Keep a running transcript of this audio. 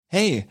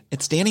Hey,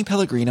 it's Danny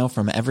Pellegrino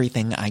from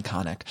Everything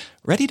Iconic.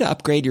 Ready to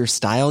upgrade your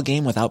style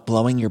game without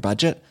blowing your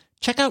budget?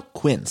 Check out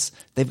Quince.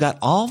 They've got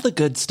all the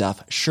good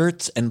stuff,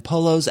 shirts and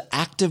polos,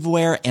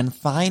 activewear, and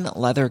fine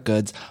leather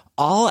goods,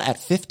 all at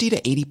 50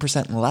 to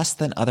 80% less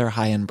than other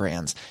high-end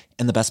brands.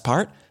 And the best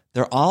part?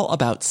 They're all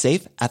about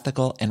safe,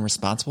 ethical, and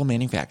responsible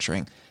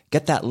manufacturing.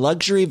 Get that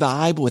luxury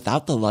vibe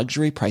without the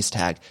luxury price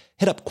tag.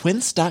 Hit up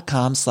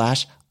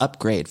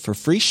quince.com/upgrade for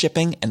free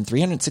shipping and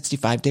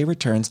 365-day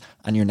returns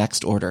on your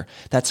next order.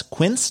 That's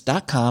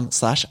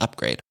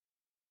quince.com/upgrade.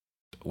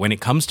 When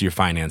it comes to your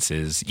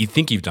finances, you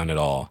think you've done it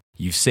all.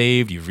 You've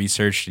saved, you've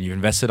researched, and you've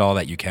invested all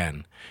that you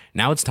can.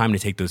 Now it's time to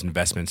take those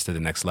investments to the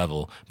next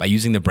level by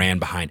using the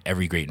brand behind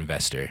every great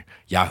investor,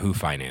 Yahoo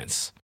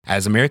Finance.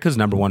 As America's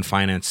 #1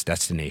 finance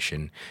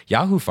destination,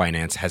 Yahoo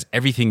Finance has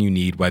everything you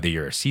need, whether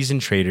you're a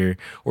seasoned trader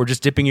or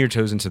just dipping your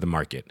toes into the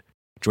market.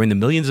 Join the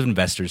millions of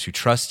investors who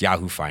trust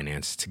Yahoo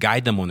Finance to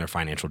guide them on their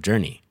financial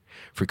journey.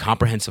 For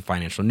comprehensive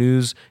financial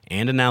news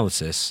and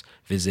analysis,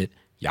 visit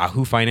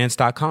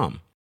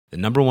yahoofinance.com, the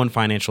 #1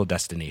 financial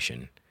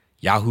destination,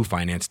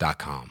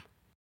 yahoofinance.com.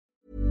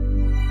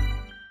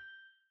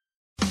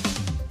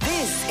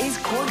 This is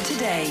Cork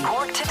Today.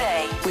 Cork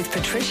Today with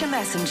Patricia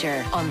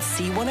Messenger on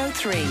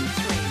C103.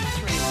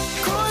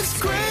 Cork's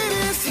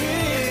greatest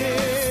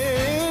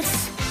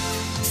hits,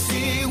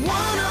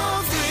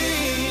 C103.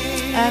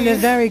 And a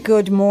very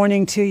good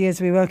morning to you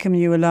as we welcome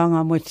you along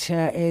on which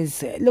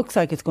looks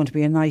like it's going to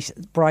be a nice,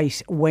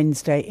 bright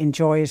Wednesday.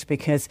 Enjoy it,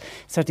 because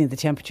certainly the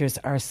temperatures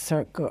are,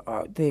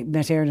 the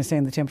Met Éireann is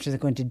saying the temperatures are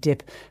going to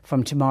dip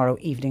from tomorrow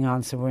evening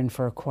on, so we're in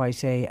for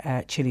quite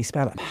a chilly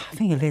spell. I'm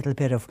having a little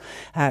bit of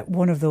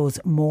one of those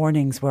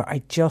mornings where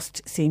I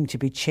just seem to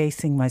be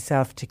chasing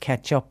myself to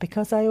catch up,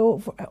 because I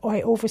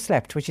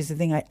overslept, which is the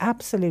thing I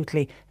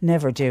absolutely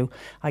never do.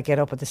 I get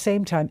up at the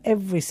same time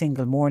every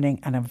single morning,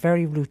 and I'm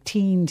very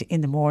routined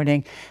in the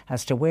morning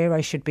as to where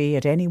I should be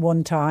at any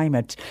one time,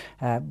 at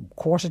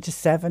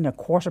 7:15, at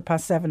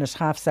 7:15, at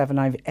 7:30.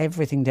 I've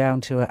everything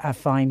down to a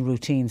fine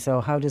routine. So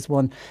how does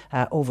one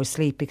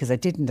oversleep? Because I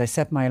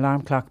set my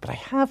alarm clock, but I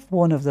have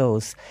one of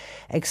those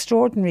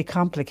extraordinarily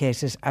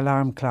complicated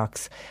alarm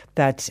clocks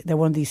that they're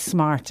one of these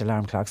smart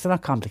alarm clocks. They're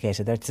not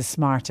complicated, it's a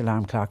smart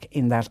alarm clock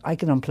in that I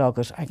can unplug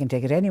it, I can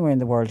take it anywhere in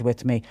the world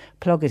with me,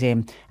 plug it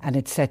in, and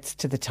it sets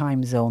to the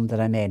time zone that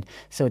I'm in.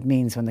 So it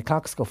means when the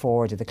clocks go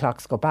forward or the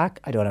clocks go back,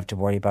 I don't have to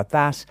worry about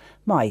that.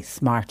 My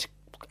smart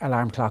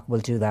alarm clock will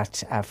do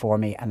that for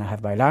me, and I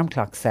have my alarm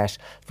clock set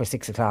for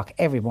 6 o'clock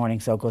every morning,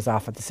 so it goes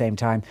off at the same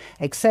time.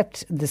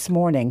 Except this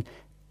morning,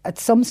 at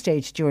some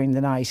stage during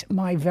the night,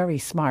 my very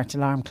smart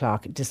alarm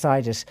clock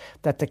decided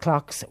that the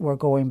clocks were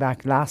going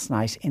back last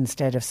night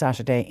instead of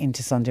Saturday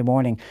into Sunday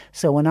morning.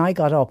 So when I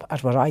got up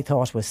at what I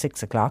thought was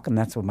 6 o'clock, and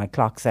that's what my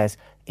clock says,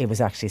 it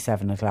was actually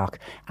 7 o'clock.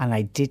 And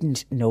I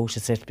didn't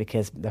notice it,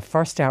 because the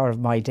first hour of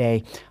my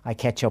day, I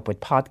catch up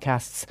with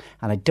podcasts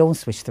and I don't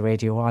switch the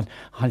radio on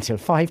until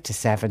 5 to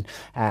 7.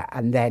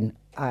 And then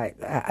I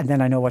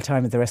know what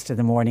time of the rest of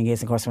the morning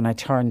is. Of course, when I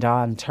turned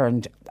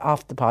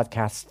off the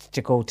podcast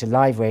to go to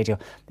live radio,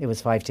 it was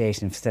 5 to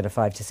 8 instead of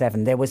 5 to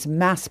 7. There was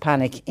mass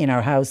panic in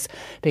our house,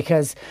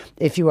 because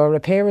if you are a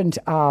parent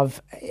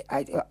of,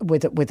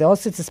 with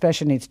us it's a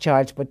special needs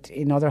child, but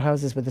in other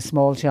houses with a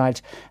small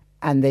child,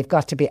 and they've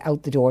got to be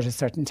out the door at a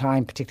certain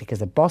time, particularly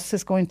because a bus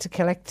is going to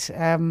collect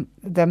them.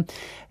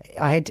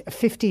 I had a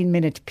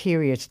 15-minute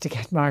period to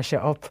get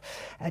Marsha up,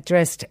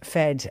 dressed,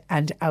 fed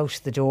and out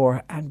the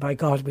door, and by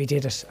God we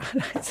did it.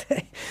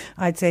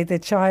 I'd say the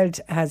child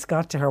has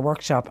got to her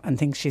workshop and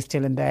thinks she's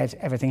still in bed.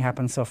 Everything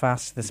happened so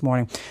fast this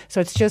morning.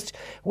 So it's just,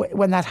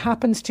 when that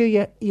happens to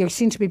you, you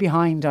seem to be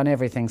behind on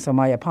everything. So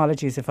my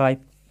apologies if I'm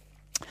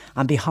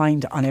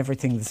behind on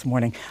everything this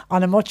morning.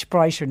 On a much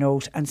brighter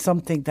note, and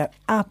something that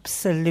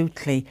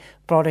absolutely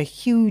brought a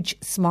huge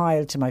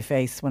smile to my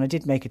face when I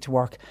did make it to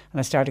work and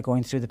I started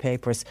going through the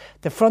papers.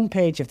 The front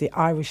page of the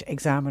Irish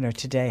Examiner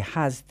today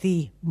has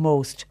the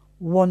most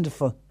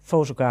wonderful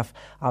photograph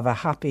of a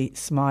happy,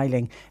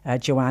 smiling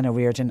Joanne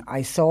O'Riordan.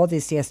 I saw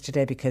this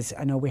yesterday because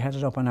I know we had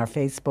it up on our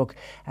Facebook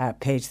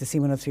page, the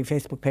C103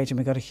 Facebook page, and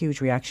we got a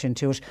huge reaction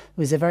to it. It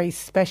was a very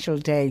special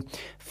day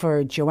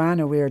for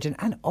Joanne O'Riordan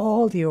and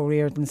all the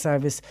O'Riordans. I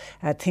was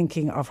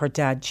thinking of her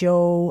dad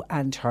Joe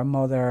and her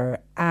mother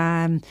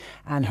Anne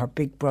and her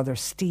big brother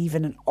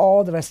Stephen and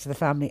all the rest of the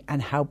family,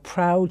 and how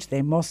proud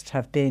they must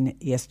have been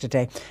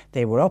yesterday.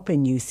 They were up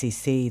in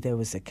UCC. There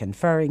was a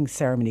conferring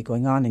ceremony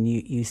going on in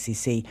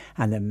UCC,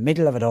 and the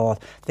middle of it all,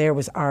 there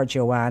was our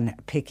Joanne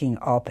picking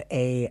up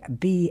a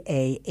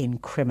BA in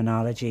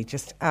criminology.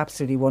 Just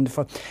absolutely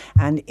wonderful.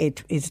 And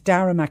it is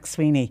Dara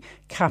McSweeney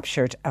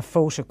captured a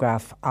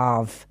photograph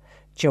of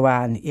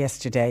Joanne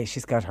yesterday.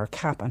 She's got her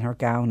cap and her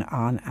gown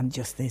on and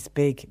just this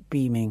big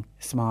beaming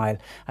smile.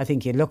 I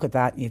think you look at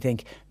that and you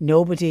think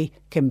nobody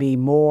can be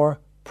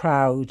more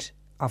proud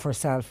of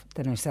herself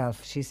than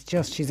herself.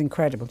 She's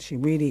incredible. She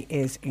really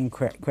is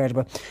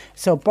incredible.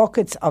 So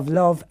buckets of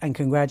love and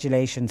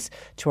congratulations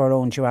to our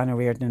own Joanna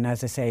Reardon. And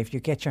as I say, if you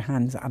get your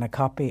hands on a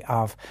copy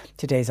of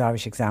today's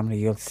Irish Examiner,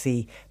 you'll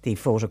see the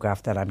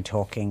photograph that I'm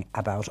talking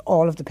about.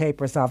 All of the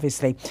papers,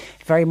 obviously,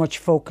 very much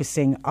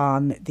focusing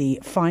on the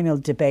final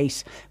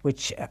debate,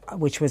 which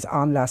was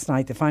on last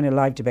night, the final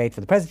live debate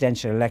for the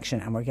presidential election,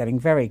 and we're getting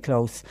very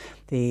close.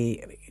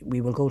 We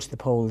will go to the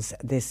polls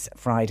this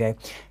Friday,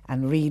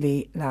 and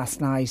really last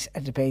night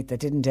a debate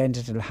that didn't end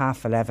until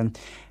 11:30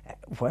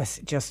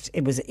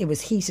 it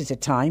was heated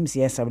at times.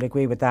 Yes, I would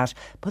agree with that,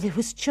 but it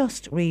was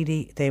just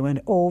really, they went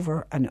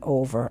over and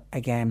over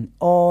again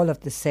all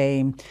of the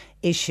same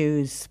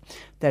issues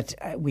that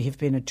we have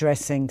been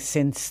addressing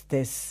since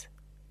this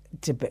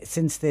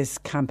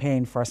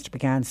campaign first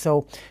began.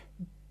 So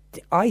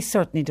I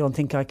certainly don't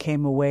think I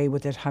came away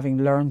with it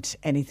having learnt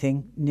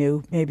anything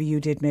new. Maybe you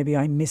did, maybe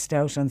I missed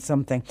out on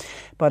something.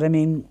 But I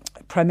mean,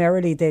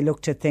 primarily they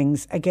looked at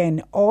things,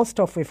 again, all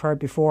stuff we've heard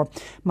before.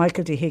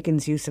 Michael D.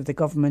 Higgins' use of the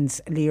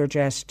government's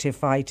Learjet to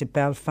fly to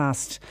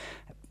Belfast.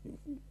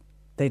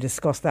 They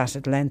discussed that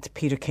at length.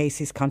 Peter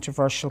Casey's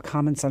controversial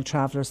comments on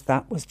travellers,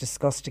 that was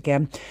discussed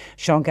again.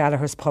 Sean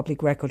Gallagher's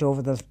public record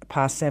over the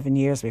past 7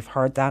 years, we've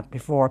heard that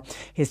before.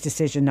 His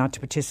decision not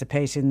to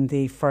participate in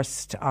the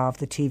first of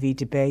the TV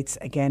debates,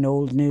 again,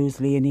 old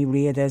news. Leonie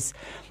Riada's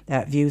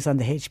views on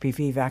the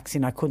HPV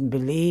vaccine, I couldn't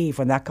believe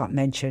when that got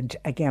mentioned.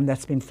 Again,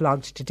 that's been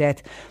flogged to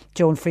death.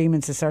 Joan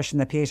Freeman's assertion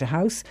that Pieta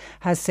House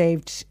has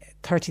saved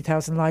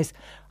 30,000 lives.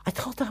 I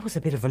thought that was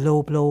a bit of a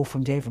low blow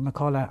from David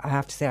McCullough, I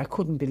have to say. I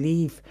couldn't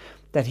believe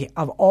that he,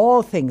 of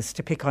all things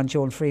to pick on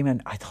Joan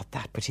Freeman, I thought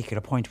that particular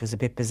point was a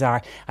bit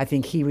bizarre. I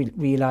think he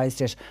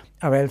realised it,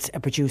 or else a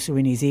producer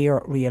in his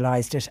ear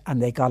realised it,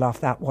 and they got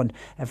off that one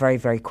very,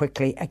 very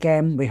quickly.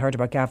 Again, we heard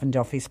about Gavin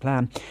Duffy's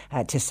plan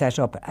to set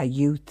up a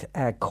youth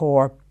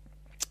corps.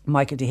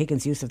 Michael D.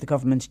 Higgins' use of the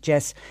government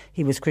jet,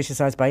 he was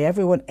criticised by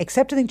everyone,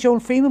 except I think Joan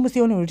Freeman was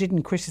the only one who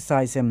didn't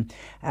criticise him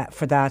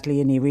for that.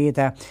 Leonie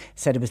Riada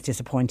said it was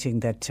disappointing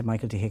that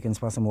Michael D. Higgins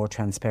wasn't more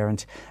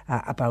transparent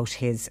about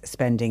his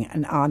spending,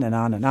 and on and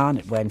on and on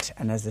it went.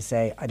 And as I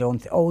say,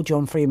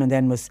 Joan Freeman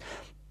then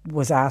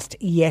was asked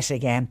yet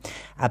again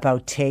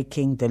about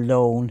taking the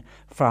loan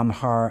from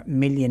her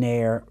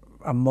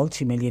a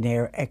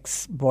multi-millionaire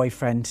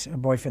boyfriend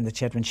that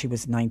she had when she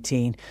was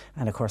 19,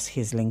 and of course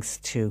his links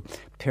to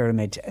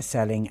pyramid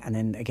selling. And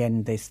then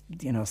again,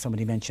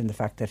 somebody mentioned the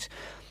fact that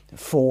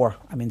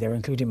they're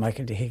including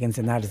Michael D. Higgins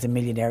in that as a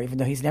millionaire, even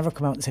though he's never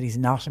come out and said he's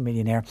not a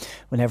millionaire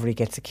whenever he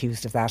gets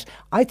accused of that.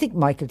 I think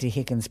Michael D.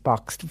 Higgins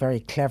boxed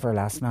very clever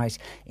last night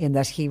in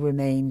that he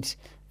remained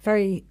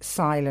very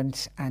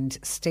silent and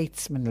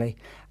statesmanly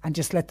and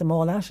just let them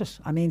all at it.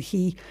 I mean,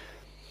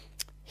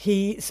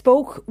 He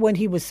spoke when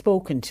he was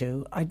spoken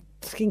to. I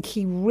think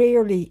he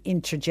rarely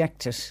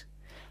interjected,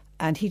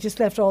 and he just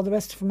left all the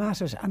rest of them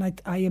at it.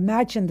 And I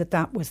imagine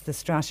that was the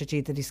strategy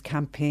that his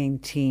campaign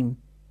team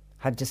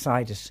had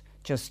decided.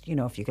 Just,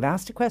 if you could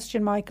ask a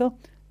question, Michael,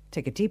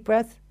 take a deep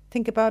breath,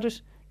 think about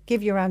it,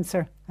 give your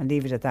answer and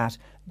leave it at that.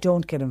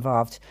 Don't get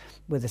involved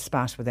with a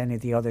spat with any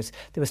of the others.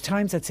 There was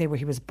times, I'd say, where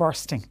he was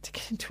bursting to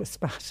get into a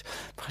spat,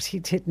 but he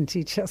didn't.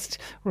 He just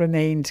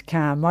remained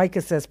calm.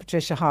 Micah says,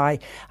 Patricia, hi.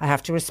 I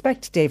have to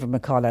respect David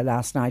McCullough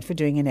last night for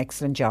doing an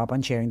excellent job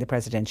on chairing the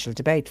presidential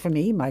debate. For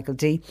me, Michael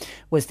D.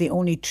 was the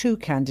only true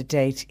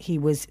candidate. He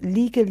was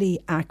legally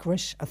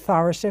accurate,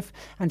 authoritative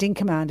and in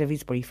command of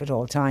his brief at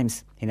all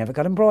times. He never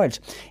got embroiled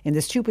in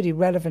the stupid,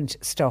 irrelevant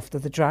stuff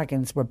that the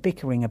Dragons were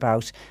bickering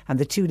about, and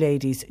the two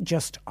ladies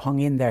just hung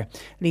in there.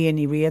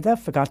 Leonie Riada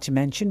forgot to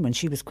mention when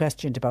she was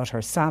questioned about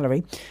her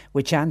salary,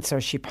 which answer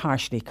she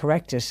partially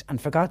corrected,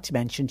 and forgot to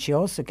mention she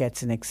also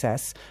gets in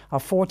excess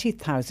of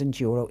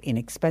 €40,000 in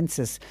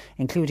expenses,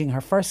 including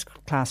her first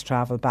class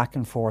travel back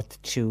and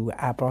forth to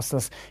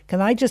Brussels. Can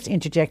I just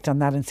interject on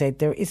that and say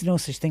there is no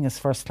such thing as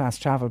first class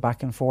travel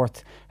back and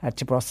forth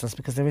to Brussels,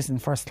 because there isn't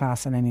first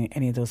class on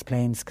any of those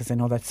planes, because I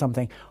know that's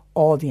something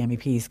all the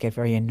MEPs get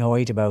very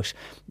annoyed about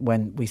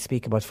when we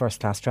speak about first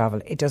class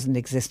travel. It doesn't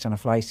exist on a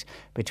flight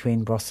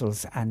between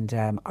Brussels and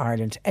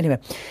Ireland. Anyway,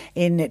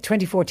 in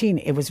 2014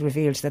 it was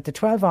revealed that the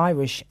 12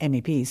 Irish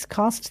MEPs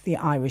cost the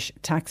Irish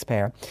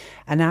taxpayer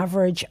an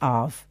average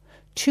of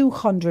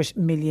 200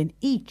 million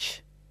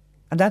each.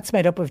 And that's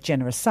made up of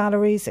generous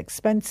salaries,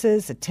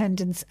 expenses,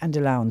 attendance and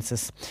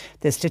allowances.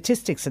 The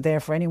statistics are there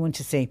for anyone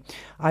to see.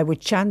 I would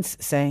chance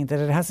saying that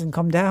it hasn't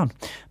come down,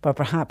 but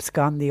perhaps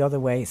gone the other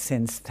way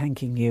since.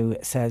 Thanking you,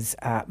 says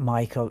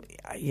Michael.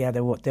 Yeah,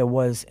 there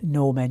was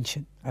no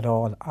mention at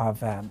all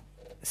of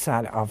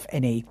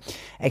any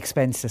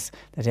expenses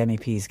that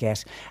MEPs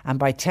get. And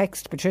by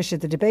text, Patricia,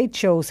 the debate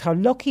shows how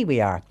lucky we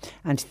are,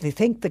 and they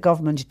think the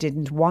government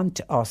didn't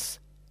want us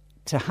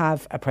to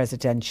have a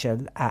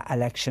presidential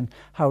election.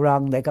 How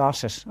wrong they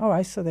got it. All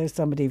right, so there's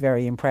somebody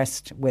very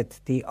impressed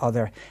with the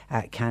other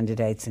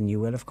candidates, and you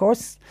will, of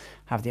course,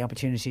 have the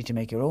opportunity to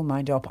make your own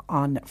mind up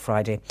on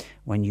Friday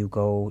when you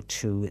go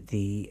to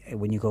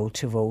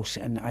vote.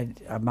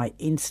 And my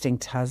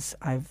instinct has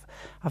I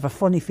have a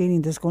funny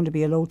feeling there's going to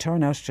be a low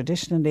turnout.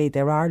 Traditionally,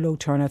 there are low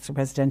turnouts for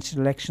presidential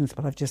elections,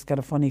 but I've just got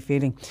a funny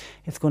feeling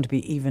it's going to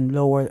be even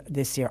lower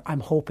this year. I'm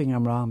hoping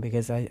I'm wrong,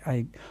 because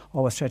I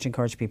always try to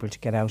encourage people to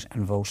get out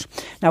and vote.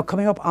 Now,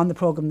 coming up on the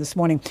programme this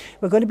morning,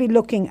 we're going to be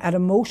looking at a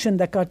motion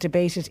that got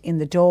debated in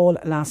the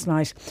Dáil last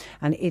night,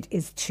 and it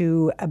is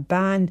to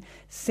ban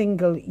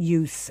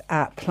single-use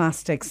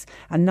plastics,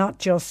 and not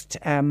just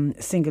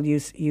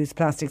single-use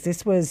plastics.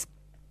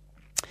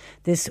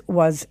 This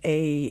was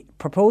a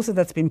proposal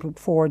that's been put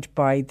forward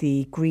by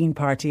the Green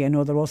Party. I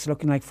know they're also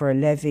looking for a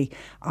levy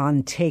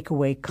on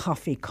takeaway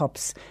coffee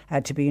cups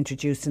to be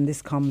introduced, and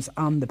this comes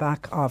on the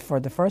back of, for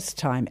the first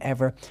time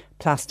ever,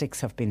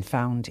 plastics have been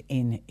found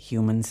in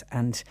humans,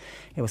 and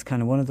it was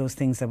kind of one of those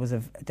things that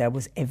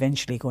was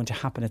eventually going to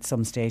happen at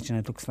some stage, and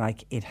it looks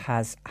like it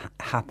has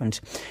happened.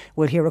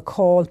 We'll hear a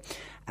call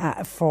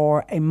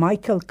for a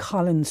Michael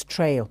Collins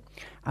trail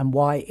and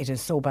why it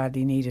is so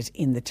badly needed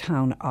in the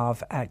town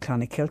of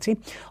Clonakilty.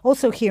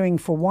 Also hearing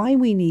for why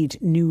we need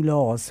new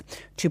laws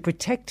to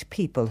protect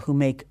people who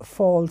make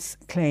false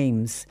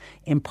claims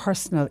in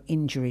personal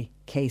injury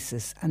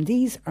cases. And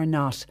these are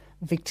not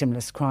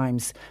victimless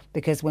crimes,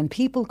 because when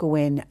people go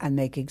in and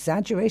make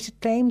exaggerated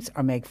claims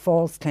or make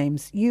false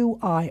claims,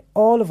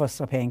 all of us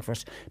are paying for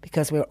it,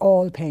 because we're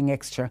all paying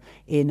extra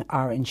in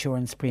our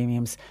insurance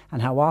premiums.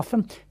 And how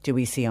often do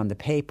we see on the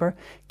paper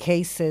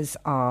cases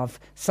of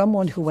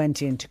someone who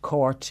went into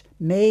court,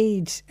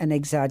 made an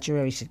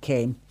exaggerated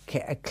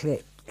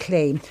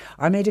claim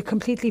or made a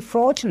completely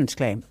fraudulent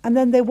claim, and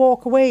then they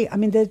walk away. I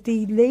mean,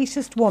 the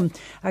latest one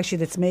actually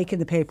that's making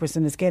the papers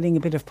and is getting a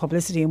bit of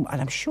publicity, and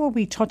I'm sure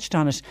we touched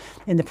on it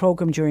in the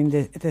programme during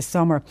the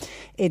summer.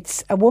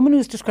 It's a woman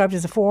who's described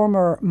as a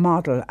former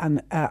model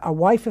and a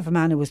wife of a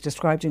man who was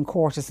described in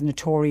court as a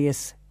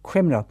notorious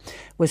criminal,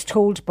 was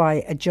told by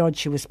a judge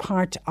she was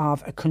part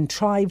of a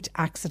contrived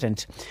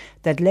accident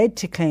that led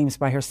to claims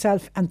by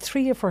herself and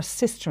 3 of her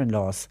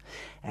sister-in-laws.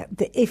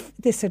 If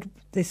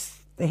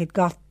they had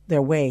got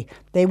their way,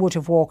 they would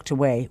have walked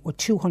away with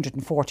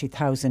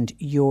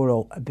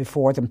 €240,000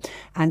 before them.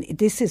 And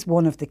this is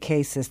one of the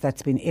cases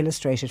that's been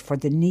illustrated for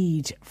the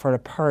need for a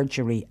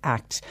perjury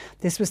act.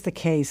 This was the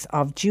case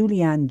of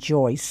Julianne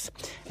Joyce,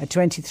 a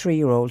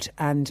 23-year-old,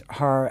 and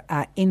her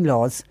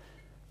in-laws,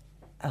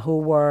 who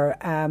were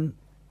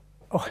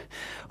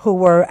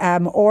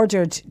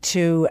ordered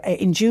to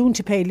in June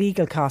to pay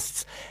legal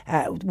costs,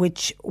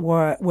 which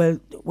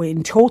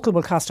in total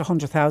will cost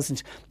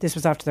 $100,000. This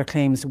was after their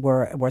claims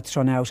were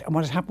thrown out. And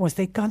what had happened was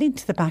they got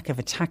into the back of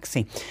a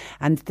taxi,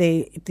 and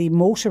the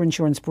Motor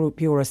Insurance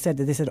Bureau said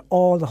that this had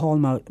all the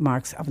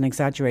hallmarks of an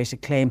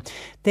exaggerated claim.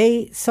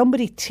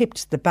 Somebody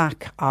tipped the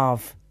back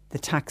of the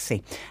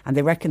taxi, and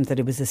they reckoned that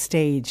it was a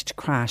staged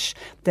crash.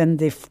 Then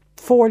the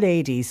 4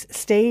 ladies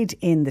stayed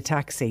in the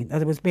taxi. Now,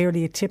 there was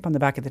barely a tip on the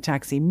back of the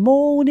taxi,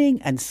 moaning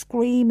and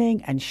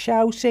screaming and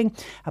shouting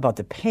about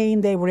the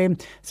pain they were in.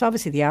 So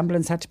obviously the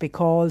ambulance had to be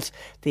called,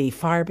 the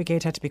fire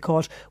brigade had to be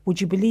called. Would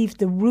you believe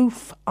the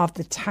roof of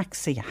the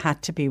taxi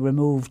had to be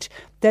removed?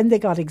 Then they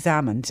got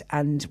examined,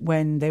 and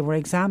when they were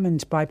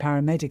examined by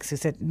paramedics who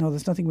said, no,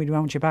 there's nothing really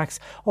wrong with your backs,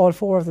 all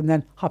 4 of them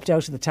then hopped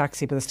out of the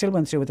taxi, but they still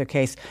went through with their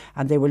case,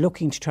 and they were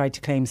looking to try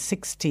to claim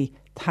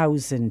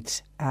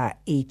 $60,000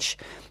 each.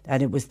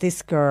 And it was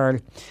this girl,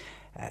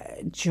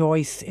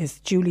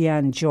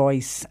 Julianne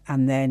Joyce,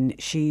 and then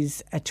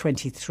she's a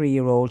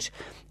 23-year-old.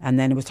 And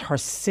then it was her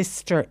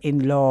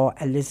sister-in-law,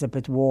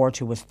 Elizabeth Ward,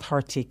 who was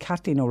 30,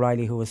 Kathleen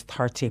O'Reilly, who was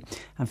 30,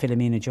 and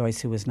Philomena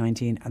Joyce, who was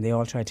 19. And they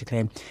all tried to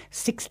claim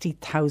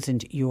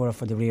 €60,000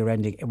 for the rear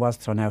ending. It was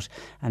thrown out,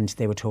 and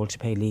they were told to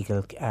pay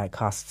legal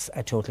costs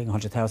totaling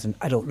 $100,000.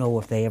 I don't know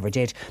if they ever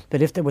did.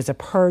 But if there was a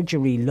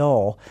perjury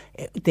law,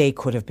 they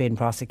could have been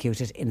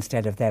prosecuted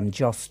instead of them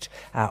just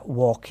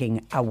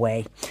walking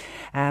away.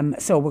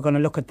 So we're going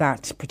to look at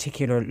that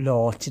particular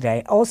law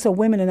today. Also,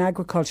 women in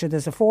agriculture.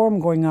 There's a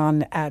forum going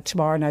on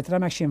tomorrow night that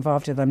I'm actually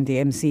involved in. I'm the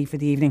MC for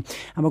the evening,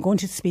 and we're going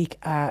to speak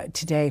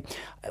today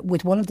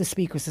with one of the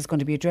speakers who's going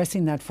to be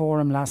addressing that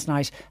forum last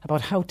night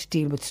about how to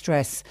deal with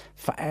stress.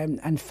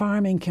 And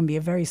farming can be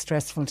a very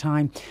stressful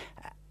time,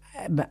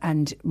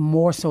 and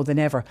more so than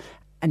ever.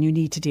 And you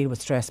need to deal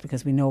with stress,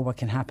 because we know what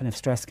can happen if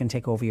stress can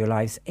take over your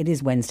lives. It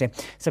is Wednesday,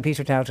 so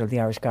Peter Dowdall, the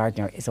Irish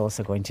gardener, is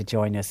also going to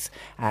join us.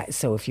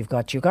 So if you've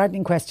got your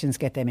gardening questions,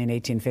 get them in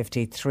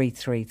 1850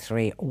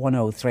 333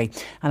 103.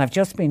 And I've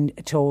just been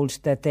told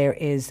that there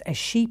is a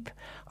sheep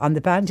on the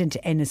abandoned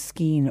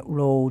Enniskeane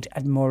Road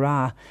at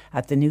Moraa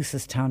at the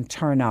Newcestown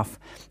turnoff,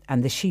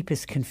 and the sheep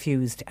is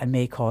confused and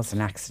may cause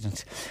an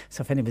accident.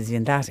 So if anybody's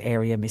in that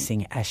area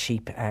missing a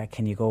sheep,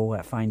 can you go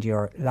find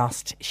your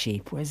lost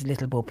sheep? Where's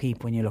Little Bo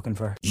Peep when you're looking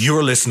for her?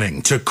 You're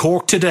listening to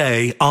Cork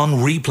Today on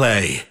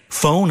replay.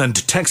 Phone and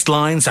text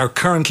lines are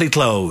currently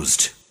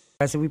closed.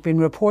 As we've been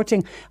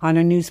reporting on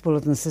our news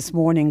bulletins this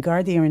morning,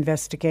 Gardaí are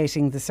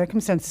investigating the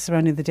circumstances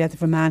surrounding the death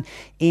of a man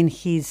in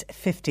his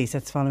 50s.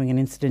 That's following an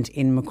incident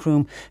in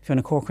Macroom.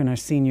 Fiona Corcoran, our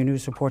senior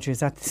news reporter,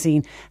 is at the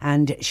scene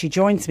and she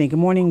joins me. Good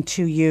morning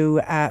to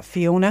you,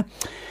 Fiona.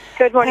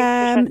 Good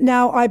morning.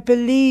 Now, I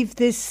believe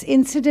this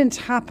incident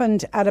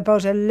happened at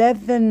about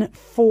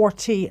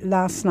 11:40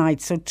 last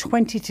night, so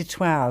 20 to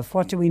 12.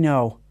 What do we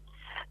know?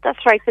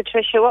 That's right,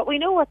 Patricia. What we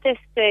know at this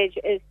stage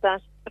is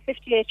that a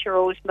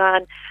 58-year-old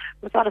man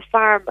was on a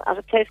farm at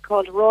a place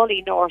called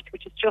Raleigh North,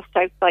 which is just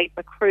outside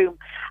Macroom,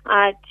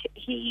 and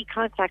he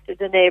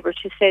contacted a neighbour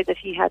to say that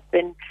he had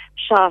been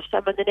shot.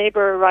 And when the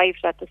neighbour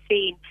arrived at the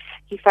scene,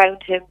 he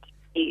found him to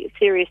be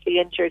seriously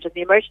injured, and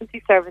the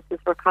emergency services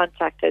were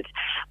contacted.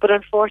 But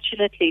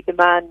unfortunately, the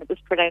man was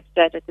pronounced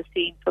dead at the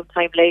scene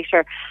sometime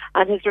later,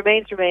 and his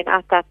remains remain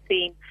at that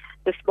scene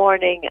this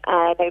morning.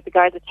 Now the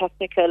Garda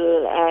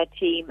technical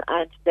team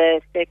and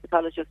the state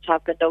pathologists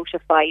have been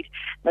notified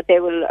that they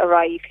will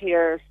arrive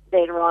here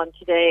later on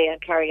today and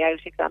carry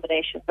out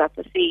examinations at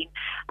the scene,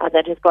 and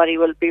then his body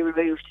will be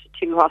removed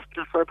to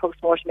hospital for a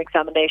post-mortem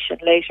examination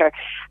later.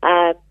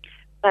 Now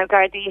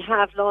Gardaí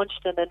have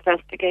launched an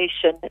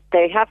investigation.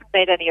 They haven't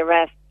made any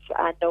arrests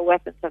and no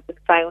weapons have been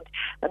found,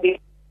 and the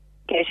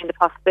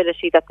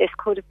possibility that this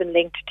could have been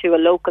linked to a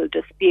local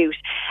dispute,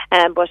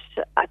 but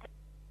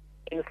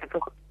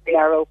they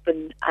are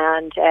open,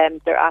 and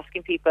they're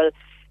asking people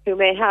who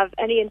may have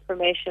any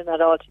information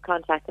at all to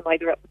contact them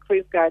either at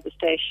Macroom Garda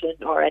Station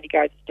or any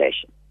Garda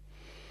station.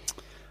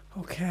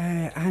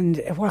 Okay, and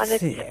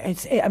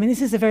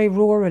this is a very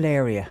rural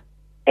area.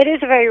 It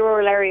is a very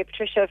rural area,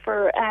 Patricia.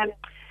 For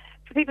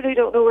people who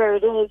don't know where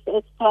it is,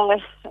 it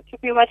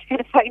took me a while to kind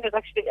of find it.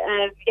 Actually,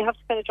 you have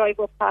to kind of drive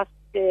up past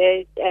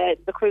the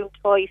Macroom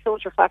Toy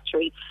Soldier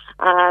Factory.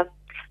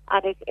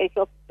 And it's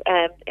up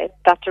in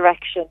that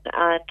direction,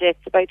 and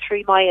it's about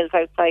 3 miles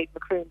outside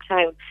Macroom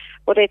town.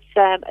 But it's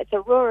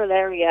a rural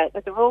area.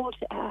 The road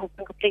has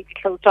been completely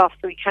closed off,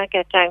 so we can't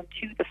get down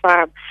to the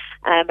farm.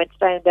 It's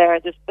down there.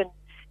 There's been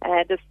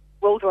there's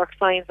roadwork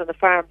signs on the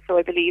farm, so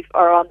I believe,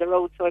 or on the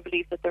road. So I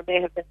believe that there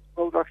may have been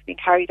roadworks being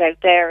carried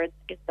out there in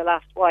the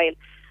last while.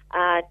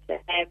 And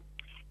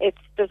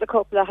there's a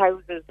couple of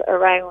houses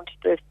around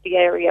the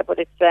area, but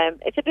it's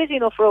a busy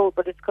enough road,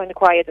 but it's kind of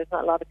quiet. There's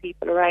not a lot of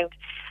people around.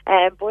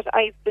 But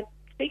I've been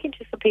speaking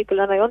to some people,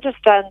 and I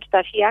understand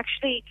that he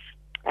actually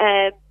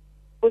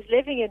was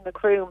living in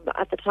Macroom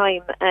at the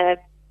time, and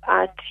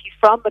he's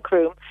from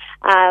Macroom.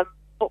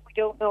 But we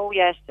don't know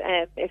yet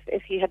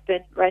if he had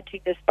been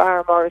renting this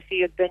farm or if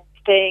he had been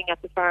staying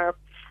at the farm.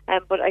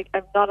 But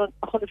I'm not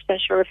 100%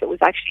 sure if it was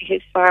actually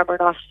his farm or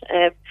not.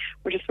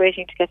 We're just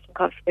waiting to get some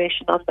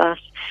confirmation on that.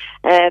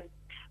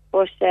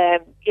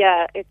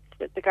 It's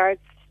the guards.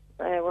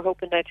 We're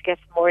hoping now to get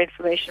some more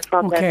information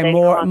from them. Okay,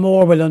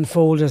 more will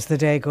unfold as the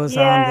day goes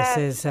on. This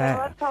is.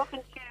 I was talking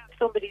to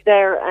somebody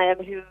there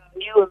who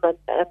knew him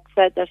and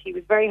said that he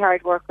was a very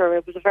hard worker.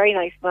 He was a very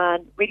nice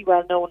man, really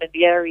well known in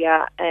the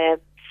area.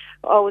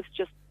 Always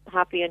just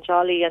happy and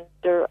jolly, and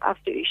they're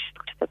absolutely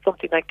shocked that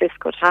something like this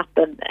could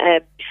happen,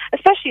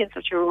 especially in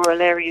such a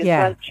rural area as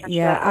well.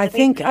 Yeah, I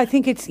think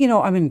it's,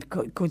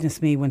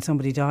 goodness me, when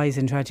somebody dies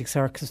in tragic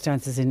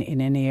circumstances in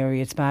any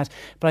area, it's bad.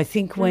 But I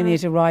think when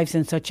it arrives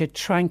in such a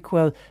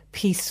tranquil,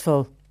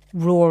 peaceful,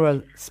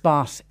 rural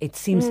spot, it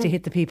seems to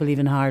hit the people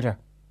even harder.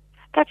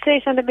 That's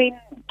it, and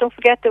don't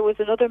forget there was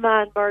another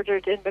man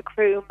murdered in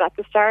Macroom at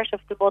the start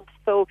of the month,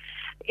 so,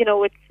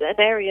 it's an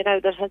area now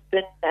that has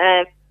been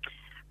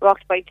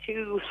rocked by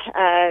 2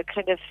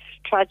 kind of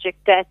tragic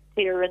deaths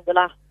here in the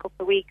last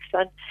couple of weeks.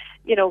 And,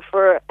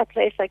 for a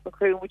place like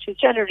Macroom, which is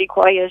generally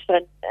quiet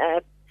and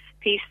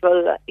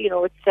peaceful,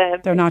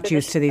 it's... they're not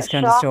used to these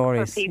kind of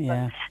stories.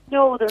 Yeah.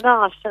 No, they're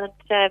not. And,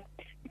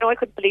 I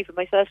couldn't believe it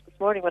myself this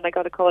morning when I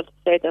got a call to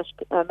say that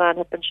a man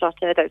had been shot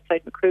dead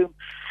outside Macroom.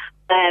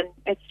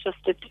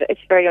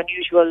 It's very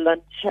unusual,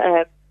 and,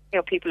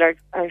 people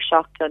are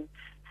shocked and...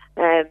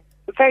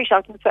 very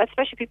shocking,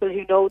 especially people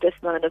who know this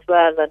man as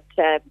well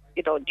and,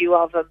 knew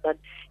of him. And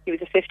he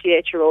was a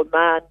 58-year-old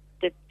man,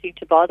 didn't seem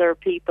to bother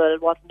people,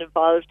 wasn't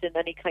involved in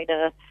any kind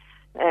of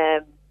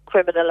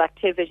criminal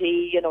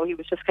activity. He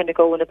was just kind of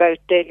going about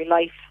daily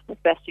life as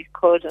best he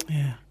could.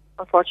 And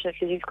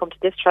unfortunately, he's come to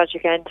this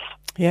tragic end.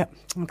 Yeah,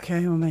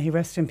 okay, well, may he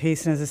rest in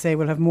peace. And as I say,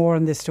 we'll have more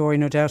on this story,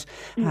 no doubt,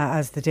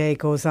 as the day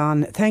goes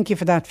on. Thank you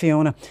for that,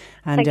 Fiona.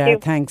 And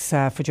thanks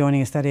for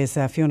joining us. That is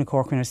Fiona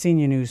Corcoran, our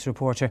senior news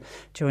reporter,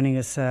 joining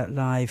us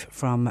live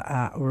from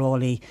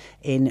Raleigh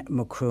in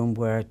Macroom,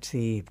 where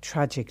the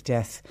tragic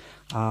death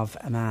of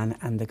a man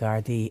and the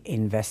Gardaí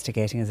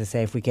investigating. As I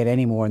say, if we get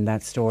any more in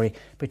that story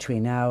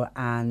between now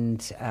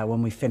and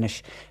when we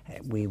finish,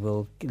 we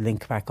will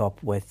link back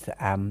up with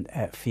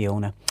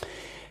Fiona.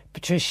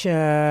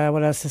 Patricia,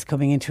 what else is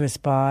coming into us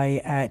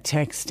by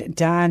text?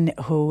 Dan,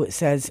 who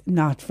says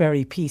not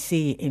very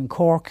PC in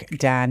Cork.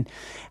 Dan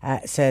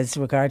says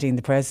regarding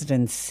the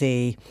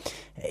presidency,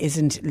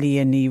 isn't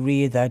Leah Ní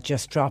Riada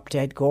just drop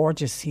dead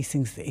gorgeous? He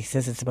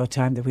says it's about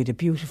time that we had a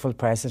beautiful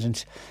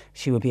president.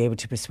 She would be able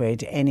to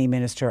persuade any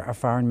minister or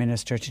foreign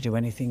minister to do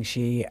anything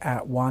she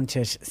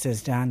wanted,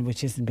 says Dan,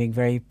 which isn't being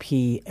very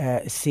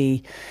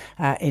PC.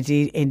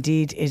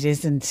 Indeed, it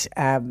isn't.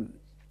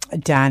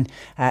 Dan,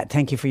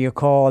 thank you for your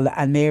call.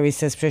 And Mary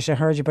says, Patricia, I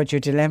heard you about your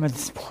dilemma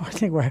this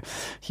morning where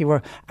you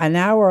were an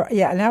hour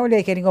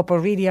late getting up, but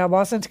really I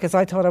wasn't, because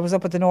I thought I was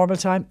up at the normal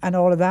time and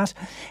all of that.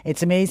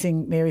 It's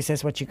amazing, Mary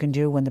says, what you can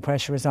do when the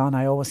pressure is on.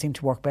 I always seem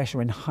to work better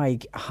in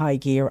high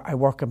gear. I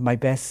work at my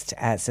best,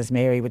 says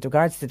Mary. With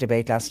regards to the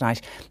debate last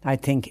night, I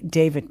think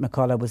David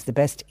McCullough was the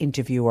best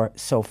interviewer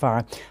so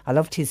far. I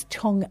loved his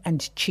tongue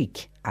and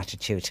cheek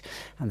attitude.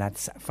 And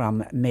that's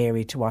from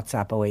Mary to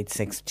WhatsApp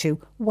 0862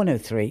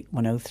 103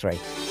 103.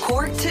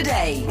 Cork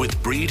Today with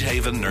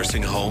Breedhaven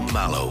Nursing Home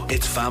Mallow.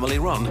 It's family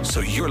run,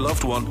 so your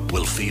loved one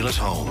will feel at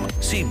home.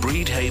 See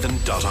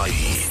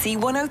breedhaven.ie.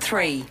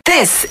 C103.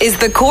 This is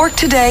the Cork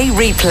Today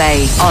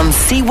replay on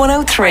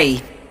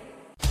C103.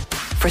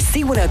 For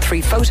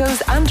C103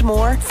 photos and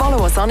more,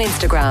 follow us on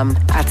Instagram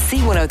at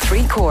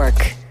C103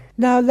 Cork.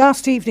 Now,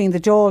 last evening, the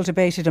Dáil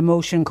debated a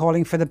motion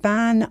calling for the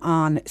ban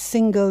on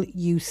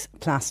single-use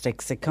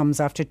plastics. It comes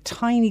after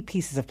tiny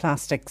pieces of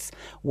plastics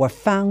were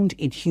found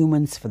in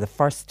humans for the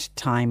first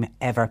time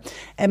ever.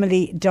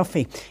 Emily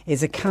Duffy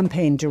is a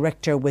campaign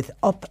director with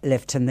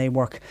Uplift, and they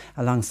work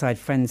alongside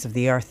Friends of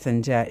the Earth,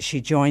 and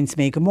she joins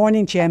me. Good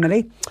morning to you,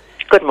 Emily.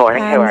 Good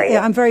morning, how are you?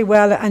 I'm very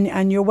well,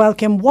 and you're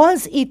welcome.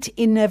 Was it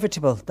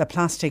inevitable that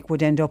plastic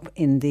would end up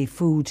in the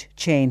food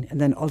chain and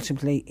then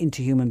ultimately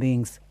into human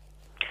beings?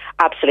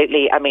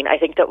 Absolutely. I mean, I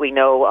think that we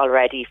know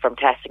already from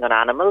testing on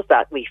animals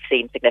that we've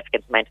seen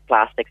significant amount of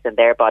plastics in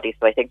their bodies.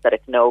 So I think that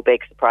it's no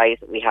big surprise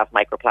that we have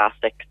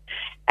microplastics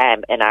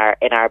in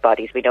our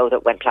bodies. We know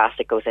that when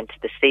plastic goes into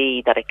the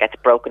sea, that it gets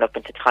broken up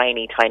into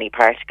tiny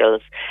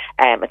particles.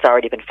 It's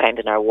already been found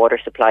in our water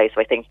supply.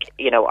 So I think,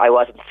 I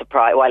wasn't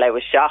surprised. While I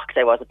was shocked,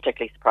 I wasn't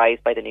particularly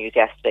surprised by the news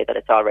yesterday that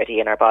it's already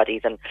in our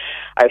bodies. And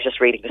I was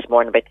just reading this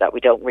morning about that. We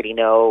don't really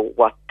know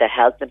what the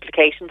health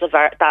implications of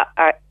that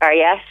are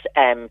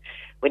yet.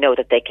 We know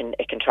that it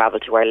can travel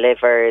to our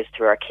livers,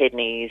 through our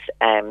kidneys,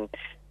 and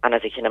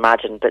as you can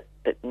imagine,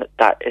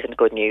 that isn't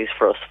good news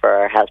for us, for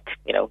our health,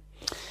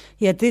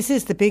 Yeah, this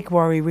is the big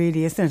worry,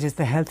 really, isn't it? Is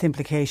the health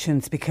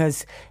implications,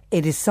 because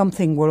it is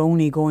something we're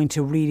only going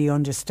to really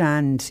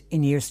understand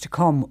in years to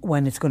come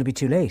when it's going to be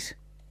too late.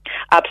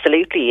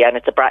 Absolutely, and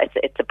it's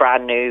a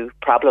brand new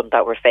problem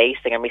that we're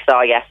facing. And we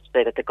saw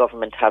yesterday that the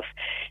government have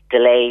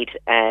delayed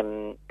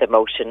the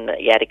motion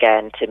yet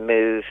again to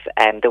move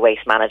the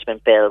waste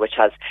management bill, which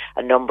has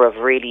a number of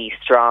really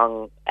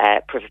strong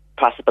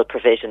possible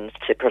provisions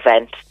to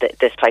prevent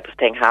this type of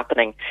thing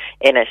happening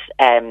in it.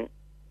 And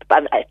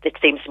it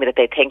seems to me that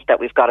they think that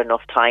we've got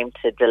enough time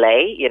to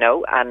delay,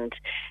 and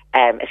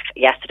if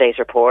yesterday's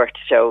report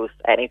shows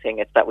anything,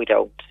 it's that we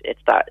don't. It's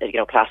that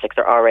plastics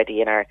are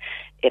already in our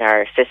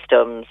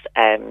systems.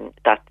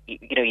 That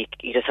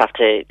you just have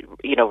to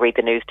read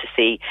the news to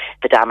see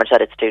the damage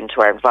that it's doing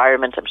to our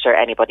environment. I'm sure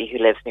anybody who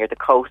lives near the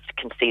coast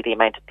can see the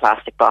amount of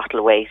plastic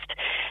bottle waste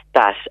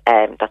that's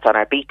on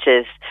our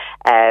beaches.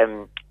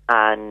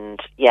 And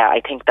yeah,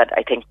 I think that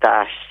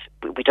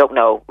we don't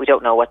know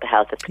what the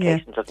health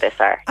implications of this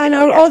are. And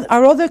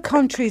are other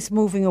countries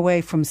moving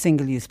away from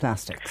single-use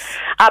plastics?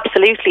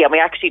 Absolutely, and we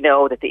actually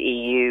know that the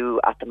EU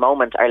at the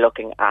moment are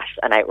looking at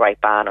an outright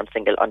ban on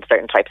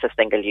certain types of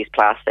single-use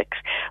plastics.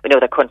 We know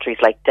that countries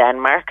like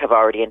Denmark have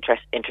already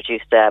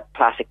introduced a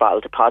plastic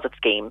bottle deposit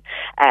scheme,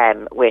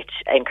 which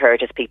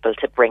encourages people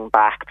to bring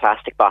back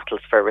plastic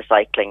bottles for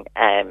recycling.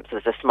 So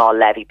there's a small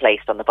levy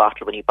placed on the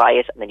bottle when you buy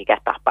it, and then you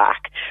get that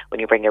back when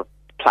you bring your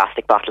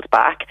plastic bottles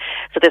back.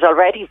 So there's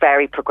already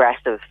very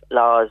progressive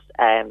laws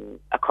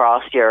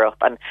across Europe,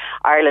 and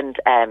Ireland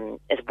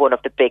is one of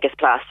the biggest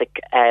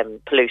plastic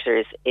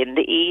polluters in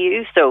the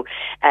EU. So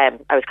I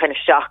was kind of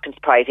shocked and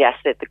surprised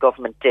yesterday that the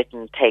government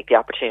didn't take the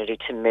opportunity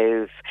to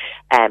move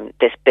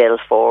this bill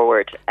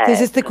forward. This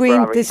is the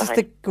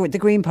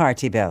Green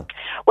Party bill.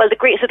 Well,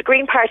 the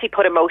Green Party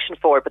put a motion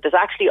forward, but there's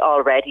actually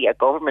already a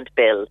government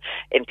bill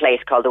in place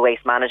called the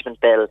Waste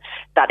Management Bill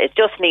that it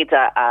just needs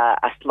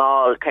a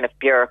small kind of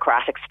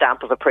bureaucratic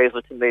stamp of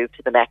approval to move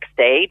to the next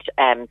stage.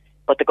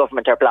 But the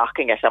government are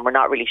blocking it, and we're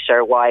not really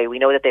sure why. We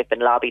know that they've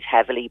been lobbied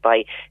heavily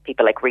by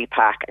people like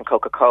Repack and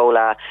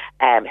Coca-Cola,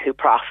 who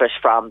profit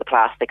from the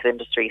plastics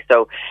industry.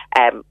 So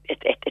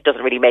it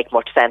doesn't really make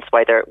much sense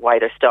why they're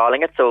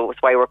stalling it. So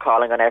it's why we're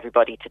calling on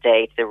everybody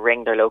today to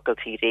ring their local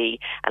TD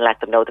and let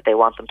them know that they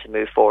want them to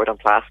move forward on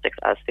plastics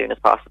as soon as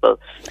possible.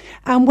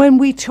 And when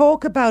we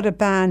talk about a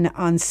ban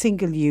on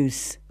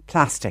single-use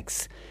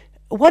plastics,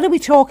 what are we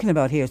talking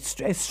about here?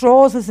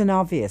 Straws is an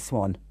obvious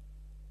one.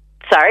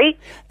 Sorry?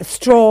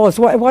 Straws.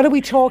 What are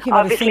we talking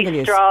about? Obviously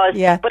single straws.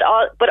 Use? Yeah. But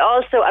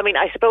also, I mean,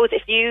 I suppose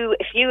if you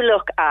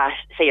look at,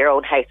 say, your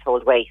own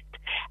household waste,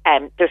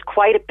 there's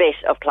quite a bit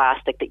of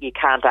plastic that you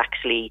can't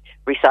actually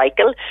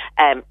recycle.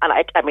 And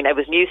I mean, it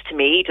was news to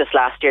me just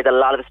last year that a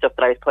lot of the stuff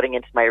that I was putting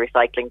into my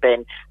recycling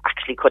bin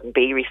actually couldn't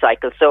be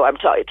recycled. So I'm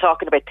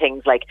talking about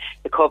things like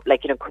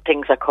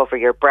things that cover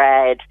your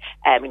bread,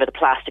 the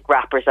plastic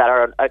wrappers that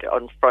are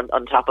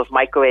on top of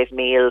microwave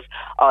meals,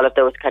 all of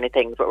those kind of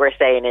things. What we're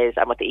saying is,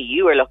 and what the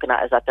EU are looking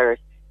at, is that there's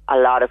a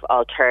lot of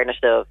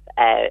alternatives to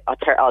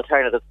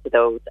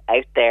those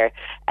out there.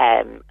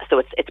 So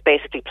it's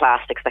basically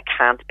plastics that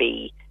can't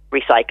be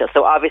recycled.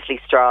 So obviously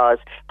straws,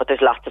 but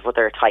there's lots of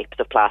other types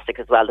of plastic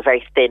as well. The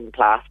very thin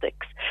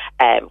plastics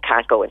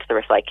can't go into the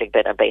recycling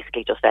bin and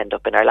basically just end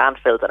up in our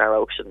landfills and our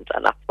oceans,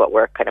 and that's what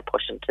we're kind of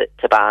pushing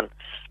to ban.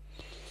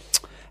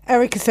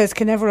 Erica says,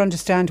 can never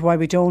understand why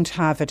we don't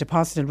have a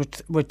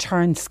deposit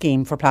return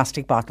scheme for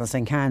plastic bottles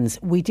and cans.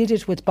 We did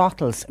it with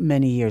bottles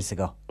many years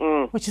ago,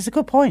 which is a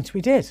good point.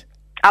 We did.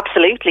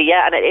 Absolutely,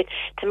 yeah, and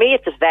to me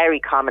it's a very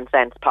common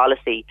sense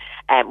policy.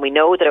 We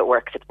know that it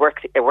works.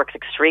 It works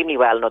extremely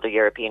well in other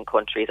European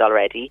countries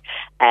already.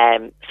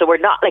 So we're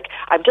not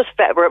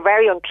we're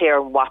very unclear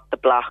on what the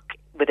block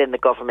within the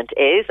government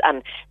is,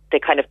 and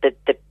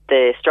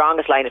the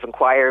strongest line of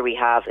inquiry we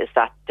have is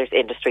that there's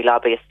industry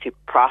lobbyists who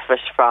profit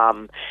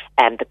from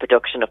the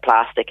production of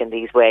plastic in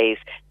these ways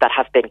that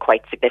have been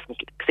quite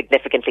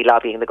significantly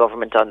lobbying the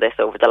government on this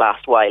over the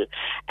last while.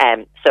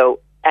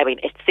 So I mean,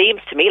 it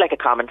seems to me like a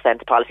common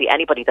sense policy.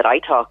 Anybody that I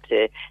talk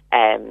to,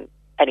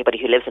 anybody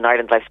who lives in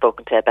Ireland I've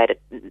spoken to about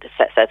it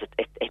says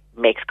it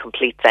makes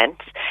complete sense.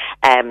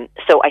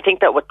 So I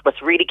think that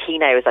what's really key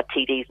now is that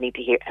TDs need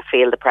to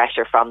feel the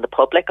pressure from the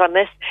public on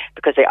this,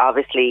 because they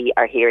obviously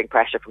are hearing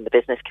pressure from the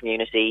business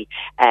community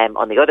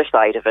on the other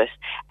side of it.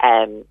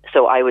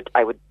 So I would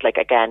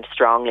again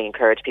strongly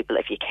encourage people,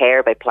 if you care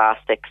about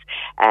plastics,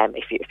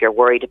 if you're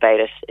worried about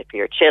it, if for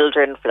your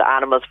children, for the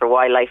animals, for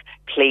wildlife,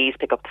 please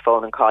pick up the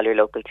phone and call your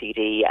local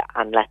TD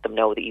and let them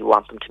know that you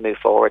want them to move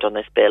forward on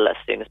this bill as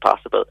soon as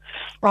possible.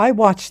 I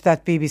watched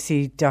that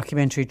BBC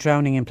documentary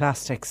Drowning in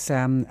Plastics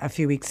a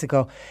few weeks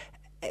ago.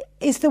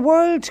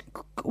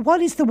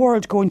 What is the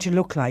world going to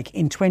look like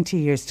in 20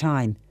 years'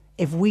 time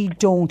if we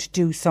don't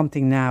do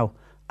something now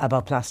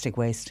about plastic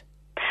waste?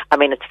 I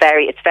mean, it's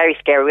very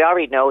scary. We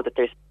already know that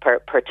there's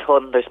per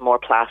ton there's more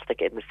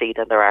plastic in the sea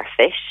than there are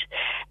fish,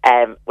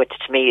 which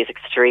to me is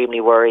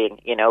extremely worrying.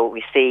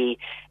 We see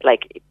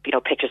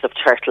pictures of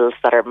turtles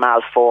that are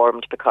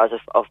malformed because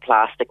of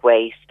plastic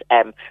waste.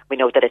 We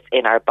know that it's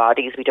in our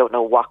bodies. We don't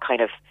know what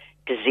kind of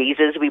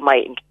diseases we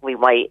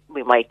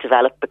might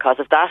develop because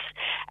of that.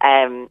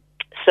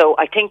 So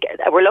I think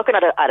we're looking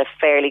at a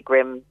fairly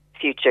grim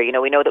future.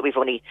 We know that we've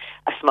only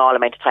a small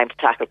amount of time to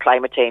tackle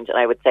climate change, and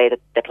I would say that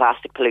the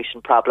plastic pollution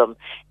problem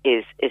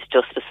is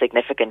just as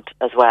significant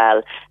as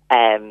well,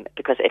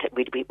 because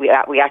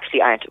we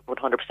actually aren't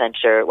 100%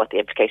 sure what the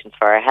implications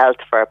for our health,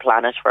 for our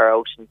planet, for our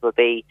oceans will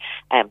be,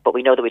 but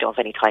we know that we don't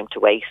have any time to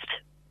waste.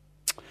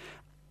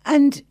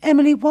 And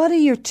Emily, what are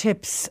your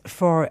tips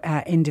for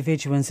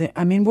individuals?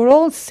 I mean, we're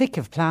all sick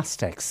of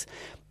plastics,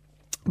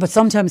 but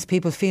sometimes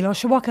people feel, oh,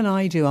 sure, what can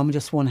I do? I'm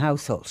just one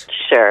household.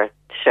 Sure.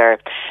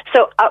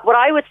 So what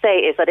I would say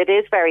is that it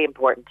is very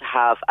important to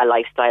have a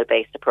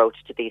lifestyle-based approach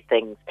to these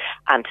things,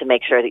 and to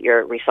make sure that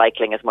you're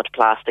recycling as much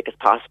plastic as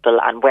possible,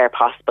 and where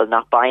possible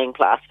not buying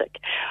plastic.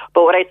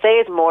 But what I'd say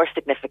is more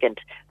significant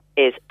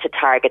is to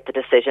target the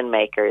decision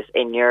makers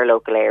in your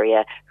local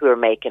area who are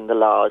making the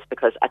laws,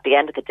 because at the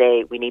end of the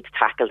day we need to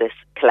tackle this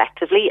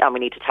collectively, and we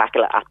need to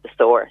tackle it at the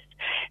source.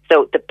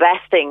 So the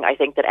best thing I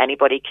think that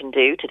anybody can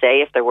do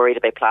today, if they're worried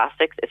about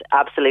plastics, is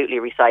absolutely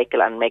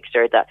recycle and make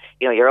sure that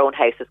your own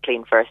house is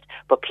clean first.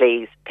 But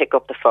please pick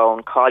up the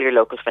phone, call your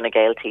local Fine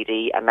Gael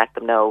TD and let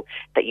them know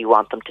that you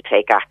want them to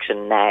take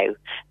action now,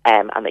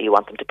 and that you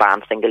want them to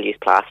ban single-use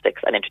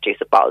plastics and introduce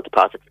a bottle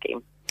deposit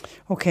scheme.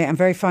 Okay, and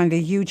very finally,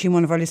 Eugene,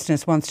 one of our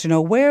listeners, wants to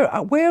know where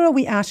are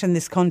we at in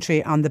this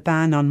country on the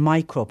ban on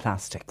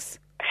microplastics?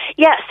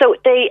 Yeah, so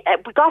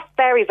we got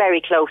very,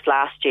 very close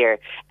last year,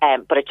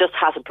 but it just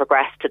hasn't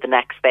progressed to the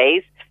next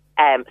phase.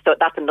 So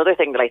that's another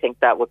thing that I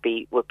think that would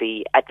be.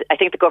 I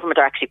think the government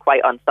are actually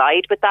quite on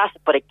side with that.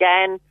 But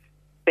again,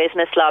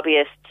 business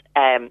lobbyists,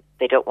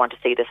 they don't want to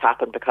see this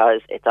happen,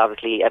 because it's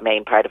obviously a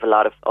main part of a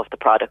lot of the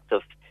products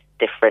of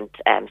different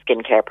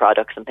skincare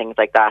products and things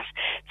like that.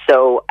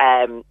 So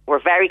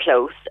we're very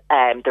close.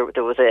 There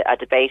was a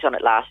debate on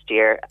it last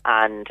year,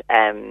 and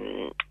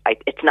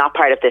it's not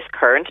part of this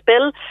current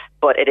bill,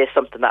 but it is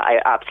something that I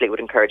absolutely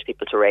would encourage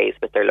people to raise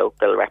with their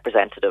local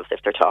representatives if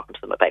they're talking to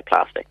them about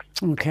plastics.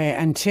 Okay,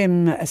 and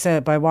Tim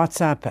said by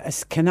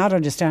WhatsApp, cannot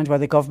understand why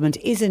the government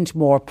isn't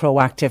more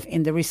proactive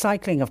in the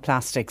recycling of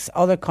plastics.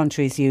 Other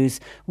countries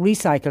use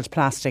recycled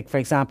plastic, for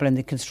example, in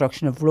the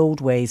construction of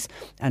roadways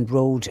and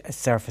road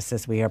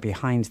surfaces. We are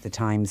behind the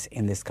times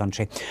in this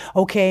country.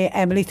 Okay,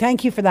 Emily,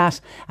 thank you for that,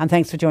 and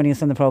thanks for joining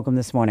us on the programme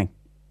this morning.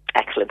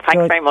 Excellent. Excellent.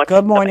 Thanks very much.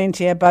 Good morning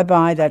to you.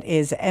 Bye-bye. That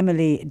is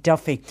Emily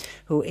Duffy,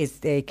 who is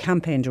the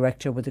campaign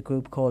director with a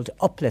group called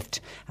Uplift,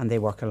 and they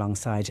work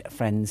alongside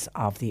Friends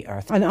of the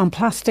Earth. And on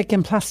plastic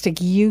and plastic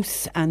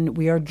use, and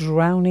we are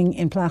drowning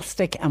in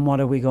plastic, and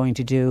what are we going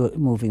to do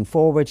moving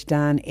forward?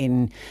 Dan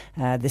in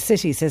the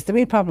city says the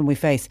real problem we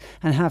face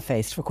and have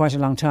faced for quite a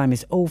long time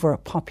is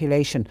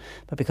overpopulation,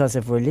 but because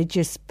of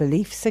religious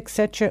beliefs,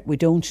 etc., we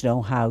don't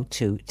know how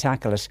to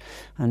tackle it.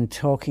 And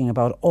talking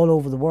about all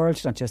over the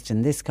world, not just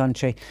in this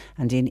country,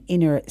 and in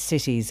inner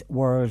cities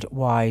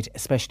worldwide,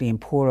 especially in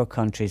poorer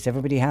countries.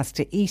 Everybody has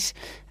to eat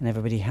and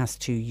everybody has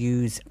to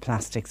use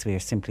plastics. We are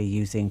simply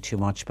using too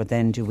much. But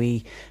then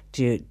does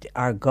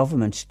our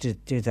government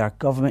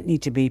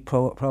need to be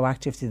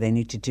proactive? Do they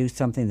need to do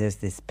something? There's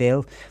this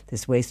bill,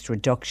 this waste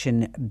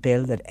reduction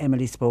bill that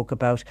Emily spoke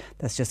about,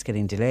 that's just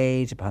getting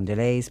delayed upon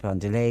delays upon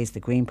delays.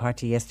 The Green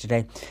Party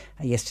yesterday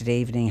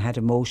evening had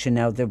a motion.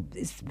 Now there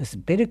was a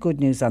bit of good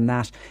news on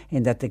that,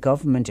 in that the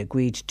government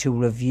agreed to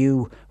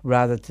review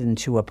rather than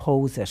to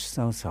oppose it.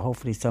 So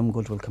hopefully some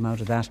good will come out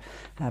of that.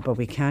 But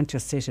we can't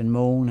just sit and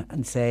moan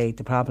and say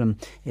the problem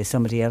is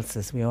somebody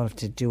else's. We all have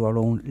to do our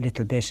own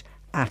little bit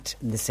at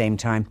the same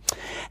time.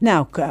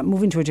 Now,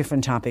 moving to a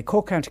different topic,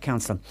 Cork County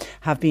Council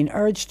have been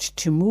urged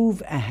to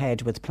move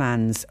ahead with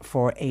plans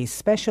for a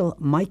special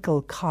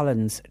Michael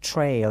Collins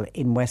trail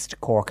in West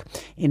Cork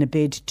in a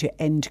bid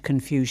to end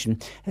confusion,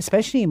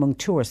 especially among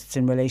tourists,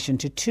 in relation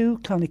to two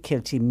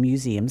Clonakilty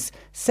museums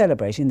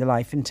celebrating the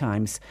life and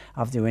times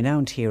of the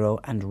renowned hero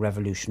and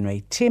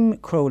revolutionary. Tim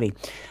Crowley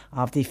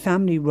of the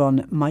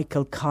family-run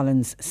Michael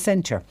Collins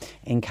Centre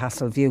in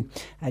Castleview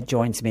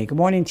joins me. Good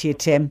morning to you,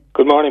 Tim.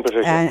 Good morning,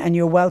 Patricia. And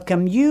you're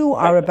welcome. You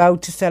are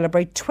about to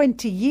celebrate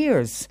 20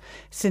 years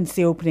since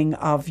the opening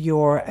of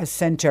your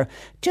centre.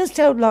 Just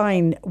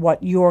outline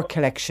what your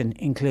collection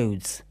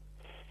includes.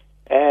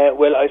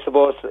 Well, I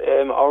suppose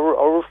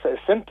our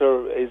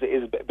centre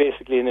is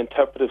basically an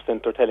interpretive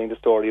centre telling the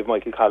story of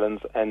Michael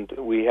Collins, and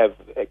we have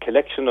a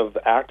collection of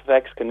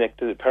artefacts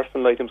connected,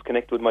 personal items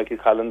connected with Michael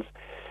Collins.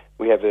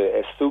 We have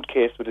a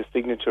suitcase with his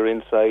signature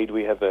inside.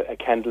 We have a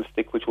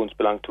candlestick which once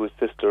belonged to his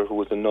sister, who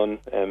was a nun.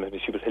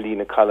 She was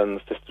Helena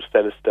Collins, Sister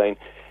Celestine.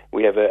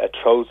 We have a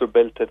trouser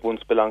belt that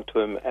once belonged to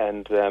him,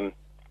 and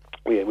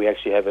we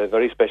actually have a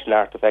very special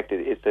artefact.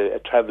 It's a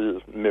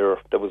travel mirror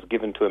that was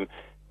given to him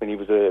when he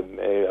was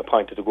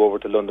appointed to go over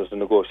to London to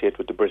negotiate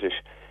with the British.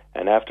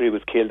 And after he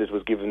was killed, it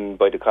was given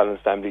by the Collins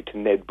family to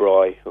Ned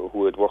Broy,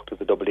 who had worked as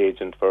a double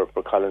agent for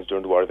Collins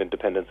during the War of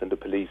Independence and the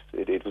police.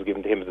 It was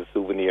given to him as a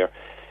souvenir.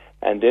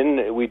 And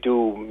then we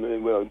do,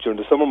 during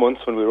the summer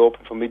months when we're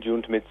open from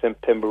mid-June to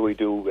mid-September, we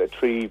do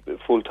 3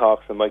 full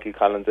talks on Michael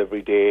Collins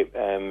every day.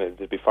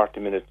 There'll be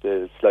 40-minute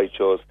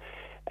slideshows.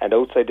 And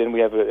outside then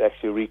we have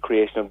actually a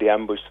recreation of the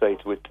ambush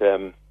site with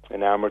an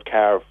armoured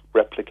car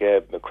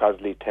replica, a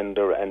Crosley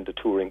tender and a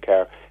touring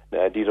car.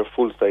 These are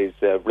full-size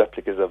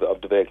replicas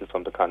of the vehicles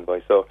from the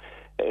convoy. So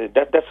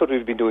that's what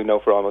we've been doing now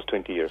for almost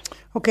 20 years.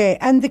 OK,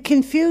 and the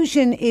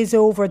confusion is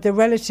over the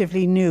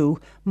relatively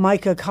new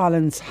Michael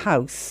Collins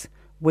house,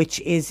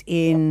 which is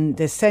in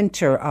the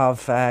centre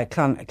of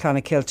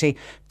Clonakilty.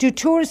 Do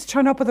tourists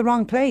turn up at the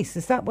wrong place?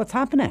 Is that what's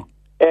happening?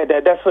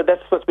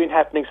 That's what's been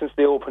happening since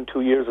they opened 2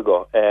 years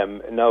ago.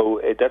 Now,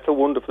 that's a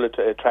wonderful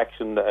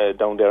attraction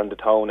down there in the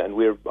town, and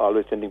we're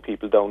always sending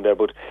people down there.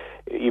 But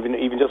even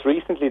just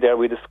recently there,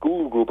 we had a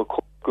school group, a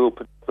group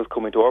that was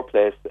coming to our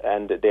place,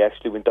 and they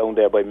actually went down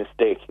there by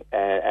mistake.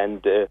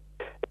 On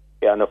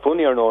a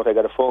funnier note, I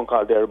got a phone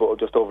call there about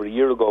just over a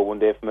year ago one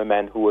day from a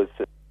man who was...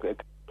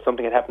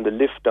 something had happened to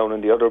lift down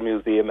in the other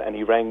museum, and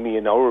he rang me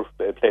in our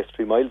place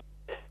 3 miles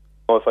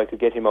if I could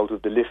get him out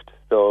of the lift.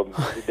 So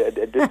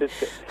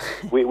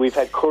we've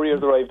had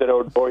couriers arrive at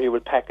our door here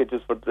with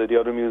packages for the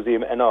other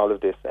museum and all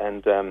of this.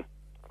 And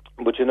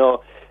but you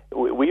know,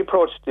 we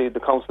approached the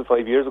council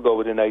 5 years ago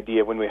with an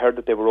idea when we heard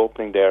that they were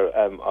opening there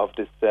of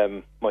this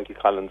Michael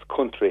Collins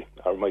country,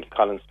 or Michael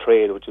Collins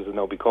trail, which has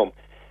now become.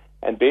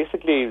 And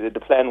basically, the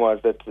plan was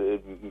that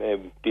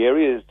the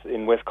areas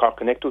in West Cork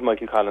connected with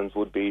Michael Collins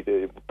would be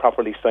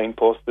properly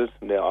signposted,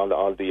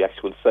 all the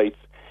actual sites,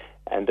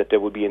 and that there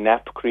would be an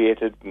app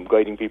created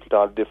guiding people to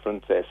all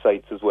different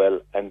sites as well,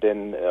 and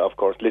then, of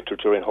course,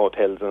 literature in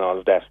hotels and all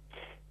of that.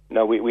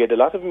 Now, we had a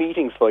lot of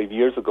meetings 5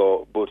 years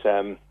ago, but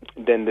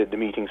then the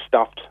meetings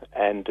stopped,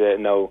 and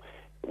now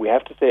we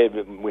have to say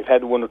we've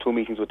had 1 or 2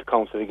 meetings with the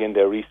council again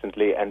there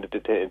recently, and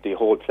the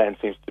whole plan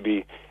seems to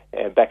be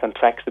back on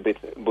tracks a bit.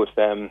 But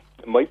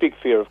my big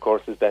fear, of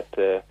course, is that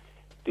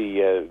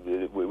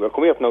we're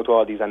coming up now to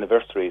all these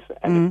anniversaries,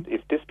 and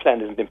if this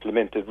plan isn't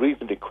implemented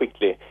reasonably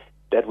quickly,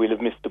 that we'll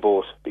have missed the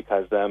boat,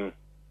 because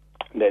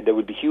there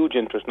would be huge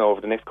interest now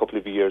over the next couple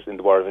of years in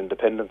the War of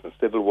Independence and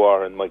Civil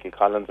War and Michael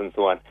Collins and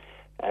so on.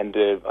 And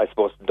I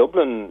suppose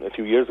Dublin, a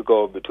few years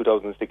ago,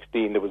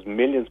 2016, there was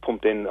millions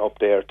pumped in up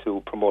there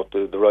to promote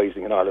the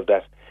Rising and all of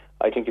that.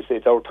 I think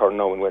it's our turn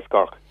now in West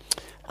Cork.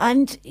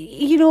 And,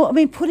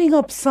 putting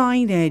up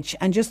signage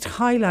and just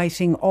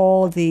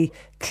clearly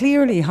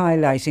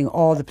highlighting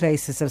all the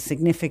places of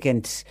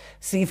significance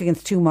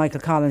to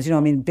Michael Collins,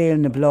 Bale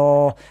na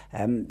Blá,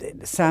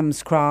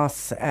 Sam's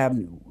Cross,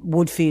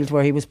 Woodfield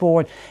where he was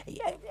born.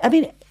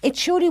 It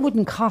surely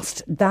wouldn't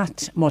cost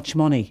that much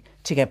money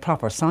to get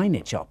proper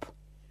signage up.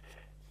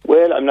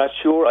 Well, I'm not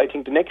sure. I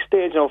think the next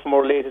stage now from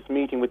our latest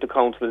meeting with the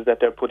council is that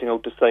they're putting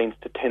out the signs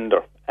to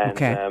tender.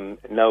 And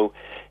now,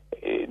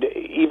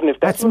 even if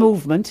that's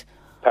movement.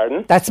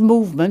 Pardon? That's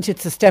movement.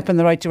 It's a step in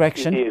the right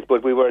direction. It is,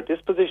 but we were at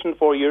this position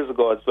 4 years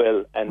ago as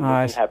well, and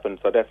nothing happened.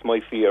 So that's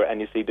my fear.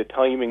 And you see, the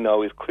timing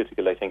now is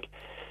critical, I think.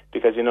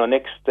 Because,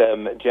 next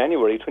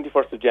January,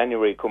 21st of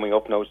January, coming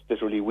up now, it's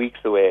literally weeks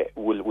away,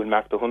 will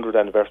mark the 100th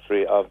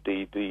anniversary of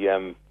the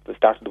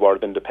start of the War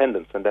of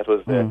Independence. And that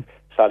was the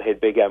Salhead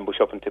Big Ambush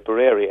up in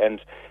Tipperary.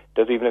 And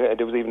there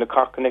was even a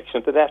Cork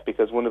connection to that,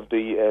 because one of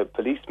the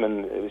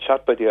policemen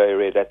shot by the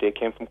IRA that day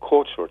came from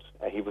Coachford.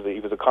 He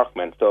was a Cork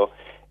man. So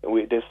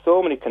there's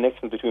so many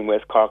connections between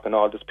West Cork and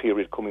all this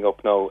period coming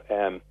up now.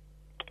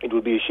 It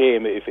would be a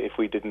shame if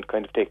we didn't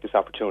kind of take this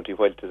opportunity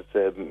while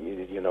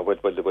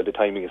the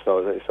timing is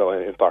so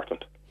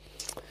important.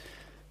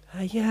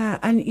 Yeah,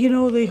 and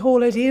the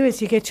whole idea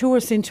is you get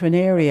tourists into an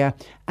area,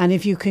 and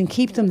if you can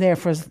keep them there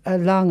for as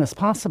long as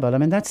possible,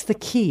 that's the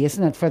key,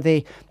 isn't it, for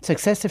the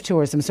success of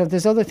tourism. So if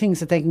there's other things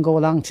that they can go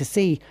along to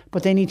see,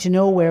 but they need to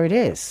know where it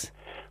is.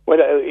 Well,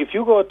 if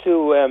you go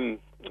to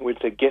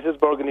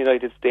Gettysburg in the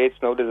United States,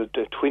 now there's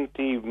a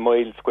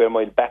 20-square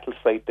mile battle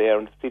site there,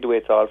 and see the way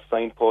it's all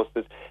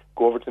signposted.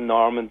 Go over to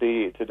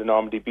Normandy, to the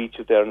Normandy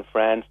beaches there in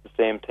France, the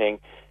same thing.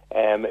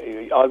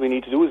 All we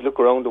need to do is look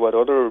around at what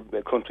other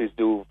countries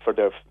do for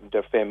their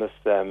famous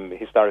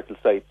historical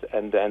sites,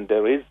 and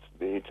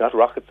it's not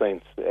rocket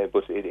science,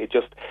 but it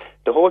just,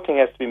 the whole thing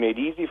has to be made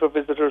easy for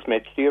visitors,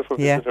 made clear for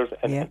visitors,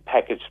 and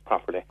packaged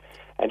properly.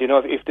 And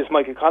if this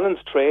Michael Collins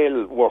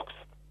Trail works,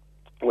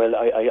 well,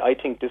 I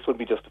think this would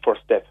be just the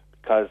first step,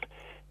 because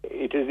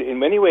it is, in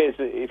many ways,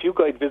 if you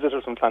guide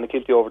visitors from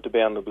Clonakilty over to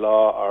Béal na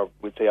Blá, or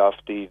we'd say off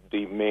the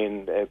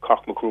main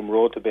Cork-Macroom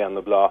Road to Béal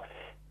na Blá,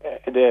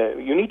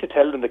 you need to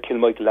tell them the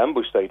Kilmichael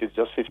ambush site is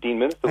just 15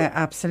 minutes away.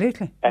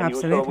 Absolutely. And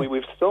absolutely.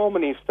 We've so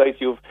many sites.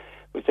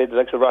 We say the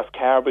likes of Ross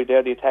Carberry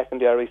there, the attack on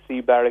the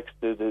RAC barracks,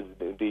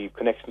 the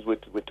connections with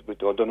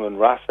O'Donoghue and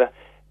Rasa.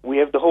 We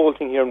have the whole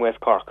thing here in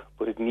West Cork,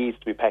 but it needs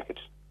to be packaged.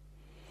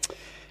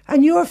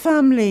 And you're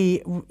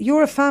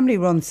a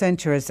family-run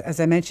centre, as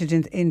I mentioned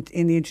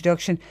in the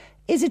introduction.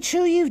 Is it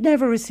true you've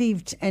never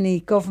received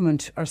any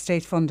government or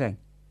state funding?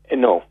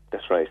 No,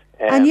 that's right.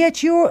 And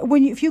yet,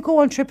 if you go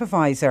on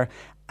TripAdvisor,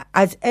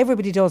 as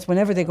everybody does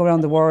whenever they go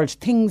around the world,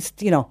 things,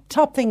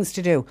 top things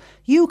to do,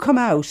 you come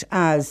out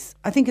as,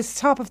 I think it's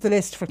top of the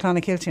list for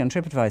Clonakilty on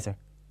TripAdvisor.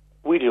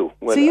 We do.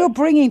 Well, so you're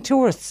bringing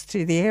tourists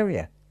to the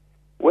area?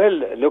 Well,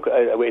 look,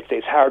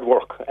 it's hard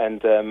work,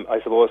 and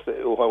I suppose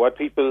what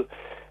people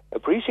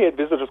appreciate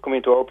visitors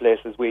coming to our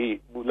places. We,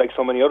 like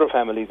so many other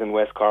families in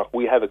West Cork,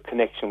 we have a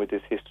connection with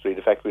this history.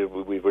 The fact we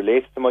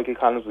relate to Michael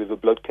Collins, we have a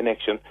blood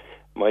connection.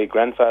 My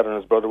grandfather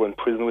and his brother were in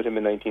prison with him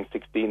in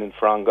 1916 in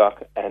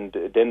Frongach, and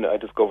then I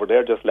discovered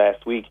there just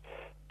last week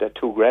that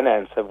two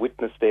granddads have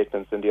witness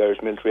statements in the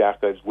Irish Military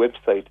Archives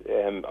website,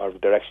 or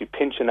they're actually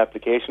pension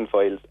application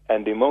files,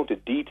 and the amount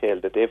of detail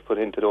that they've put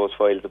into those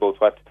files about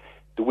what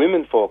the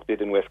women folk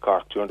did in West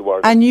Cork during the war.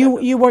 And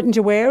you weren't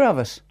aware of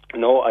it?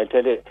 No, I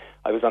tell you,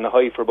 I was on a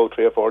high for about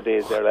 3 or 4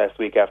 days there last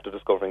week after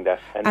discovering that.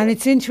 And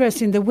it's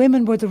interesting, the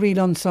women were the real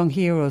unsung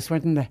heroes,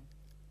 weren't they?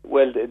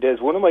 Well,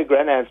 there's one of my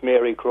granddads,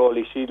 Mary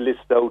Crowley, she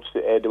lists out,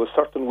 there were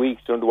certain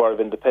weeks during the War of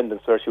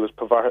Independence where she was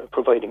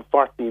providing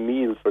 40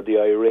 meals for the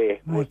IRA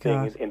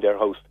in their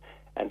house.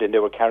 And then they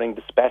were carrying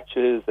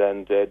dispatches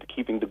and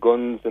keeping the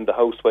guns in the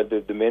house while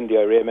the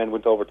IRA men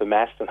went over to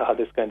Mass and all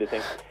this kind of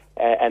thing.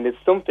 And it's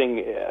something,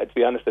 to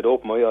be honest, that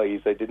opened my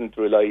eyes. I didn't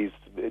realise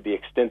the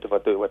extent of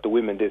what the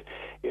women did.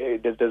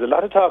 There's a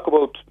lot of talk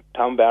about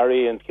Tom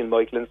Barry and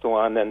Kilmichael and so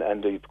on,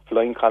 and the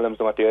flying columns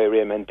and what the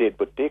IRA men did,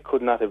 but they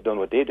could not have done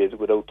what they did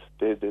without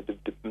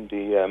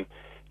the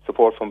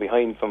support from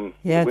behind from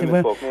the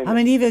women folk. I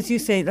mean, even as you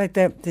say, like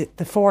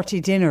the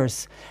 40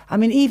 dinners. I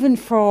mean, even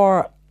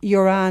for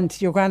your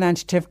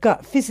grandaunt to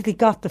have physically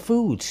got the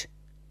food.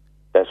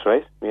 That's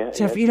right. Yeah.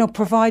 To have,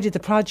 provided the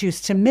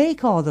produce to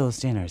make all those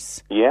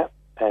dinners. Yeah.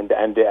 And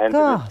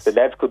the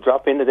lads could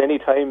drop in at any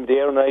time, day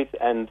or night,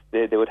 and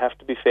they would have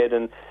to be fed.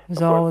 And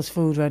there's always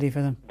food ready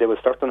for them. There were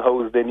certain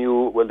houses they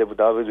knew, they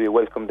would always be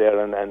welcome there,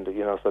 and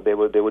so they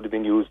would have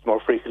been used more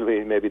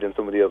frequently maybe than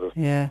some of the others.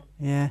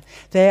 Yeah.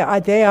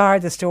 They are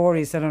the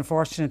stories that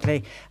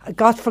unfortunately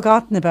got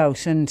forgotten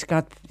about, and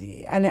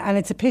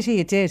it's a pity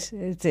it did.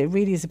 It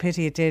really is a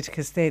pity it did,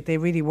 because they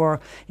really were,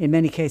 in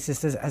many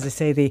cases, as I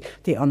say,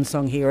 the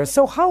unsung heroes.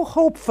 So how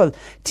hopeful,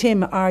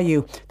 Tim, are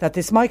you that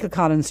this Michael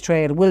Collins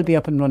Trail will be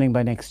up and running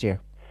by next year?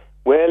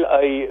 Well,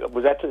 I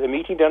was at a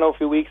meeting there now a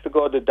few weeks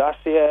ago. The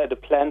dossier, the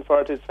plan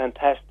for it is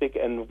fantastic,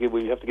 and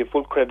we have to give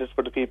full credit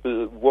for the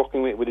people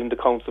working within the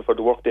council for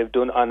the work they've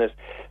done on it.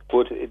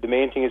 But the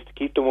main thing is to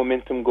keep the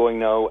momentum going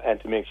now and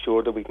to make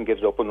sure that we can get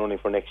it up and running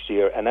for next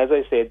year. And as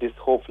I said, this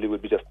hopefully will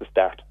be just the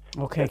start.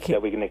 Okay.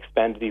 That we can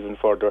expand it even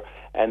further.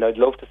 And I'd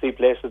love to see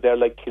places there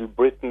like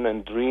Kilbritton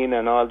and Dreen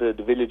and all the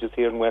villages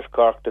here in West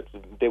Cork that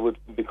they would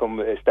become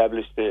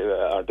established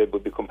or they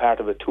would become part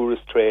of a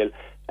tourist trail.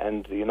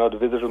 And, you know, the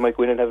visitors might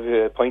go in and have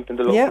a pint in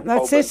the local pub. Yeah,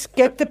 that's it.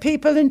 Get the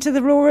people into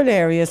the rural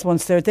areas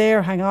once they're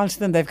there. Hang on to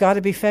them. They've got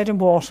to be fed and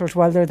watered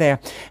while they're there.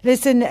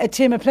 Listen,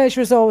 Tim, a pleasure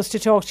as always to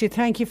talk to you.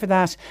 Thank you for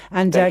that.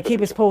 And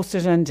keep us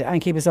posted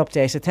and keep us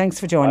updated. Thanks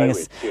for joining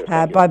us.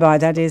 Bye-bye.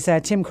 That is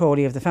Tim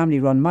Crowley of the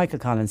family-run Michael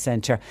Collins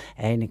Centre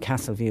in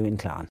Castleview in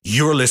Clon.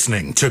 You're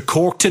listening to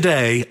Cork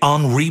Today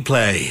on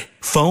replay.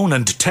 Phone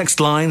and text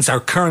lines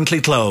are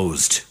currently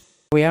closed.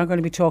 We are going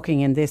to be talking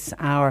in this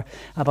hour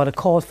about a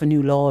call for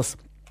new laws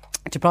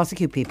to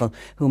prosecute people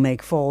who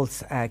make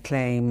false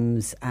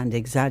claims and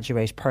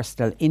exaggerate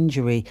personal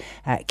injury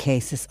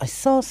cases. I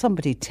saw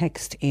somebody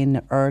text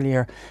in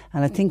earlier,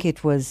 and I think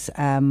it was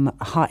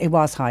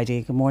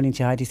Heidi. Good morning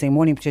to Heidi, saying,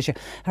 "Morning, Patricia.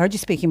 I heard you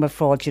speaking about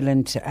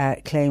fraudulent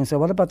claims. So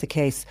what about the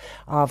case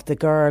of the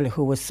girl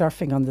who was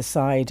surfing on the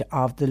side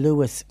of the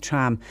Lewis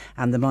tram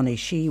and the money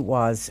she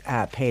was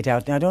paid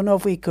out?" Now, I don't know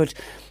if we could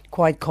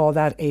quite call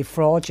that a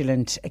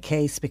fraudulent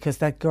case, because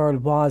that girl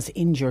was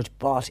injured,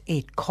 but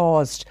it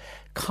caused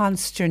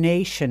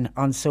consternation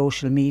on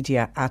social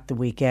media at the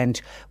weekend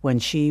when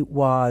she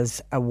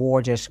was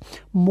awarded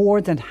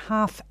more than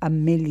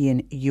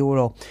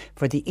 €500,000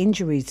 for the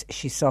injuries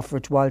she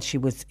suffered while she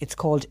was, it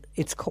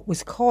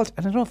was called,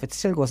 I don't know if it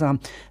still goes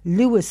on,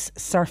 Lewis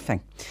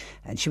surfing.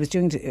 And she was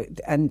doing,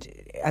 and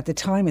at the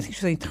time, I think she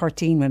was only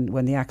 13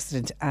 when the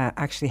accident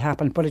actually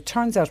happened. But it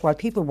turns out, while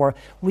people were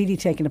really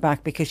taken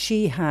aback, because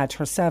she had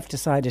herself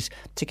decided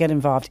to get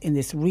involved in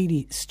this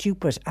really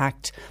stupid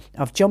act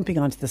of jumping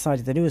onto the side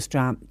of the Lewis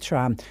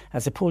tram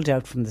as it pulled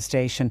out from the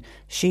station.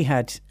 She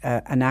had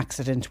an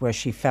accident where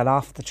she fell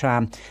off the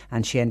tram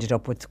and she ended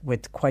up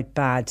with quite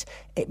bad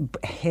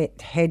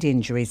head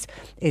injuries.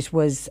 It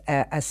was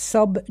a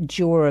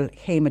subdural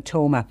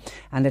hematoma,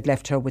 and it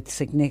left her with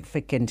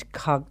significant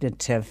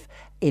cognitive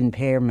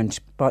impairment.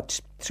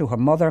 But through her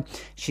mother,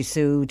 she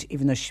sued,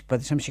 even though by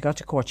the time she got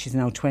to court, she's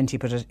now 20.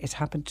 But it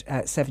happened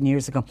 7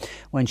 years ago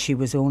when she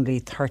was only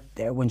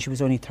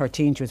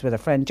 13. She was with a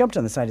friend, jumped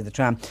on the side of the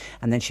tram,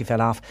 and then she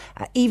fell off.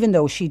 Even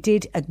though she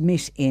did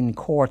admit in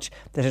court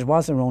that it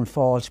was her own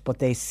fault, but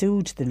they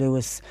sued the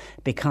Lewis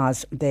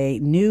because they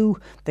knew,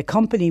 the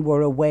company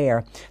were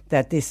aware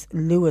that this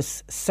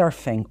Lewis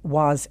surfing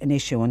was an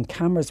issue, and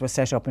cameras were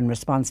set up in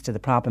response to the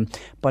problem.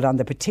 But on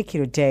the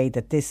particular day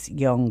that this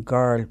young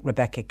girl,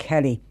 Rebecca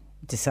Kelly,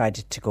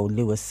 decided to go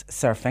Lewis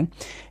surfing,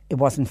 it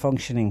wasn't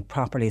functioning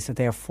properly, so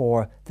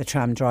therefore the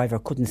tram driver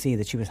couldn't see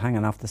that she was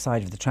hanging off the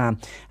side of the tram,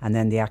 and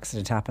then the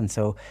accident happened.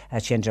 So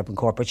she ended up in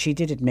court. But she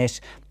did admit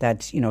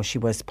that, you know, she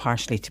was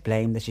partially to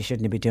blame, that she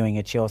shouldn't be doing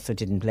it. She also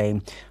didn't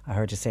blame, I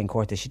heard her say in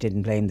court, that she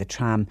didn't blame the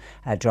tram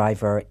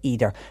driver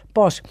either.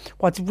 But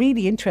what's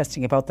really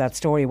interesting about that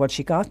story, what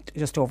she got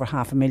just over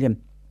 €500,000.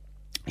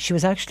 She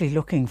was actually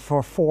looking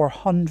for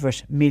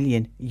 €400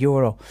 million,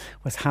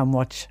 was how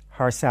much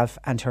herself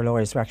and her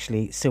lawyers were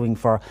actually suing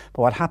for.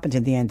 But what happened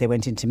in the end, they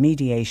went into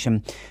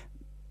mediation.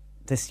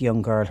 This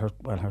young girl,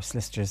 her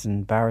solicitors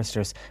and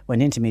barristers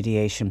went into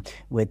mediation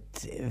with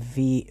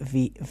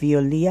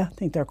Veolia, I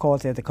think they're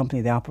called, they're the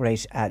company they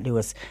operate at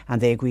Lewis, and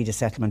they agreed a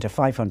settlement of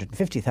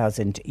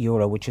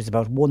 €550,000, which was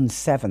about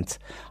 1/7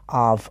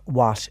 of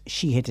what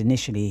she had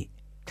initially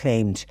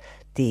claimed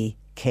the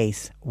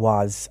case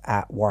was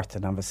worth,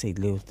 and obviously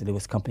the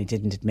Lewis company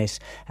didn't admit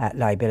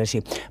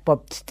liability.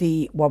 But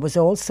what was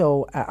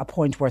also a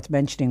point worth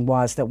mentioning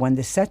was that when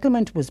the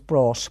settlement was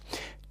brought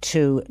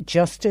to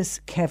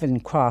Justice Kevin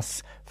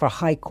Cross for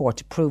High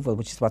Court approval,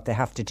 which is what they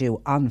have to do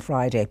on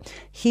Friday,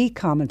 he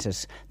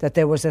commented that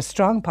there was a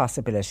strong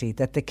possibility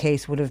that the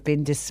case would have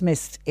been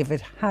dismissed if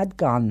it had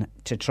gone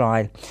to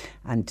trial.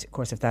 And of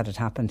course, if that had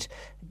happened,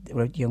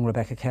 young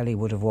Rebecca Kelly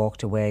would have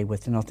walked away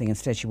with nothing.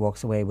 Instead, she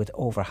walks away with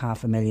over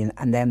 €500,000.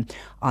 And then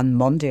on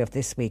Monday of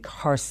this week,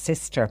 her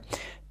sister,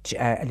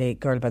 a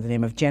girl by the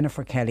name of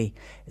Jennifer Kelly,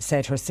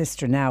 said her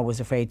sister now was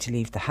afraid to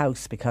leave the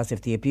house because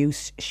of the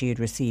abuse she had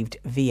received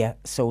via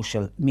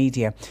social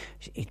media.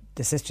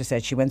 The sister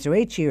said she went through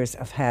 8 years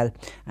of hell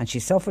and she'll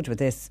suffer with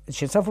this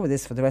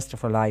for the rest of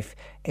her life.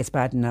 It's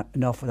bad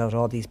enough without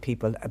all these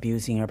people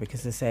abusing her,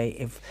 because they say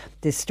if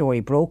this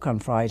story broke on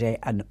Friday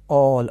and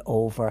all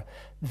over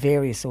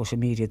various social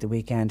media at the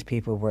weekend,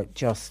 people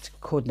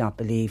could not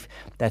believe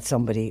that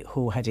somebody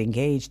who had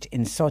engaged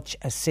in such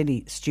a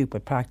silly,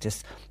 stupid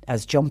practice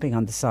as jumping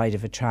on the side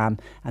of a tram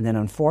and then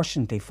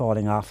unfortunately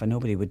falling off, and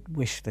nobody would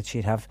wish that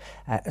she'd have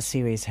a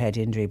serious head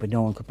injury, but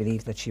no one could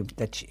believe that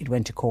it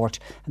went to court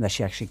and that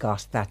she actually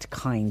got that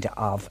kind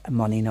of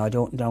money. Now, I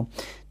don't know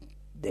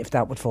if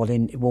that would fall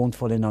in, it won't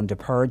fall in under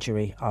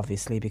perjury,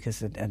 obviously, because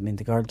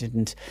the girl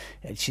didn't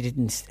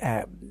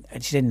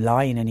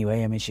lie in any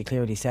way. I mean, she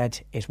clearly said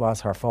it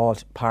was her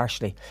fault.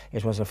 Partially,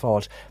 it was her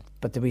fault.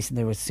 But the reason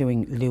they were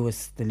suing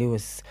the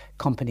Lewis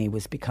company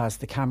was because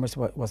the cameras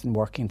wasn't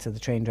working. So the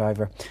tram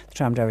driver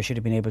should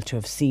have been able to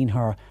have seen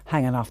her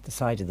hanging off the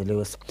side of the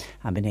Lewis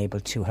and been able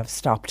to have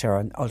stopped her.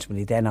 And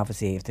ultimately then,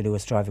 obviously, if the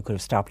Lewis driver could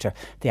have stopped her,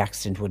 the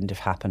accident wouldn't have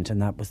happened. And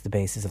that was the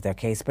basis of their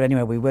case. But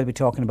anyway, we will be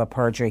talking about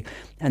perjury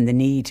and the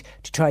need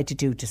to try to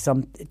do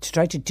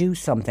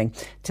something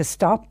to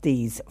stop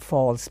these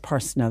false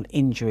personal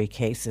injury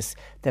cases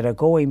that are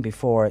going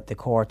before the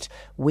court.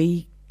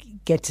 We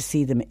get to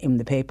see them in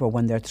the paper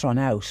when they're thrown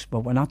out, but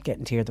we're not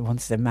getting to hear the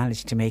ones that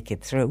manage to make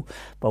it through.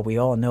 But we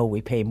all know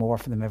we pay more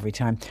for them every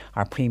time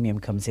our premium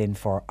comes in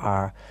for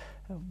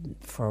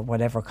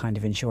whatever kind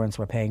of insurance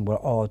we're paying. We're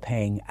all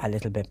paying a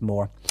little bit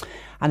more.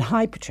 And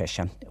hi,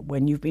 Patricia,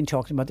 when you've been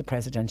talking about the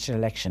presidential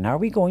election, are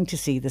we going to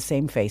see the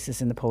same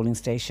faces in the polling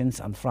stations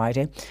on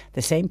Friday?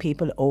 The same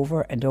people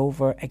over and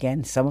over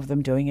again, some of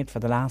them doing it for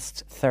the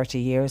last 30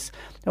 years.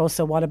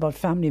 Also, what about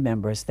family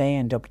members? They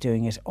end up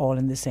doing it all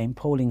in the same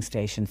polling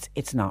stations.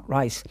 It's not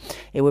right.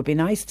 It would be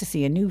nice to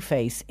see a new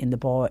face in the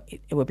polling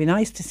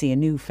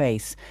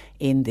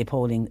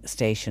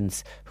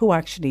stations. Who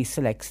actually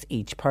selects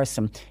each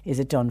person? Is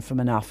it done from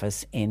an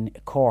office in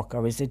Cork,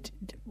 or is it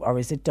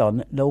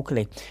done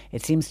locally?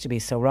 It seems to be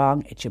so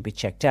wrong. It should be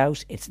checked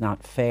out. It's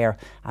not fair.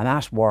 I'm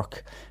at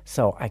work,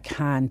 so I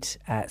can't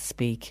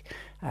speak.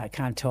 I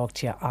can't talk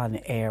to you on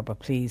air, but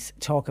please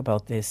talk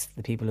about this,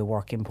 the people who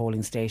work in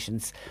polling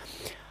stations.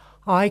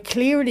 I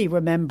clearly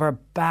remember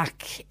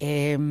back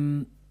a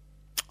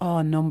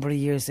number of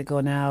years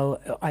ago now,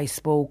 I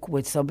spoke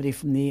with somebody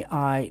from the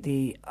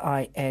INOU,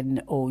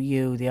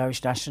 the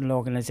Irish National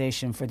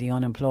Organisation for the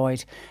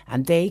Unemployed,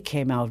 and they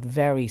came out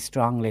very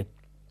strongly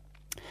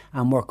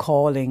and were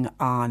calling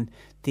on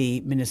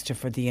the Minister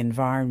for the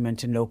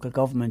Environment and Local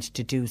Government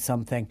to do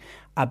something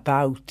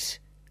about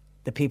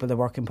the people that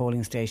work in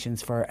polling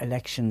stations for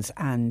elections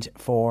and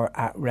for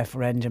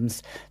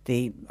referendums.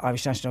 The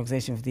Irish National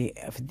Organisation for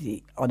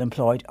the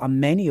Unemployed on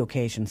many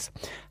occasions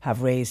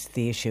have raised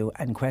the issue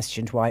and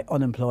questioned why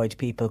unemployed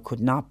people could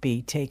not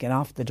be taken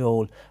off the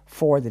dole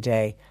for the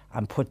day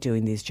and put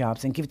doing these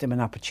jobs and give them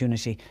an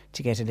opportunity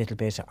to get a little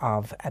bit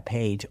of a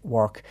paid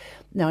work.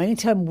 Now,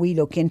 anytime we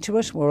look into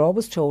it, we're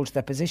always told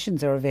that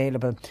positions are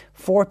available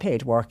for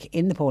paid work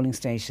in the polling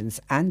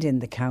stations and in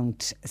the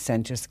count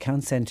centres.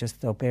 Count centres,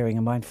 though, bearing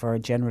in mind for a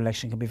general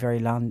election, can be very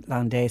long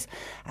days.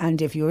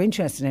 And if you're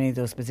interested in any of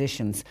those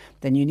positions,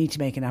 then you need to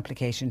make an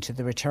application to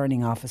the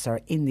returning officer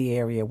in the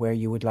area where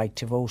you would like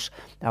to vote.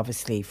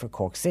 Obviously, for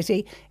Cork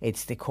City,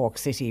 it's the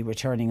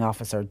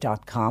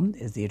corkcityreturningofficer.com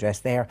is the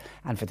address there,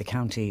 and for the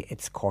county,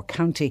 it's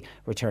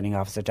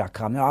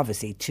corkcountyreturningofficer.com. Now,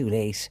 obviously, too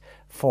late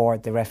for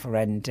the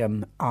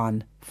referendum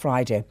on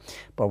Friday,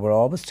 but we're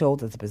always told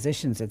that the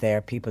positions are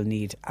there, people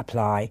need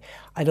apply.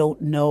 I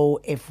don't know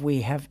if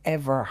we have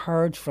ever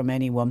heard from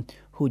anyone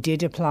who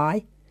did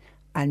apply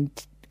and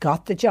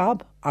got the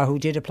job, or who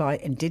did apply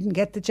and didn't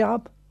get the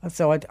job.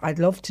 So I'd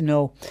love to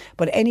know.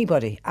 But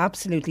anybody,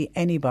 absolutely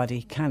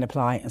anybody can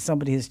apply. And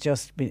somebody is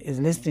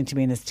listening to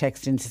me and has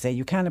texted in to say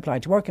you can apply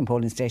to work in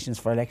polling stations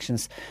for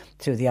elections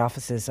through the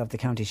offices of the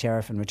County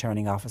Sheriff and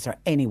Returning Officer.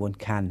 Anyone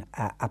can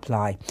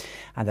apply.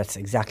 And that's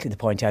exactly the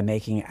point I'm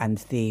making. And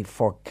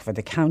for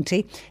the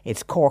county,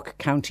 it's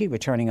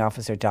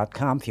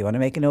corkcountyreturningofficer.com if you want to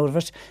make a note of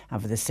it.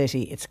 And for the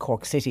city, it's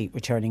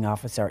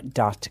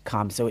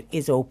corkcityreturningofficer.com. So it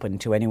is open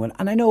to anyone.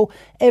 And I know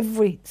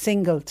every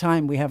single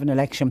time we have an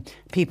election,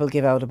 people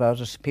give out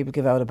about it. People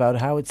give out about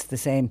how it's the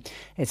same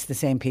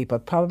people,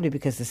 probably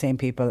because the same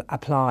people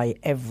apply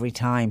every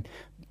time,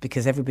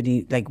 because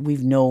everybody, like we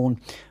have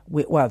known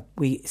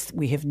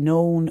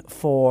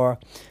for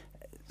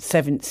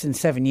since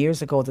 7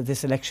 years ago that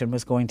this election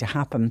was going to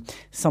happen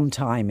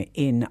sometime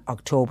in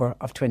October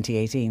of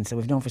 2018. So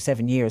we've known for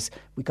 7 years.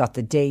 We got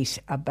the date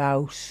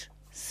about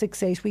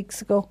 6-8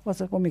 weeks ago,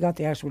 was it, when we got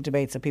the actual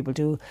debate? So people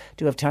do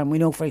have time. We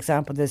know, for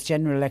example, there's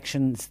general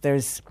elections,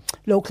 there's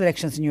local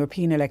elections and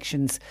European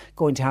elections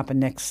going to happen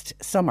next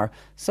summer.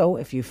 So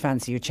if you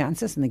fancy your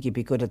chances and think you'd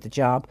be good at the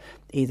job,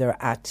 either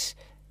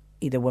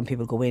when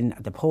people go in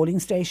at the polling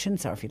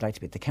stations, or if you'd like to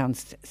be at the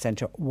count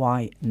centre,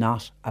 why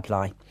not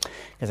apply?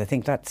 Because I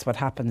think that's what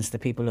happens. The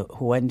people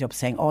who end up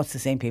saying, oh, it's the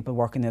same people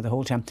working there the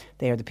whole time,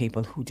 they are the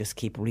people who just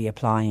keep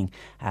reapplying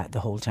the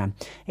whole time.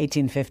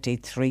 1850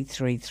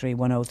 333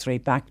 103.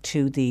 Back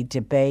to the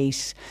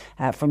debate.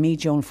 For me,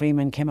 Joan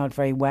Freeman came out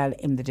very well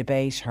in the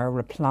debate. Her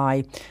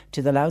reply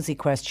to the lousy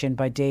question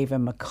by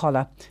David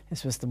McCullough,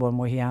 this was the one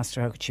where he asked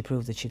her how could she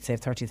prove that she'd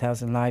saved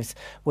 30,000 lives,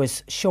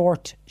 was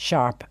short,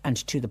 sharp and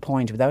to the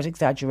point, without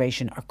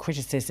exaggeration or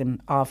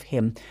criticism of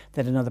him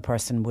that another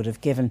person would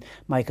have given.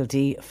 Michael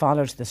D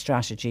followed the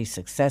strategy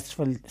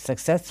successfully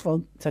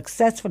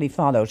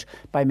followed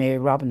by Mary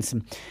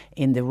Robinson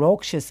in the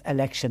raucous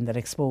election that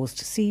exposed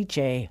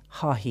CJ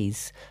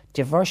Haughey's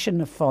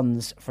diversion of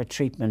funds for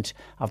treatment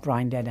of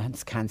Brian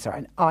Lenihan's cancer.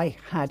 And I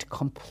had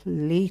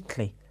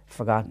completely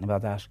forgotten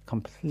about that.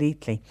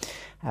 Completely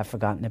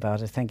forgotten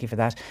about it. Thank you for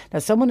that. Now,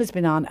 someone has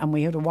been on, and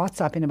we had a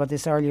WhatsApp in about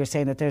this earlier,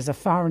 saying that there's a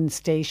foreign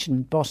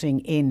station butting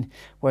in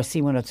where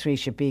C103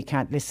 should be.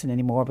 Can't listen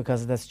anymore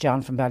because of this.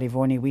 John from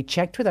Ballyvorney. We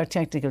checked with our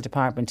technical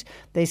department.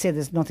 They say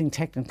there's nothing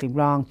technically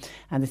wrong,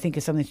 and they think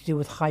it's something to do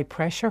with high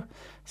pressure.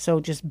 So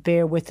just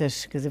bear with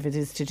it, because if it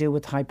is to do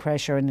with high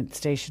pressure and the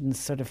station's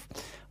sort of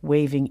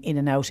waving in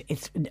and out,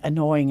 it's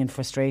annoying and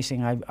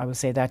frustrating. I will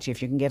say that to you.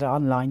 If you can get it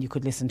online, you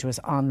could listen to us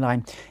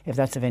online if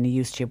that's of any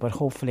use to you, but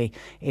hopefully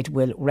it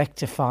will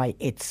rectify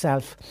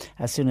itself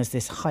as soon as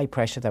this high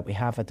pressure that we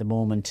have at the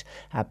moment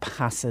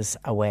passes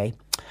away.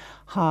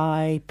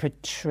 Hi,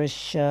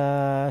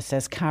 Patricia,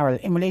 says Carol.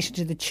 In relation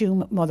to the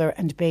Tuam mother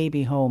and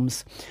baby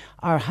homes,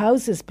 are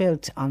houses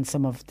built on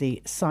some of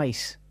the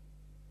site?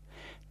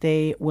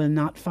 They will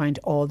not find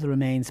all the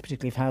remains,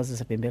 particularly if houses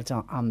have been built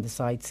on the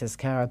site, says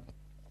Carol.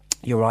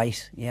 You're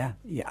right. Yeah,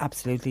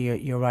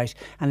 absolutely. You're right.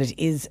 And it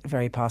is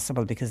very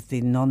possible because the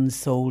nuns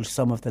sold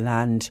some of the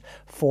land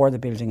for the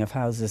building of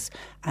houses,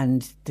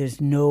 and there's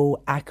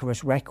no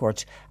accurate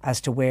record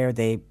as to where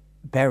they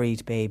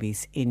buried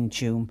babies in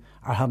Tuam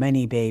or how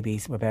many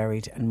babies were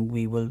buried, and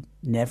we will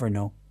never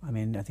know. I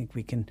mean, I think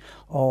we can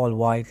all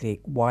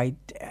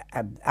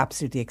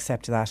absolutely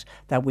accept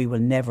that we will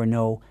never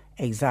know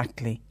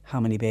exactly how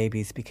many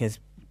babies, because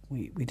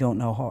we don't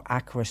know how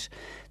accurate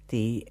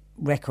the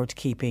record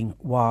keeping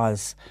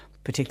was,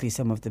 particularly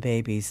some of the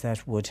babies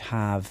that would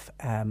have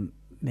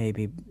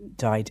maybe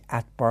died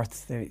at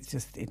birth.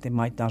 They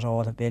might not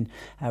all have been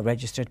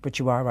registered, but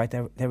you are right,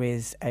 there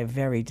is a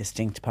very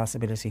distinct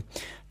possibility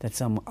that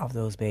some of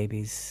those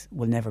babies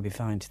will never be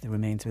found, the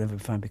remains will never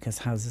be found, because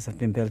houses have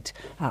been built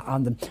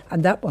on them.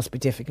 And that must be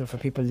difficult for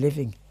people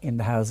living in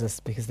the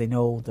houses, because they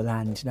know the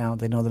land now,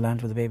 they know the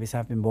land where the babies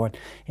have been born.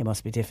 It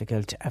must be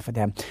difficult for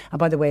them. And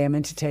by the way, I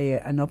meant to tell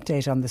you an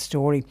update on the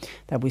story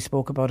that we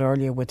spoke about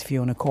earlier with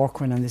Fiona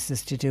Corcoran, and this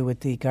is to do with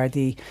the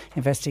Gardaí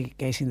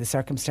investigating the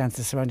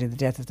circumstances surrounding the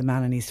death of the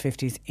man in his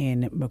 50s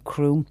in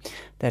Macroom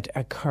that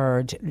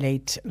occurred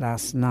late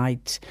last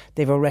night.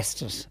 They've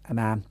arrested a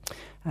man.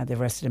 They've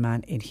arrested a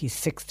man in his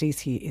 60s.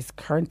 He is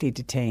currently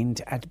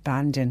detained at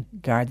Bandon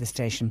Garda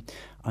Station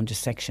under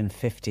Section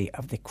 50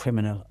 of the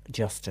Criminal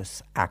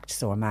Justice Act.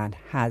 So a man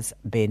has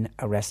been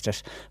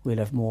arrested. We'll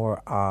have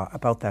more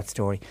about that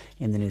story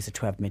in the news at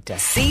 12 midday.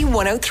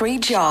 C103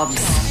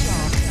 Jobs.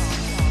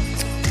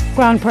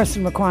 Ground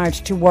person required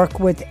to work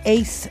with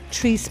ACE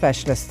tree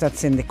specialists,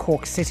 that's in the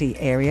Cork City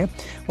area,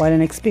 while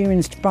an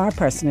experienced bar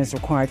person is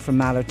required from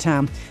Mallow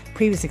Town.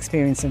 Previous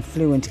experience in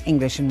fluent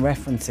English and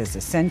reference is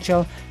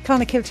essential.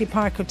 Clonakilty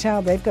Park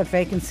Hotel, they've got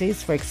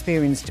vacancies for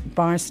experienced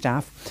bar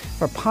staff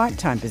for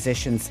part-time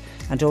positions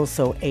and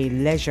also a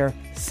leisure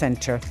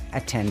centre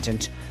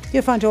attendant.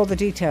 You'll find all the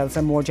details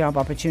and more job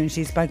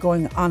opportunities by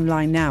going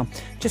online now.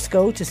 Just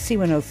go to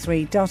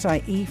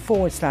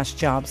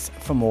c103.ie/jobs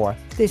for more.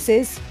 This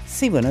is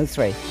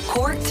C103.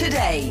 Cork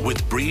Today.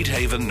 With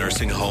Breedhaven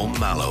Nursing Home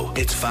Mallow.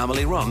 It's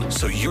family run,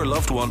 so your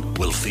loved one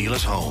will feel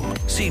at home.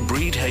 See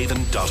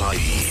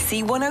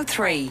breedhaven.ie.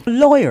 C103.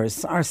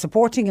 Lawyers are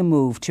supporting a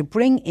move to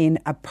bring in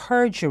a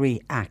perjury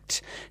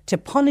act to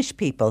punish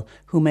people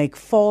who make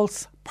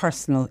false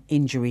personal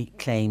injury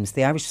claims.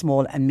 The Irish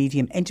Small and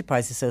Medium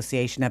Enterprise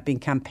Association have been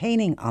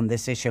campaigning on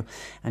this issue,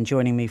 and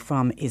joining me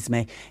from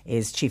ISME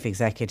is Chief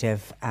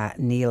Executive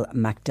Neil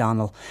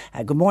MacDonald.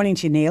 Good morning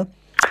to you, Neil.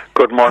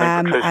 Good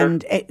morning, Patricia.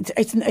 And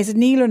is it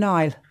Neil or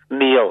Niall?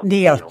 Neil,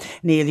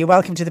 you're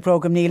welcome to the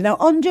programme, Neil. Now,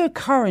 under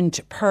current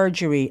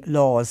perjury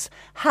laws,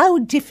 how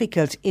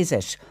difficult is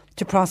it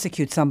to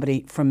prosecute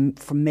somebody from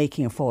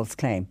making a false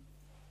claim?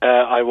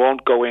 I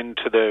won't go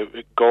into the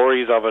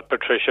gories of it,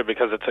 Patricia,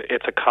 because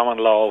it's a common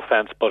law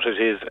offence, but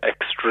it is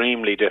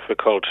extremely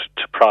difficult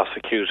to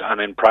prosecute, and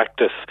in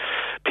practice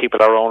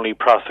people are only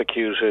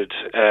prosecuted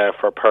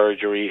for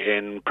perjury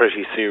in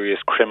pretty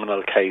serious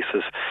criminal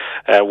cases.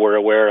 We're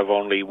aware of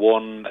only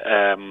one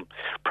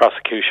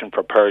prosecution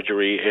for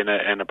perjury in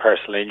a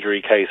personal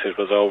injury case. It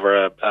was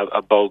over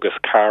a bogus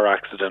car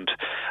accident,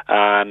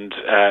 and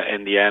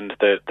in the end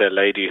the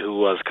lady who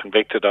was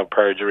convicted of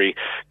perjury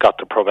got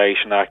the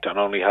Probation Act and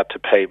only had to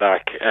pay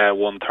back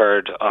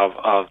 1/3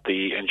 of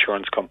the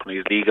insurance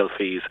company's legal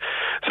fees.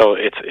 So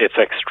it's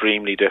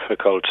extremely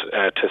difficult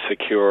to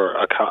secure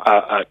a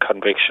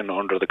conviction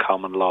under the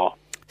common law.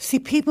 See,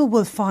 people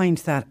will find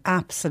that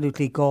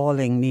absolutely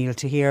galling, Neil,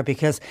 to hear,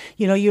 because,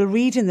 you'll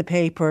read in the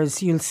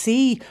papers, you'll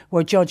see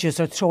where judges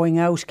are throwing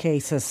out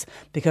cases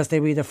because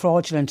they were either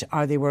fraudulent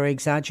or they were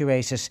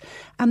exaggerated.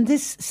 And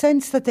this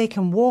sense that they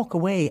can walk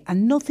away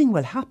and nothing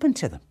will happen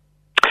to them.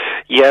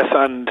 Yes,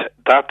 and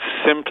that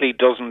simply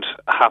doesn't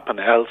happen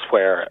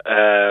elsewhere.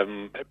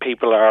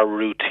 People are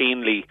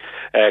routinely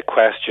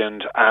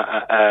questioned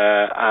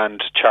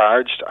and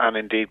charged and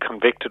indeed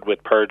convicted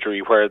with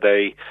perjury where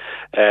they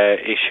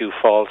issue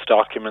false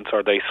documents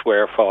or they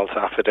swear false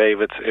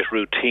affidavits. It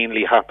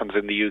routinely happens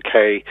in the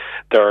UK.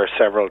 There are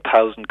several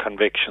thousand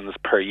convictions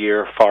per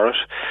year for it.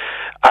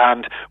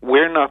 And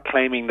we're not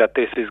claiming that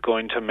this is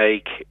going to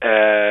make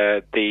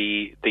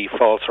the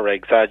false or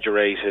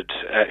exaggerated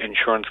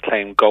insurance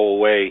claim go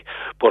away.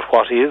 But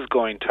what is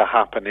going to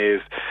happen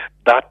is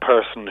that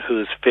person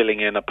who's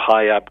filling in a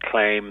PIAB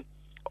claim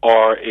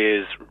or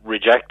is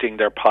rejecting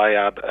their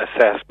PIAB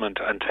assessment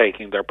and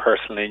taking their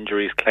personal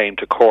injuries claim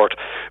to court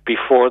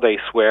before they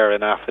swear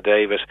an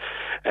affidavit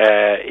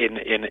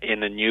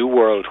in a new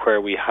world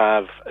where we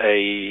have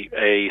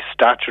a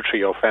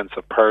statutory offence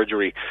of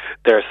perjury,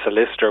 their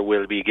solicitor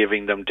will be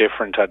giving them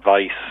different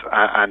advice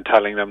and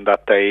telling them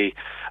that they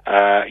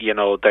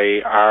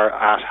are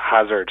at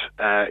hazard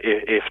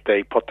if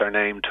they put their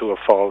name to a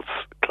false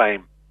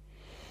claim.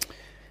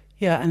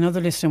 Yeah, another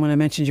listener, when I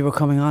mentioned you were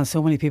coming on,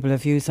 so many people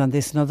have views on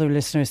this. Another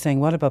listener is saying,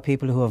 what about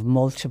people who have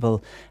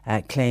multiple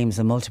claims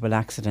and multiple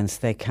accidents?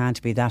 They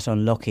can't be that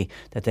unlucky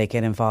that they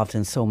get involved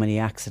in so many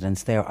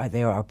accidents. There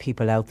are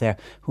people out there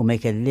who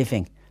make a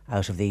living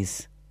out of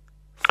these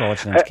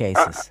fraudulent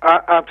cases.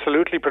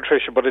 Absolutely,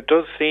 Patricia, but it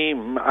does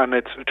seem, and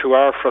it's to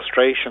our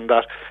frustration,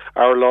 that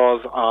our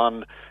laws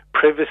on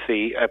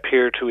privacy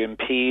appear to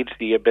impede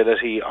the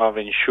ability of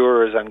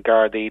insurers and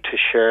Gardaí to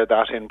share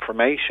that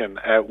information.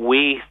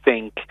 We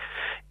think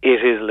it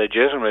is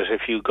legitimate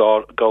if you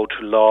go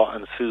to law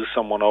and sue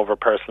someone over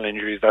personal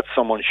injuries, that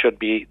someone should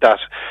be, that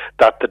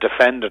the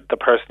defendant, the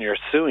person you're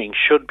suing,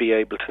 should be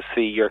able to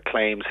see your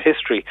claims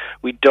history.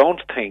 We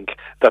don't think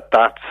that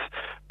that's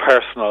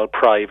personal,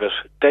 private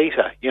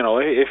data. You know,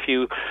 if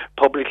you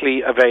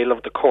publicly avail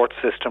of the court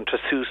system to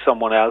sue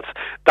someone else,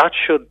 that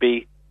should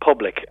be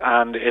public,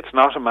 and it's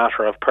not a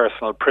matter of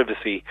personal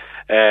privacy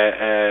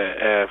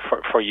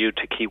for you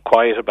to keep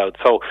quiet about.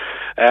 So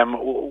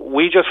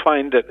we just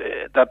find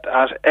that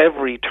at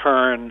every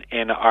turn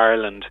in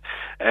Ireland,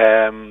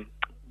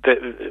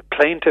 the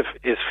plaintiff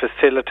is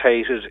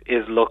facilitated,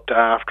 is looked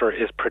after,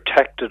 is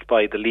protected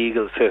by the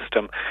legal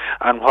system.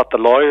 And what the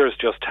lawyers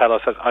just tell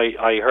us,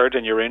 I heard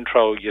in your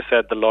intro, you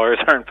said the lawyers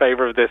are in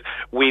favour of this.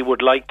 We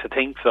would like to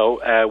think so.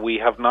 We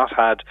have not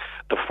had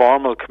the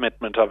formal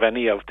commitment of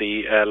any of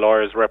the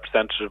lawyers'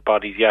 representative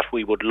bodies yet.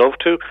 We would love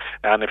to,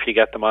 and if you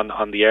get them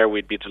on the air,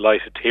 we'd be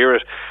delighted to hear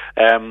it.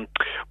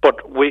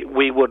 But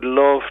we would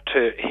love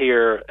to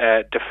hear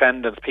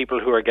defendants,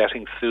 people who are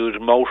getting sued,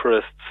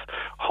 motorists,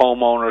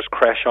 homeowners,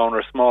 creche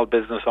owners, small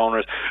business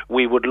owners.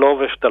 We would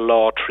love if the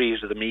law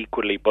treated them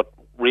equally, but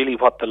really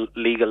what the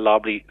legal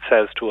lobby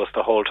says to us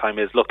the whole time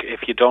is, look,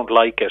 if you don't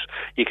like it,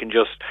 you can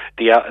just,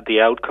 the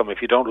outcome,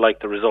 if you don't like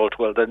the result,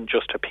 well, then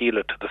just appeal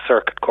it to the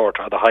circuit court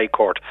or the high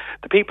court.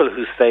 The people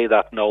who say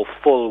that know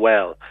full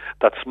well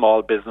that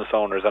small business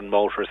owners and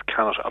motorists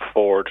cannot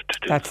afford to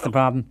do That's so. the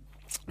problem.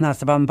 That's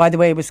the problem. By the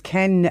way, it was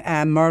Ken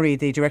Murray,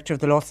 the director of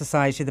the Law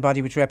Society, the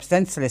body which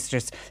represents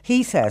solicitors.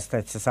 He says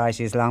that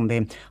society has long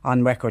been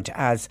on record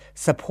as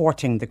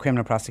supporting the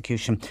criminal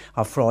prosecution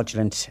of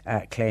fraudulent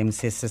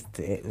claims. He says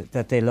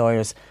that the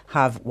lawyers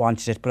have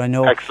wanted it, but I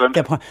know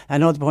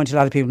the point a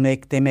lot of people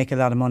make. They make a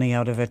lot of money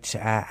out of it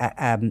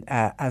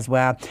as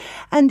well.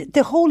 And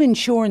the whole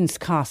insurance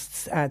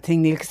costs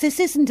thing, Neil, because this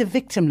isn't a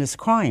victimless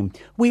crime.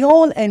 We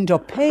all end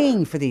up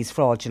paying for these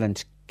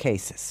fraudulent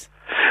cases.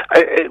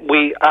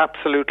 We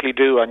absolutely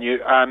do, and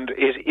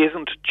it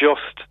isn't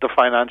just the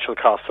financial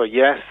cost. So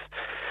yes,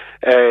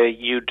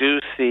 you do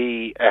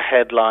see a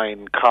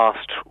headline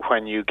cost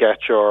when you get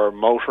your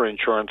motor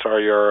insurance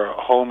or your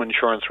home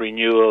insurance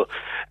renewal.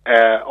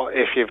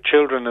 If you have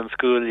children in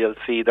school, you'll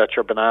see that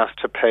you're being asked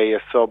to pay a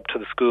sub to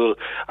the school,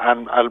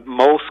 and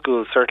most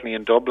schools, certainly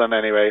in Dublin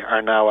anyway,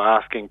 are now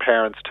asking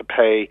parents to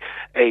pay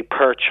a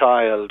per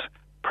child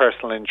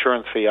personal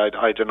insurance fee. I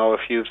don't know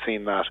if you've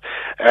seen that.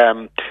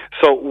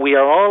 So we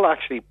are all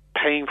actually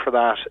paying for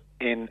that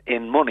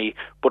in money,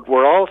 but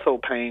we're also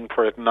paying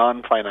for it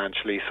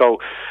non-financially. So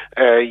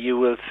you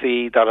will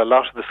see that a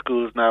lot of the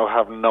schools now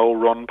have no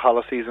run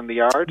policies in the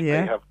yard.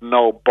 Yeah. They have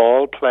no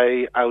ball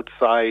play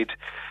outside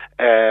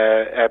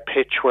a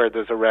pitch where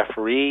there's a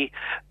referee.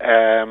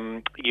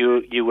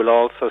 You will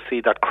also see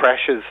that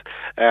creches,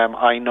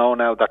 I know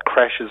now that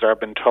creches are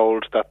being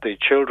told that the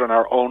children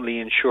are only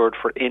insured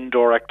for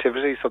indoor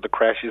activities, so the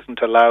creche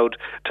isn't allowed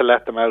to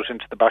let them out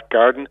into the back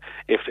garden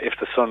if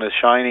the sun is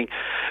shining.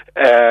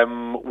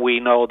 We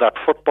know that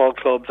football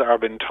clubs are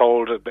being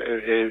told, GAA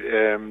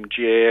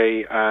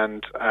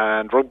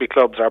and rugby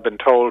clubs are being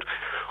told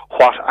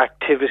what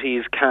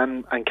activities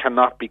can and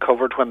cannot be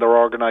covered when they're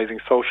organising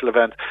social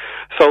events.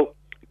 So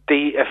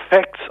the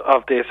effects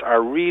of this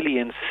are really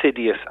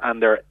insidious,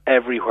 and they're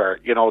everywhere.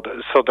 You know,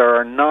 so there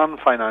are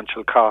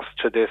non-financial costs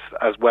to this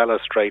as well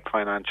as straight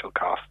financial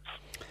costs.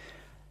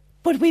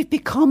 But we've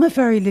become a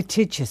very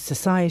litigious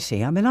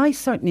society. I mean, I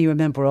certainly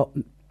remember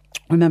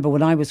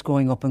when I was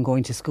growing up and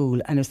going to school,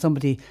 and if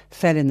somebody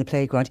fell in the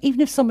playground, even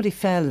if somebody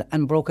fell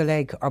and broke a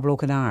leg or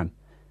broke an arm,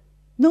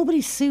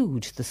 nobody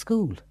sued the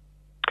school.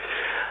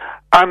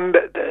 And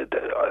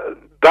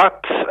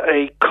that's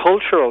a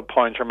cultural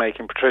point you're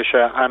making,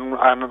 Patricia, and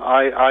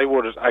I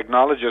would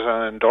acknowledge it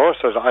and endorse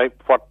it.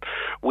 What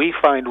we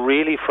find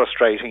really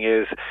frustrating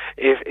is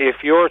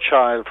if your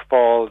child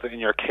falls in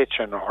your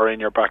kitchen or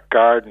in your back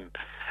garden,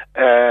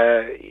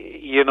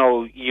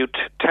 you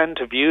tend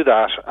to view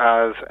that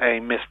as a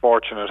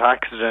misfortunate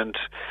accident,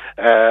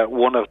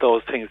 one of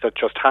those things that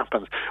just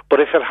happens. But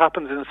if it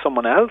happens in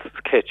someone else's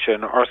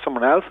kitchen or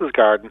someone else's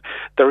garden,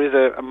 there is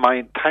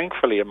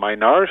thankfully a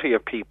minority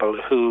of people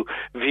who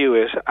view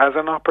it as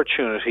an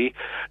opportunity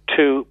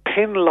to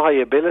pin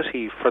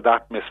liability for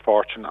that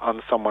misfortune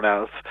on someone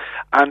else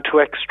and to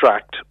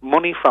extract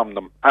money from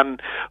them.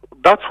 And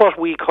that's what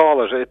we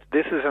call it.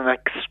 This is an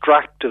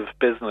extractive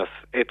business.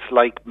 It's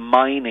like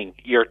mining.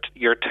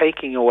 You're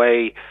taking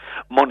away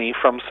money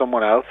from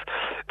someone else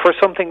for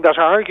something that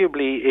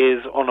arguably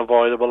is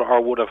unavoidable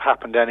or would have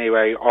happened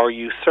anyway, or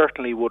you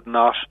certainly would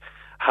not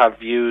have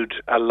viewed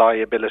a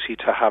liability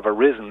to have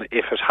arisen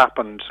if it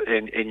happened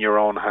in your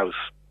own house.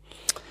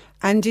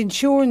 And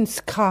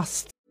insurance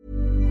costs.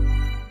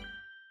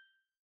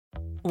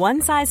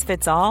 One size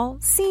fits all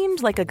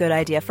seemed like a good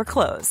idea for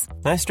clothes.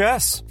 Nice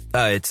dress.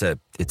 It's a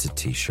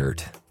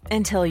t-shirt.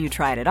 Until you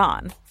tried it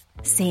on.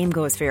 Same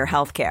goes for your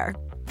healthcare.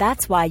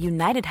 That's why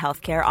United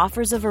Healthcare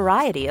offers a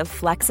variety of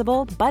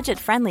flexible,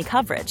 budget-friendly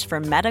coverage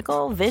for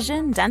medical,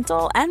 vision,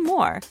 dental, and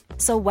more.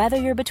 So whether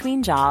you're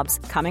between jobs,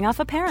 coming off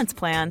a parent's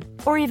plan,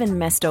 or even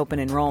missed open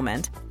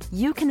enrollment,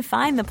 you can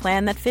find the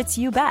plan that fits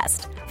you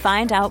best.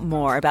 Find out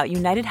more about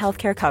United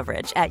Healthcare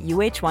coverage at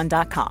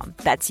uh1.com.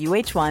 That's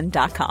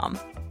uh1.com.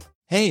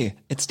 Hey,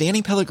 it's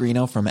Danny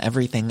Pellegrino from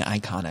Everything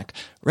Iconic.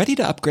 Ready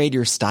to upgrade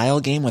your style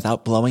game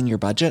without blowing your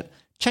budget?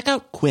 Check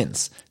out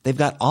Quince. They've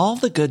got all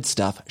the good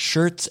stuff,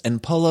 shirts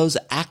and polos,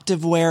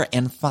 activewear,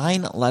 and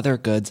fine leather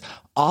goods,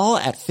 all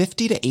at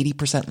 50 to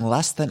 80%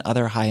 less than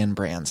other high-end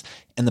brands.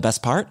 And the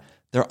best part?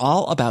 They're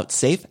all about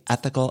safe,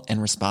 ethical,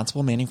 and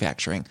responsible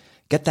manufacturing.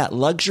 Get that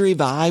luxury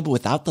vibe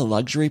without the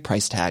luxury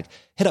price tag.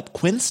 Hit up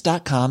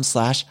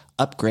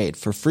quince.com/upgrade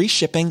for free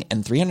shipping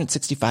and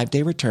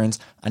 365-day returns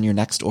on your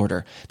next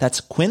order.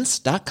 That's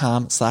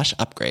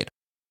quince.com/upgrade.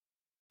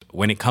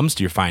 When it comes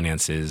to your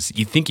finances,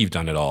 you think you've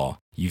done it all.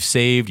 You've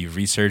saved, you've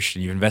researched,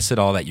 and you've invested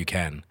all that you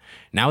can.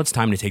 Now it's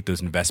time to take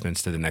those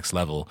investments to the next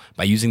level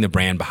by using the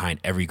brand behind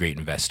every great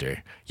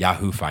investor,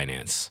 Yahoo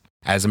Finance.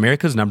 As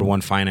America's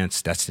 #1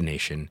 finance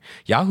destination,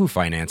 Yahoo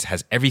Finance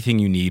has everything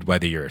you need,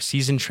 whether you're a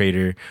seasoned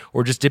trader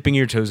or just dipping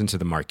your toes into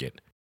the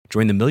market.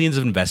 Join the millions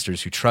of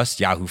investors who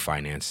trust Yahoo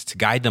Finance to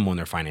guide them on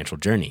their financial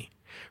journey.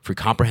 For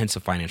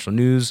comprehensive financial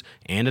news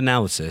and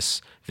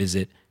analysis,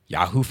 visit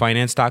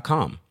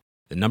yahoofinance.com,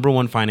 the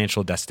 #1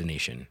 financial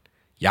destination,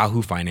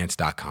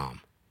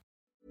 yahoofinance.com.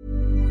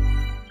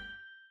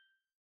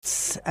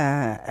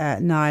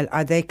 Niall,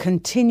 are they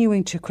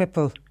continuing to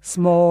cripple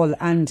small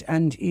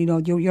and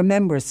your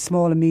members,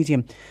 small and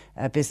medium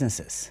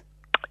businesses?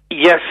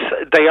 Yes,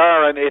 they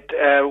are, and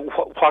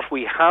what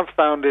we have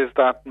found is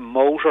that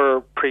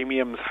motor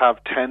premiums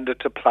have tended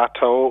to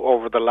plateau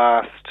over the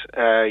last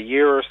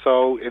year or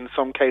so. In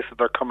some cases,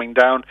 they're coming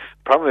down.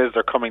 The problem is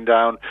they're coming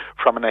down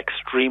from an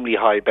extremely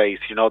high base.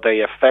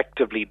 They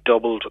effectively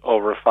doubled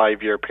over a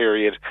 5-year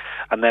period,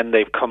 and then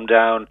they've come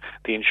down.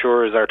 The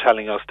insurers are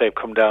telling us they've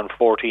come down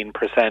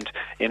 14%.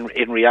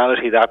 In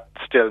reality, that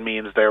still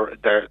means they're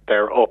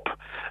up.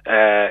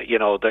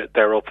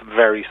 They're up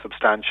very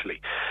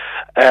substantially.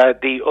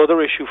 The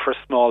other issue for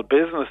small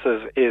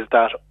businesses is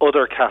that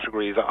other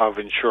categories of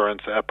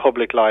insurance,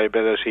 public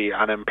liability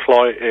and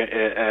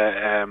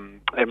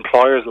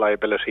employers'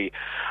 liability,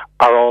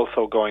 are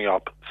also going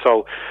up.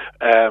 So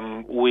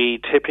we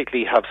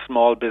typically have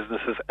small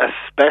businesses,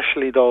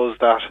 especially those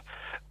that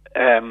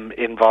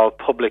involve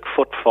public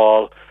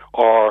footfall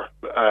or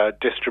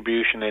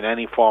distribution in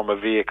any form of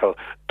vehicle.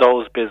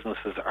 Those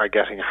businesses are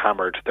getting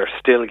hammered. They're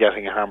still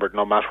getting hammered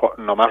no matter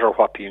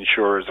what the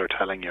insurers are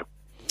telling you.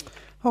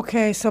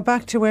 Okay, so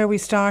back to where we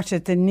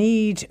started, the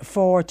need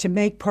to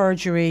make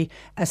perjury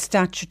a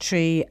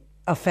statutory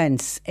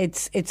offence.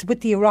 It's with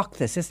the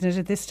Oireachtas, isn't it,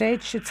 at this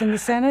stage? It's in the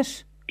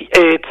Senate?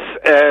 It's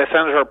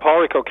Senator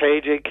Pádraig Ó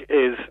Céideag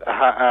is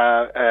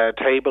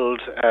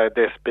tabled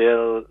this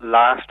bill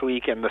last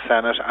week in the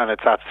Senate, and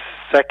it's at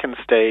second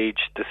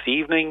stage this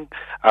evening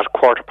at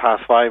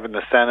 5:15 in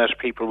the Senate.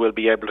 People will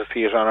be able to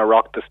see it on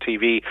Oireachtas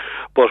TV,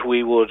 but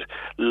we would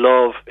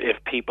love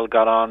if people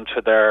got on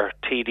to their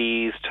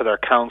TDs, to their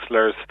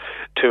councillors,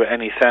 to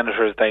any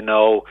senators they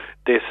know.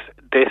 This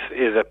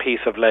is a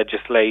piece of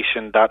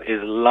legislation that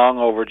is long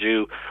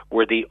overdue.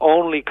 We're the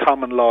only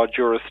common law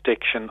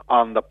jurisdiction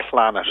on the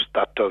planet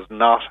that does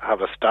not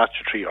have a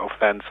statutory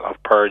offence of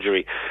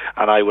perjury.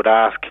 And I would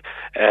ask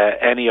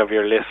any of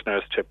your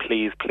listeners to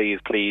please,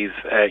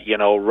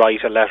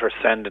 write a letter,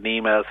 send an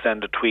email,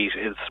 send a tweet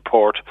in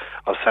support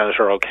of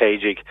Senator Ó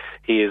Céideag.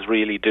 He is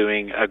really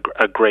doing a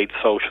great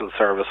social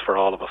service for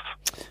all of us.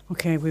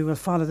 Okay, we will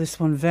follow this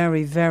one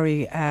very,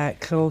 very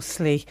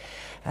closely,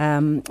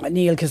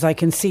 Neil, because I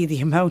can see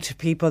the amount of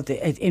people,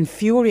 it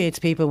infuriates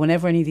people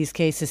whenever any of these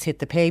cases hit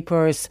the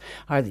papers,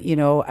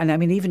 and I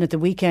mean, even at the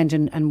weekend,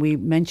 and we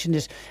mentioned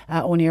it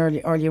only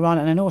earlier on,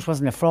 and I know it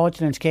wasn't a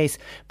fraudulent case,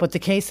 but the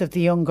case of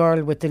the young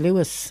girl with the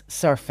Lewis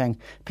surfing,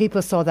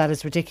 people saw that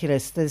as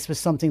ridiculous. This was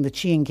something that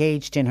she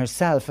engaged in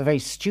herself, a very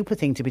stupid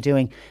thing to be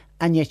doing,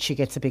 and yet she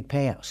gets a big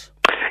payout.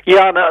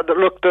 Yeah, no,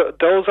 look,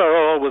 those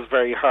are always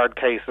very hard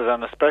cases,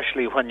 and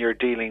especially when you're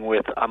dealing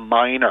with a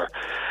minor.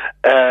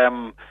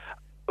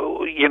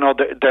 You know,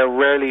 they're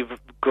rarely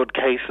good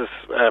cases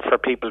for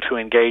people to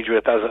engage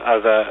with as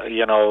a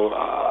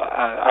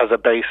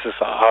basis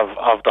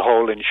of the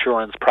whole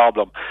insurance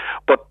problem.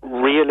 But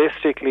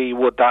realistically,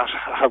 would that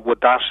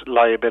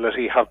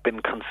liability have been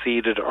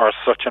conceded or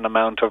such an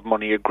amount of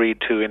money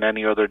agreed to in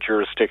any other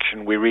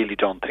jurisdiction? We really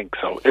don't think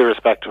so,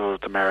 irrespective of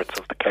the merits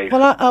of the case.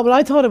 Well,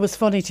 I thought it was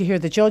funny to hear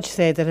the judge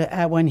say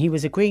that when he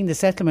was agreeing the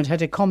settlement,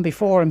 had it come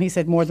before him, he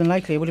said more than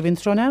likely it would have been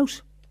thrown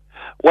out.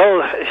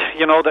 Well,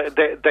 you know,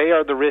 they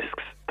are the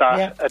risks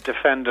that a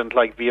defendant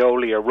like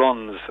Veolia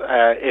runs.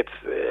 I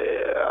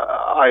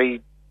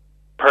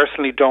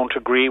personally don't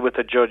agree with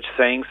the judge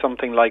saying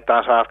something like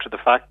that after the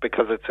fact,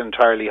 because it's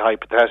entirely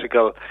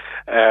hypothetical.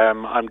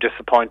 I'm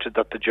disappointed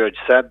that the judge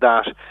said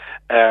that,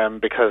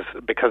 because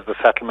the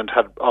settlement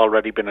had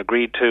already been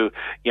agreed to.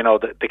 You know,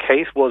 the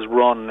case was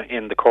run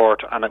in the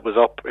court and it was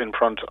up in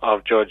front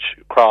of Judge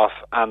Cross,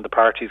 and the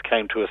parties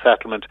came to a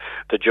settlement.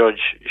 The judge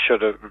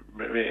should have,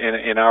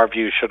 in our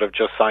view, should have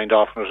just signed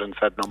off on it and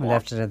said no more.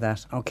 Left it at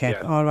that. Okay,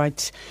 all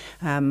right.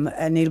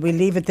 Neil, we'll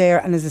leave it there,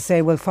 and as I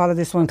say, we'll follow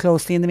this one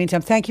closely. In the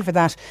meantime, thank you for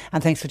that,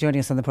 and thanks for joining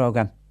us on the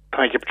programme.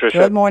 Thank you, Patricia.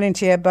 Good morning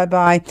to you.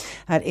 Bye-bye.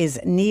 That is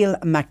Neil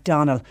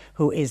MacDonald,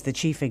 who is the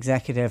Chief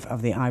Executive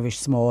of the Irish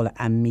Small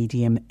and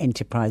Medium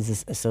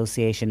Enterprises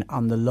Association,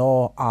 on the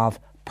law of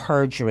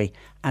perjury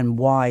and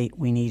why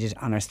we need it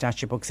on our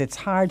statute books. It's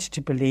hard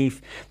to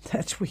believe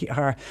that we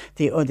are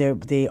the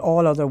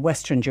all other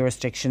Western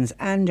jurisdictions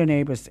and our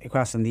neighbours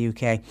across in the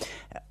UK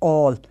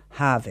all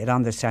have it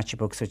on their statute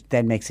books, which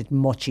then makes it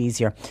much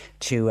easier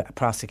to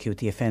prosecute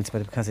the offence.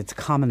 But because it's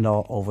common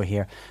law over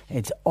here,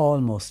 it's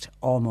almost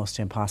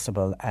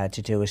impossible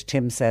to do it.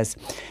 Tim says,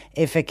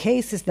 if a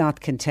case is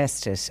not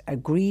contested,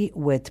 agree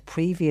with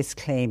previous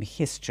claim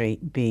history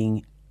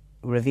being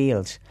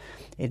revealed.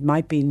 It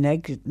might be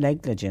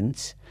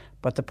negligent,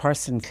 but the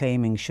person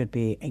claiming should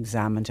be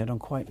examined. I don't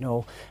quite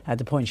know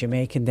the point you're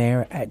making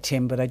there,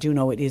 Tim, but I do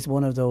know it is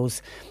one of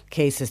those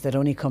cases that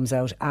only comes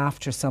out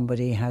after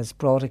somebody has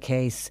brought a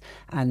case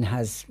and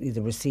has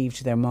either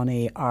received their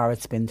money or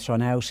it's been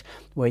thrown out,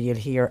 where you'll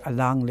hear a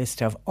long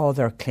list of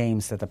other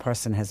claims that the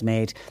person has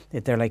made,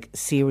 that they're like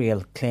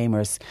serial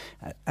claimers.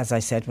 As I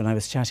said when I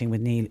was chatting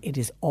with Neil, it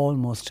is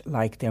almost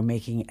like they're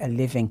making a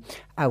living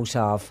out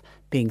of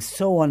being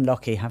so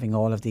unlucky, having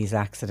all of these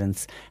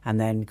accidents, and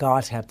then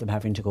God help them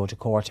having to go to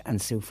court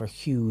and sue for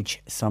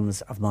huge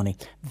sums of money.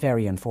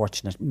 Very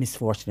unfortunate,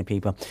 misfortunate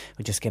people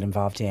who just get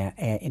involved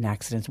in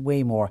accidents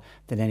way more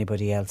than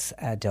anybody else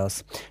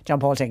does.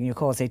 John Paul taking your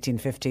calls,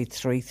 1850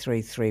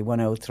 333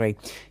 103.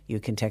 You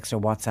can text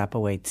or WhatsApp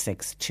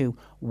 0862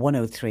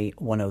 103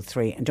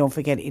 103. And don't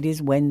forget, it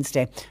is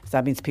Wednesday, so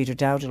that means Peter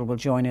Dowdall will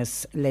join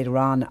us later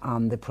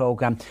on the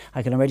programme.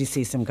 I can already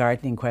see some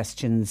gardening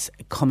questions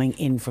coming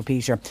in for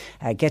Peter.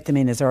 Get them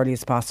in as early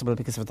as possible,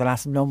 because for the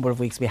last number of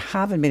weeks we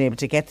haven't been able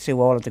to get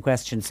through all of the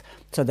questions.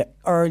 So the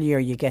earlier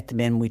you get them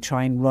in, we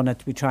try and run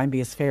it, we try and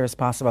be as fair as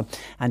possible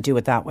and do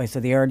it that way. So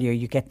the earlier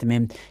you get them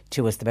in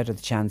to us, the better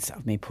the chance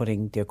of me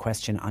putting their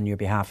question on your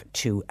behalf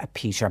to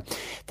Peter.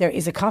 There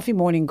is a coffee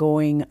morning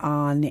going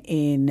on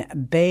in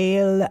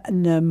Bale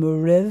na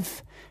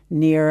Muriv,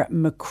 near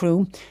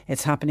Macroom.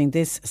 It's happening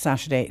this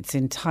Saturday. It's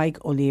in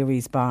Tyke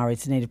O'Leary's Bar.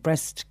 It's native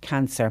breast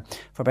cancer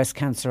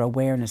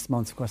awareness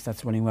month. Of course,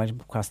 that's running right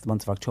across the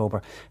month of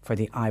October for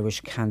the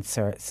Irish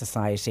Cancer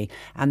Society.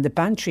 And the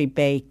Bantry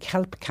Bay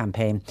Kelp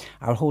campaign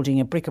are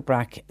holding a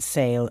bric-a-brac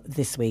sale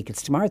this week.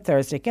 It's tomorrow,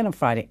 Thursday, again on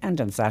Friday and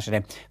on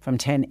Saturday from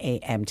 10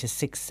 a.m. to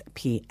 6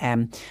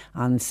 p.m.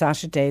 On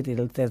Saturday,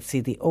 they'll see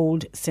the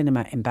old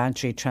cinema in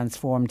Bantry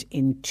transformed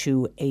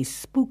into a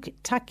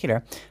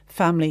spooktacular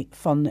family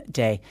fun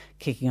day,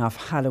 kicking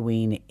off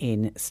Halloween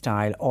in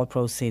style. All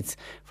proceeds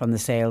from the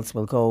sales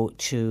will go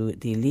to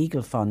the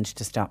legal fund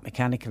to stop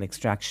mechanical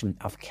extraction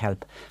of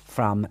kelp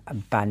from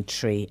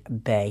Bantry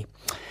Bay.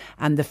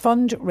 And the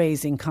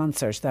fundraising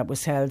concert that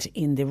was held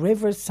in the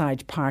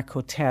Riverside Park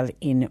Hotel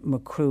in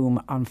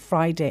Macroom on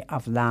Friday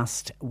of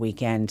last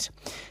weekend.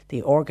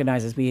 The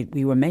organisers,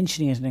 we were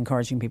mentioning it and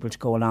encouraging people to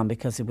go along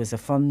because it was a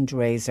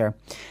fundraiser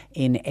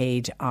in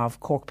aid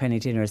of Cork Penny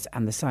Dinners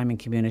and the Simon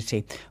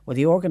community. Well,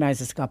 the organisers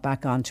got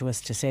back on to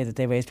us to say that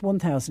they raised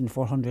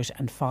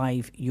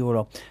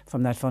 €1,405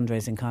 from that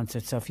fundraising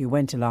concert. So if you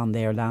went along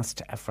there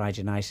last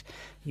Friday night,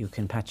 you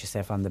can pat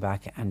yourself on the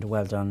back and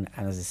well done.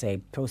 And as I say,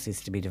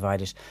 proceeds to be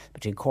divided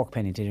between Cork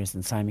Penny Dinners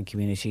and Simon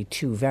Community,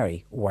 two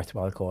very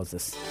worthwhile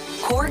causes.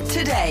 Cork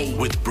Today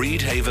with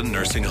Breedhaven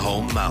Nursing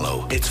Home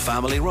Mallow. It's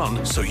family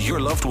run, so your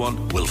loved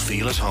one will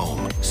feel at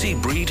home. See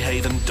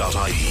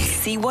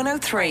breedhaven.ie.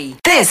 C103.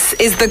 This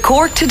is the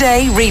Cork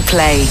Today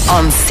replay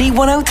on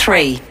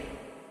C103.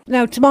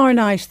 Now, tomorrow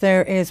night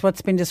there is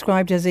what's been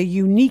described as a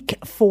unique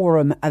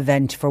forum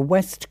event for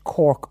West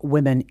Cork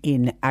women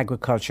in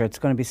agriculture. It's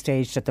going to be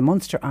staged at the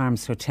Munster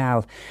Arms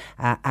Hotel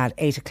at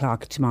 8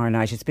 o'clock tomorrow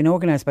night. It's been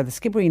organised by the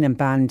Skibbereen and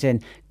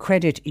Bandon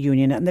Credit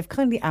Union, and they've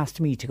kindly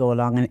asked me to go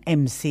along and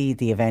MC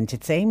the event.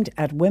 It's aimed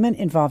at women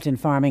involved in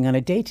farming on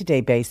a day-to-day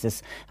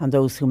basis and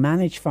those who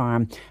manage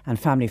farm and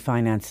family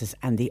finances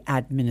and the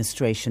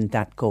administration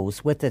that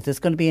goes with it. There's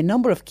going to be a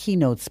number of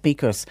keynote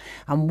speakers,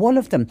 and one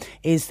of them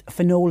is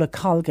Finola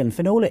Colgan.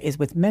 Finola is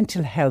with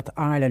Mental Health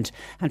Ireland,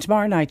 and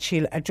tomorrow night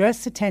she'll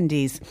address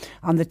attendees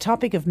on the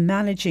topic of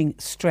managing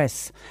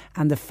stress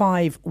and the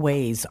 5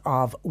 ways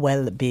of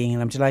well-being.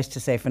 And I'm delighted to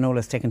say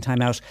Finola's taken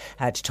time out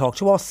to talk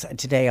to us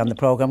today on the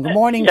programme. Good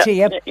morning to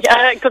you.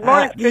 Good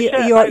morning,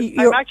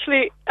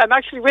 Patricia. I'm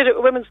actually with a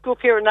women's group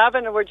here in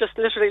Navan, and we're just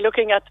literally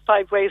looking at the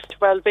 5 ways to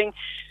well-being.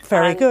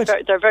 Very good.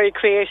 They're very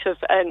creative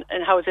in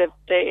how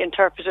they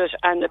interpret it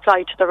and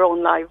apply it to their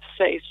own lives.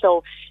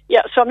 So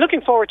I'm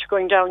looking forward to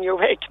going down your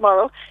way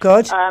tomorrow.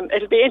 Good.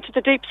 It'll be into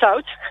the deep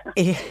south.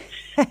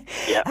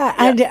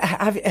 And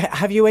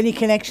have you any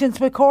connections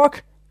with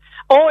Cork?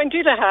 Oh,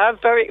 indeed I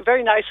have. Very,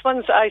 very nice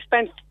ones. I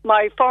spent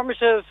my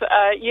formative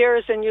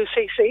years in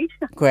UCC.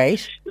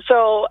 Great.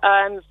 So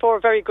 4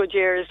 very good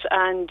years,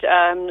 and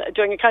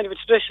doing a kind of a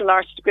traditional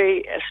arts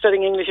degree,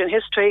 studying English and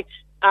history.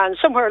 And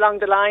somewhere along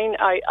the line,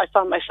 I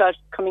found myself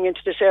coming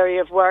into this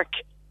area of work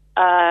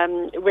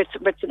with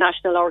the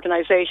national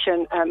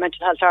organisation,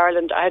 Mental Health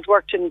Ireland. I had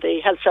worked in the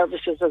health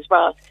services as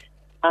well.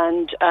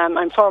 And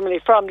I'm formerly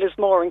from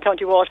Lismore in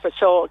County Waterford,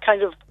 so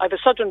kind of I have a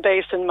southern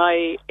base in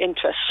my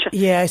interest.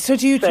 Yeah. So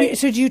do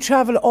you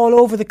travel all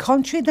over the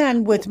country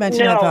then with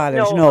Mental Health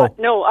Ireland?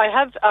 No. I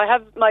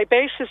have my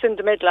base is in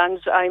the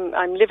Midlands.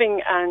 I'm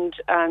living and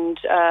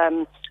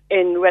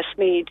in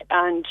Westmeath,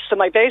 and so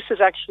my base is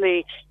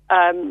actually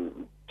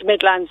the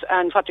Midlands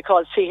and what they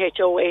call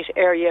CH08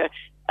 area.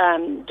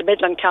 The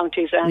Midland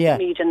counties and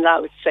Meath and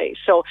Louth,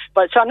 So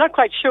I'm not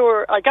quite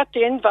sure. I got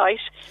the invite.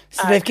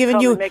 So they've given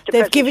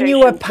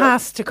you a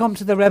pass to come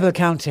to the rebel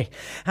county,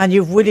 and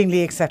you've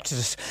willingly accepted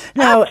it.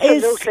 Now,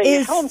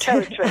 absolutely, home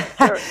territory.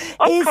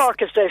 Up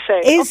Cork, as they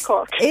say. Up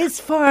Cork. Is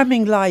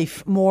farming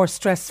life more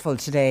stressful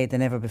today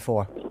than ever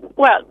before?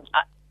 Well,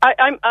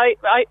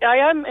 I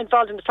am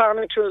involved in the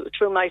farming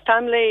through my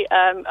family.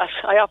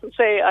 I often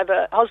say I have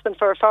a husband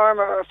for a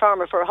farmer or a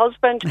farmer for a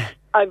husband.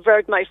 I've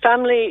reared my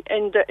family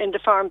in the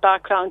farm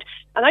background,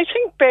 and I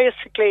think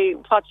basically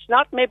what's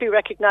not maybe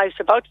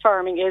recognised about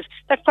farming is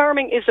that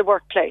farming is a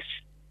workplace.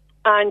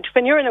 And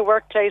when you're in a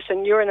workplace,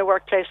 and you're in a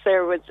workplace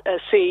there with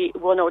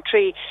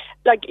C103,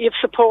 like you have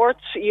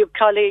supports, you have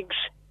colleagues,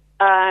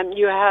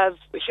 you have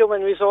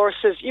human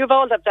resources, you have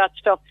all of that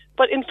stuff.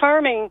 But in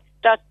farming,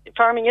 that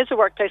farming is a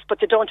workplace,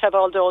 but they don't have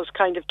all those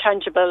kind of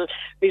tangible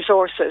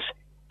resources,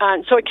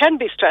 and so it can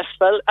be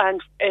stressful.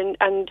 And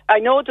I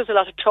know there's a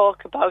lot of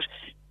talk about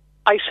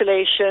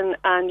isolation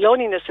and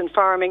loneliness in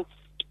farming,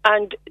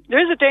 and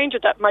there is a danger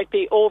that might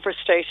be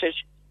overstated,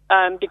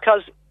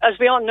 because as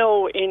we all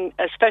know,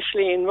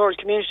 especially in rural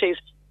communities,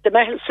 the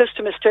mental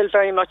system is still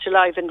very much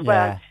alive and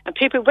well, and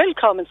people will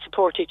come and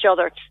support each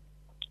other,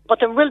 but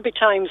there will be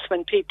times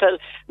when people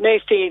may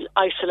feel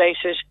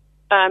isolated.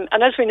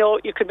 And as we know,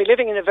 you could be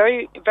living in a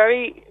very,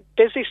 very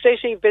busy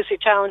city, busy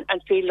town,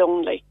 and feel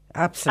lonely.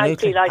 Absolutely, and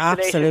feel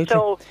isolated. Absolutely.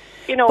 So,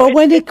 but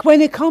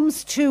when it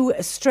comes to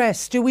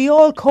stress, do we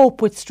all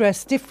cope with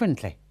stress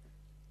differently?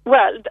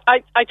 Well,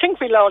 I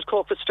think we'll all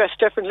cope with stress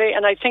differently,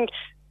 and I think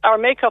our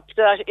makeup to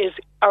that is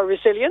our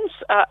resilience,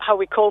 how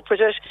we cope with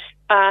it,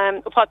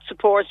 what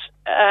supports.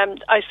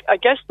 I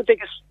guess the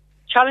biggest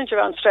challenge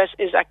around stress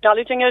is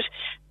acknowledging it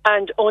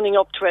and owning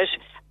up to it,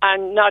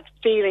 and not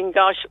feeling,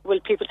 gosh, will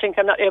people think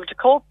I'm not able to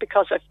cope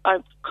because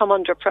I've come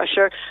under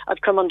pressure,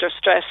 I've come under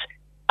stress.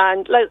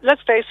 And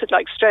let's face it,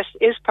 like, stress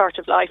is part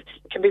of life.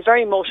 It can be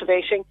very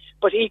motivating,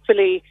 but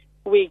equally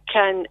we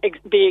can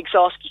be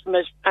exhausted from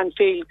it and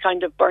feel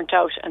kind of burnt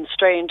out and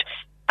strained.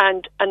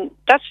 And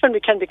that's when we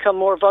can become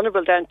more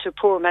vulnerable then to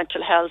poor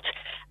mental health,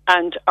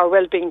 and our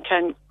well-being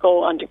can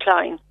go on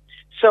decline.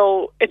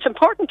 So it's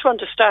important to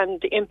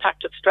understand the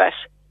impact of stress.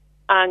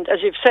 And as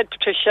you've said,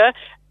 Patricia,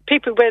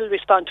 people will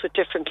respond to it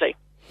differently.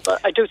 But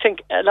I do think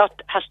a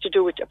lot has to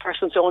do with a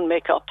person's own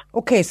makeup.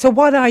 Okay, so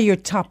what are your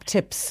top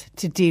tips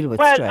to deal with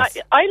stress?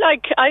 I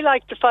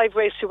like the 5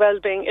 ways to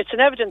well-being. It's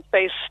an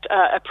evidence-based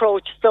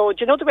approach. So do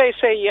you know the way,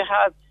 say, you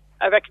have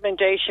a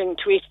recommendation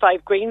to eat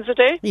 5 greens a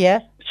day? Yeah.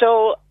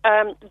 So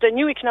the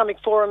New Economic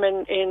Forum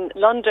in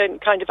London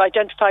kind of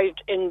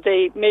identified in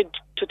the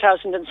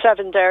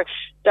mid-2007 there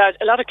that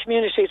a lot of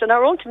communities, and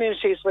our own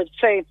communities, would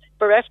say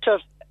bereft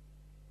of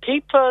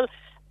people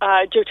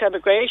due to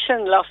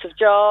immigration, loss of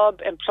job,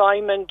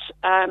 employment,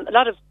 a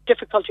lot of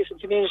difficulties in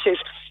communities.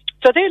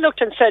 So they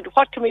looked and said,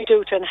 what can we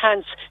do to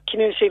enhance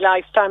community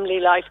life, family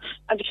life?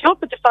 And they came up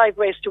with the 5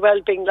 ways to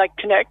well-being, like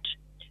connect,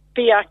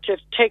 be active,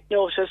 take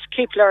notice,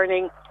 keep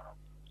learning,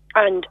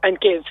 and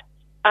give.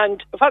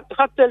 And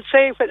what they'll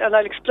say, and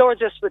I'll explore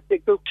this with the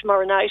group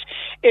tomorrow night,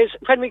 is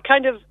when we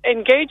kind of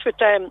engage with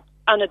them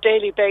on a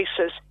daily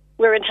basis,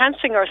 we're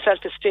enhancing our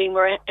self-esteem,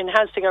 we're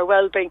enhancing our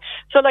well-being.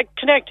 So, like,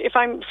 connect. If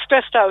I'm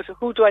stressed out,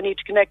 who do I need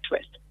to connect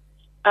with?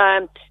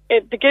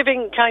 The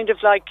giving kind of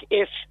like,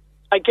 if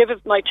I give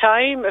it my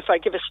time, if I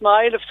give a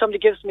smile, if somebody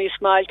gives me a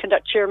smile, can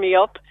that cheer me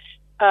up?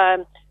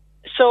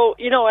 So,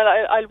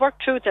 I'll work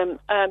through them.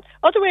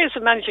 Other ways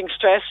of managing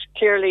stress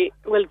clearly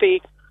will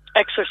be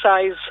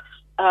exercise,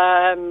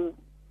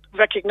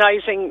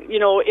 recognising,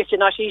 if you're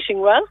not eating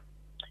well.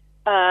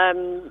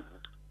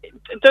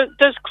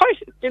 There's quite,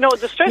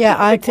 the stress. Yeah,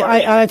 I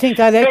think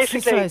that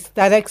Basically,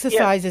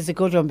 exercise is a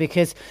good one,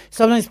 because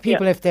sometimes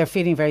people, if they're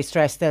feeling very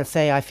stressed, they'll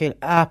say, I feel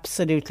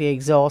absolutely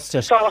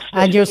exhausted.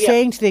 And you're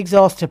saying to the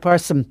exhausted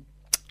person,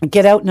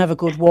 get out and have a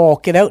good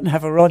walk, get out and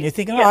have a run. You're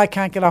thinking, I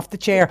can't get off the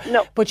chair.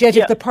 No. But yet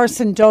if the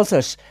person does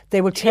it,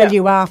 they will tell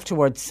you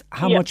afterwards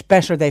how much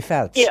better they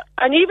felt. Yeah,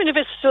 and even if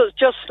it's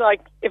just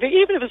like, even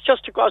if it's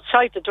just to go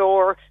outside the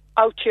door,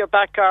 out to your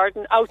back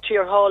garden, out to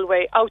your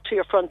hallway, out to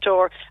your front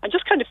door, and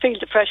just kind of feel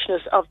the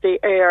freshness of the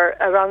air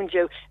around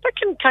you. That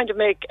can kind of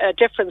make a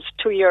difference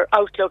to your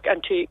outlook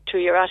and to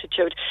your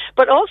attitude.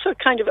 But also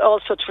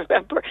to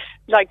remember,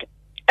 like,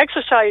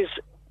 exercise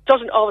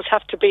doesn't always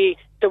have to be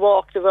the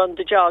walk, the run,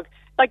 the jog.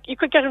 Like, you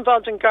could get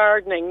involved in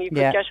gardening, you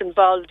could get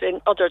involved in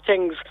other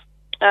things.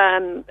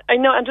 I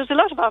know, and there's a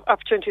lot of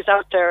opportunities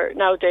out there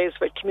nowadays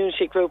with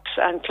community groups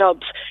and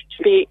clubs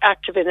to be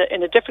active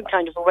in a different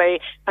kind of a way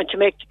and to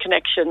make the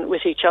connection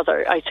with each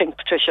other, I think,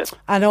 Patricia.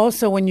 And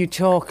also when you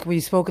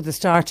spoke at the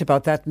start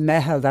about that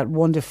mehel, that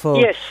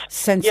wonderful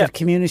sense of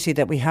community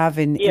that we have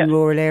in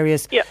rural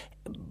areas. Yeah.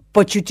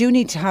 But you do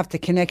need to have the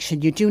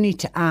connection. You do need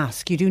to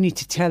ask. You do need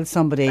to tell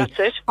somebody, that's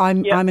it.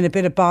 I'm in a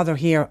bit of bother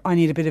here. I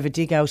need a bit of a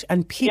dig out.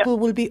 And people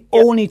will be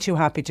only too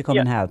happy to come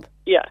and help.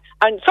 Yeah.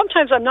 And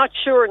sometimes, I'm not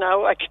sure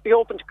now, I could be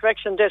open to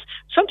correction on this,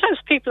 sometimes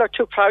people are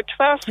too proud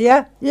to ask.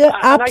 Yeah,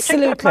 absolutely. And I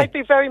think that might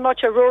be very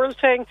much a rural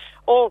thing.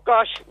 Oh,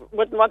 gosh,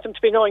 wouldn't want them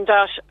to be knowing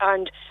that.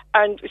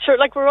 And sure,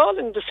 like, we're all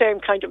in the same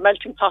kind of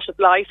melting pot of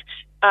life.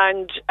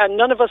 And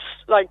none of us,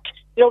 like,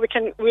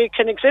 we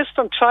can exist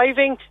from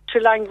thriving to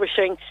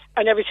languishing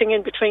and everything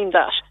in between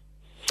that,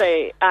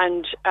 say,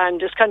 and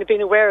just kind of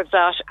being aware of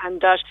that,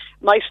 and that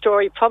my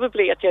story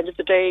probably at the end of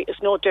the day is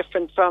no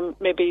different from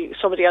maybe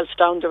somebody else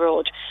down the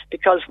road,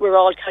 because we're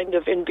all kind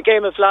of in the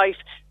game of life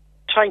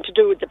trying to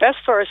do the best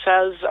for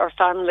ourselves, our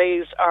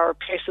families, our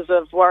places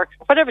of work,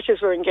 whatever it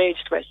is we're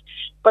engaged with.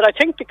 But I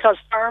think because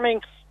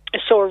farming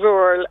is so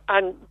rural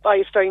and by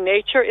its very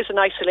nature is an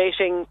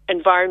isolating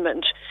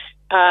environment,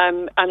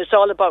 and it's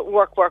all about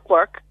work,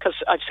 because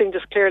I've seen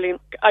this clearly.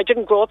 I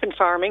didn't grow up in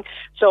farming,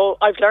 so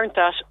I've learned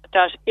that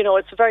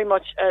it's very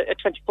much a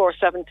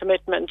 24/7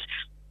 commitment.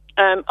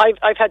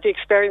 I've had the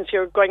experience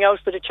here going out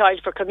with a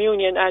child for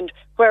communion, and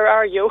where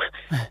are you?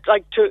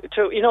 Like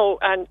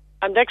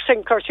and next thing,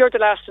 of course, you're the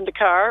last in the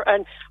car,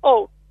 and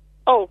oh,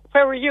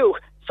 where were you?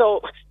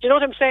 So, do you know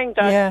what I'm saying?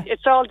 That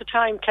it's all the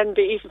time can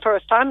be, even for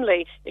a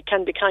family, it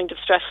can be kind of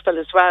stressful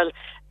as well.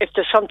 If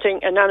there's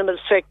an animal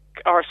sick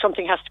or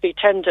something has to be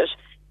tended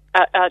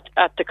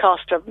at the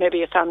cost of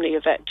maybe a family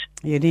event.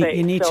 You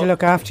need to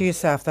look after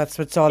yourself. That's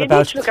what it's all about. You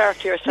need to look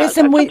after yourself.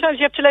 Listen, sometimes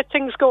you have to let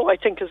things go, I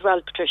think, as well,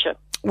 Patricia.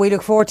 We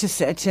look forward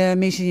to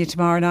meeting you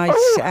tomorrow night,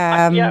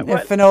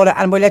 Finola,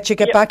 and we'll let you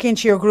get back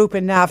into your group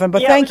in Navan.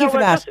 But thank you for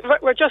that.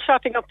 We're just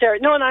wrapping up there.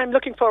 No, and I'm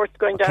looking forward to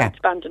going down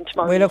to Bandon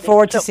tomorrow. We look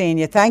forward to seeing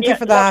you. Thank you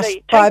for that.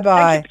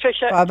 Bye-bye. Thank you,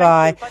 Patricia.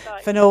 Bye-bye.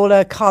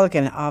 Finola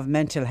Colgan of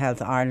Mental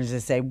Health Ireland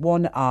is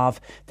one of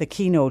the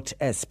keynote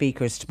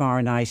speakers tomorrow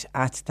night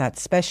at that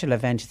special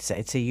event.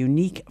 It's a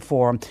unique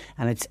forum,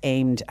 and it's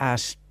aimed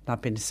at,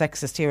 not being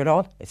sexist here at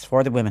all, it's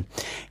for the women.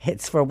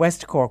 It's for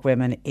West Cork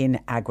women in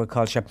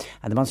agriculture.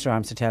 And the Munster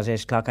Arms Hotel at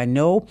 8 o'clock. I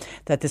know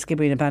that the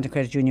Skibbereen and Bandon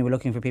Credit Union were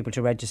looking for people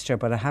to register,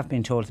 but I have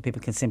been told that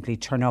people can simply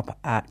turn up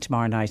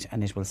tomorrow night,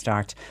 and it will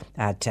start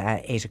at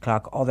 8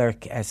 o'clock. Other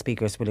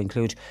speakers will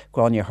include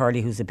Grania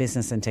Hurley, who's a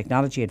business and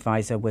technology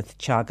advisor with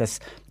Teagasc.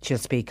 She'll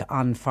speak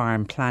on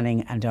farm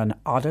planning and on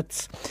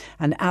audits.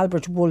 And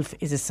Albert Wolfe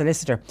is a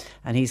solicitor,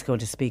 and he's going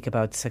to speak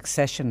about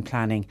succession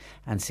planning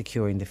and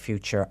securing the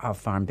future of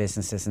farm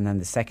businesses. And then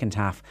the second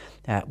half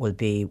we'll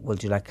do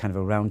like kind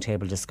of a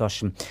roundtable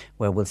discussion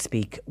where we'll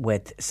speak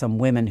with some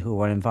women who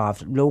are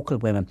involved, local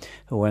women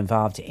who are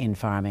involved in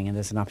farming. And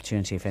there's an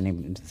opportunity if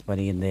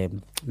anybody in the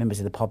members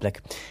of the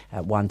public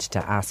want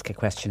to ask a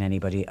question,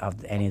 anybody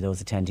of any of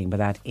those attending. But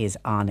that is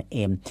on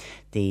in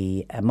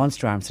the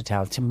Munster Arms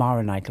Hotel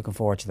tomorrow night. Looking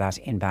forward to that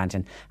in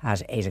Bandon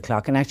at 8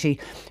 o'clock. And actually,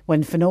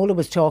 when Finola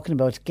was talking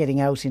about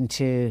getting out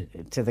into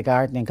the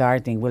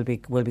gardening, we'll be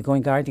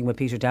going gardening with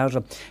Peter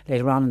Dowdall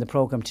later on in the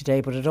programme today.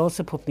 But it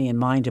also put me in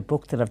mind a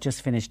book that I've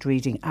just finished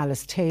reading,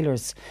 Alice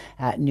Taylor's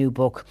new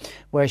book,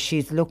 where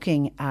she's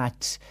looking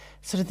at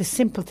sort of the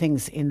simple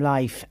things in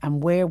life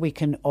and where we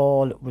can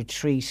all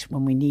retreat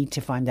when we need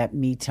to find that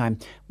me time,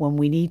 when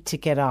we need to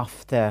get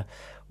off the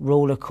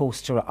roller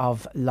coaster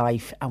of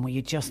life, and where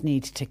you just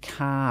need to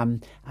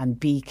calm and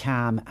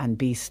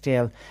be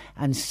still.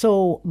 And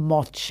so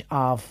much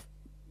of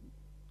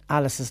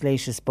Alice's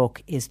latest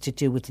book is to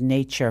do with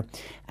nature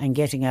and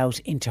getting out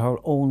into her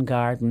own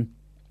garden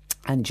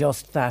and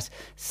just that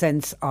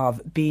sense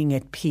of being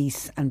at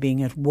peace and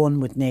being at one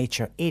with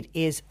nature.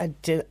 It's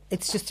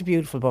just a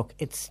beautiful book.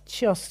 It's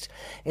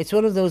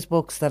one of those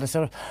books that I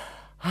sort of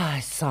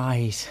I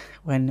sighed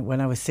when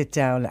I was sit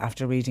down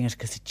after reading it,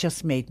 because it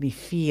just made me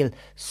feel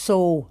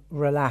so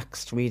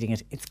relaxed reading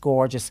it. It's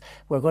gorgeous.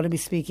 We're going to be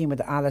speaking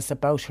with Alice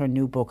about her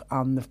new book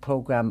on the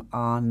programme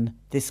on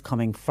this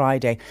coming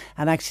Friday.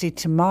 And actually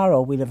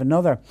tomorrow we'll have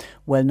another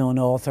well-known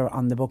author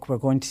on the book. We're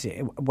going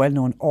to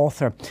well-known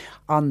author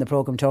on the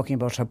programme talking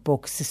about her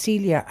book.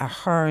 Cecilia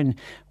Ahern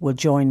will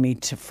join me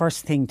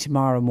first thing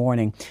tomorrow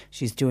morning.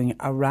 She's doing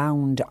a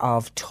round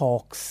of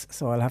talks,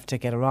 so I'll have to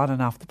get her on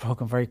and off the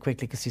programme very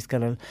quickly because she's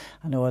got a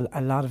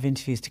lot of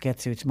interviews to get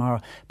through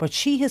tomorrow. But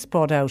she has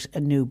brought out a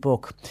new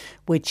book,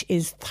 which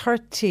is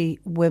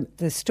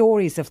the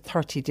stories of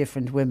 30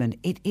 different women.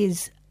 It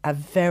is a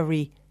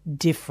very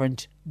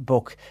different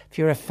book. If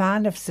you're a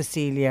fan of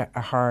Cecilia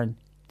Ahern,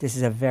 this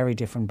is a very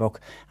different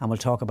book, and we'll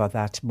talk about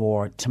that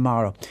more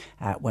tomorrow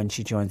when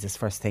she joins us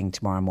first thing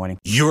tomorrow morning.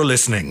 You're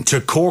listening to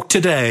Cork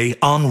Today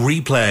on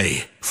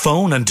replay.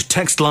 Phone and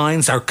text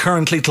lines are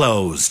currently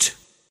closed.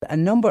 A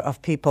number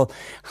of people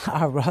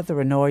are rather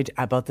annoyed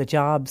about the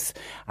jobs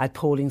at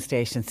polling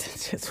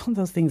stations. It's one of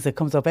those things that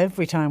comes up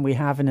every time we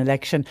have an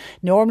election.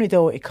 Normally,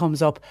 though, it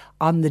comes up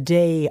on the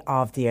day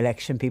of the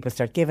election. People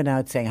start giving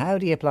out saying, how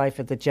do you apply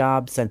for the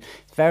jobs? And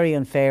it's very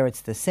unfair.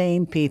 It's the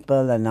same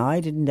people.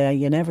 And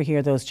you never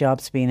hear those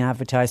jobs being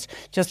advertised.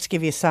 Just to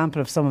give you a sample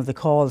of some of the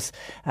calls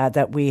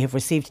that we have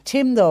received.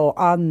 Tim, though,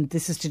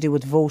 this is to do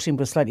with voting,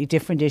 but a slightly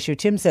different issue.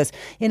 Tim says,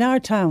 in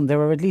our town,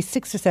 there are at least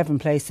 6 or 7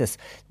 places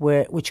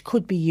which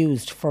could be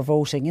used for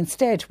voting.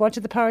 Instead, what do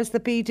the powers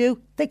that be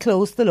do? They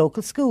close the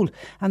local school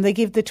and they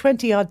give the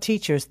 20-odd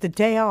teachers the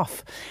day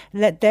off.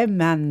 Let them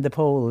man the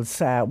polls.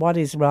 What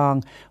is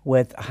wrong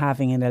with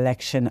having an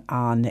election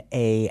on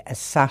a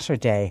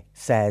Saturday,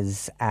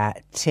 says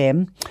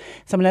Tim.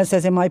 Someone else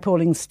says, in my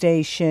polling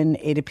station,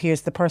 it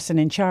appears the person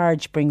in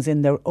charge brings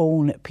in their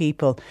own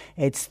people.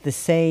 It's the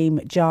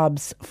same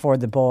jobs for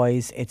the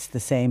boys. It's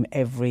the same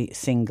every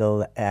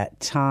single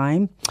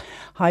time.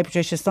 Hi,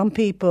 Patricia. Some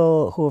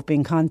people who have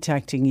been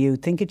contacting you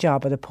think a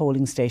job at a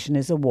polling station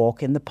is a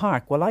walk in the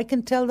park. Well, I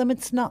can tell them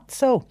it's not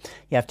so.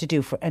 You have to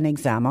do for an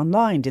exam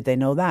online. Did they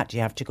know that?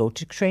 You have to go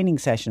to training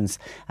sessions.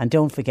 And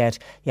don't forget,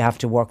 you have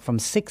to work from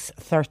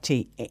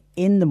 6:30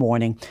 in the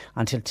morning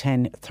until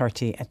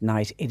 10:30 at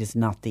night. It is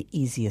not the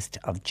easiest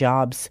of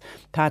jobs.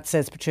 Pat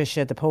says,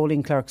 Patricia, the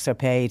polling clerks are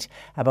paid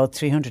about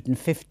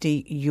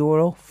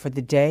 €350 for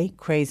the day.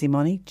 Crazy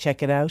money.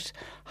 Check it out.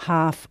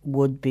 Half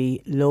would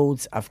be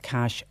loads of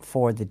cash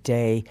for the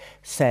day,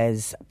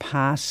 says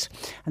Pat.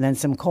 And then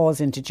some calls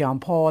into John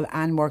Paul.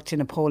 Anne worked in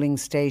a polling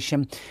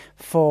station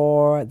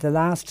for the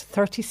last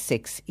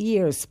 36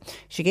 years.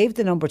 She gave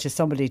the number to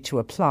somebody to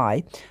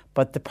apply,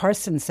 but the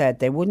person said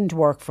they wouldn't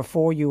work for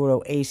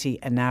 €4.80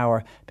 an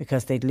hour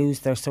because they'd lose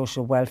their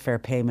social welfare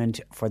payment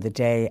for the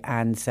day.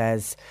 And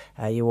says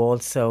you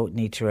also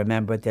need to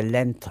remember the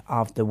length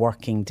of the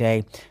working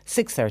day,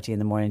 6:30 in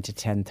the morning to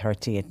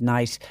 10:30 at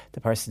night.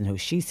 The person who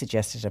she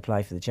suggested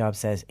apply for the job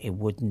says it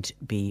wouldn't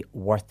be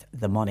worth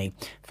the money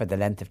for the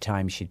length of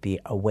time she'd be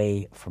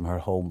away from her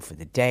home for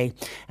the day.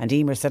 And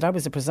Emer said, I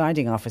was a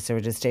presiding officer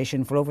at a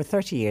station for over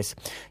 30 years.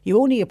 You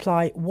only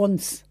apply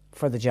once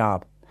for the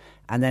job.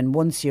 And then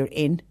once you're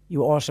in,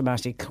 you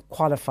automatically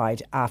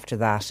qualified after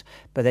that.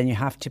 But then you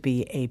have to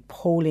be a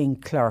polling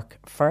clerk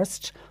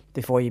first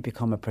before you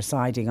become a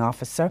presiding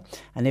officer.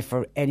 And if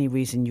for any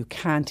reason you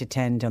can't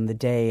attend on the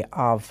day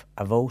of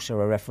a vote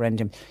or a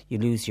referendum, you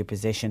lose your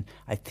position.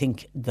 I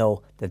think,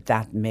 though,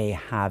 that may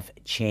have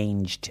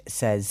changed,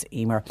 says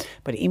Emer.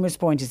 But Emer's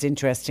point is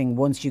interesting.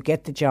 Once you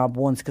get the job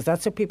once, because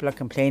that's what people are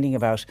complaining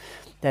about,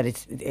 that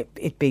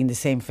it being the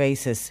same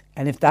faces.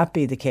 And if that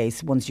be the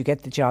case, once you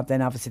get the job,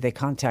 then obviously they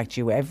contact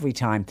you every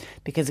time.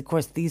 Because, of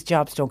course, these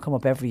jobs don't come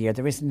up every year.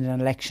 There isn't an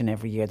election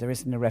every year. There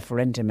isn't a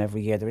referendum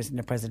every year. There isn't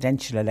a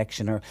presidential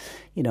election, or,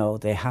 you know,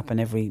 they happen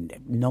every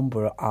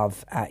number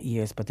of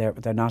years, but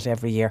they're not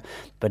every year.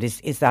 But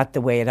is that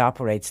the way it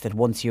operates, that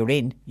once you're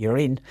in,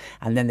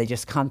 and then they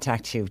just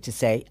contact you to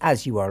say,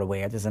 as you are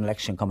aware, there's an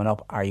election coming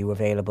up. Are you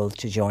available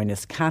to join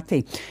us?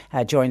 Kathy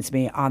joins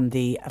me on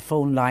the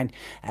phone line.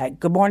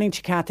 Good morning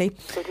to Kathy.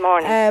 Good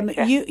morning.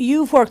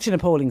 You've worked in a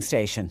polling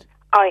station.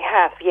 I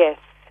have, yes.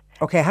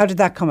 Okay, how did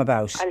that come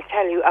about? I'll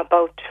tell you,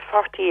 about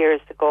 40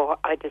 years ago,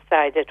 I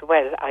decided,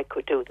 well, I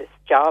could do this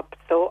job,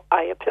 so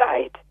I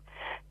applied.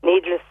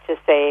 Needless to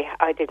say,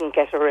 I didn't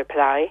get a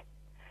reply.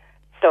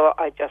 So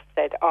I just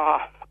said,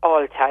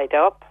 all tied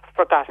up,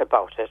 forgot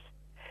about it.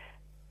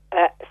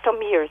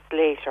 Some years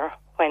later,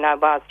 when I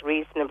was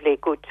reasonably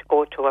good to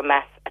go to a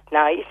mass at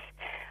night,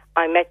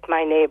 I met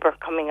my neighbour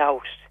coming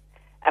out,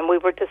 and we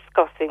were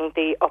discussing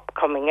the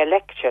upcoming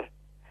election.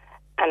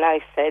 And I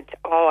said,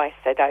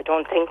 I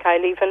don't think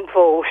I'll even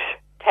vote,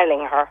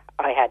 telling her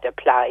I had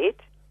applied,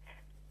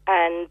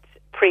 and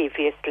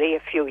previously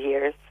a few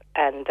years,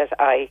 and that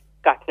I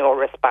got no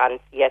response,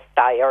 yes,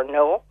 aye or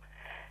no.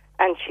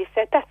 And she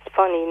said, that's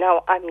funny,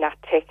 now I'm not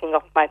taking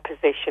up my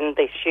position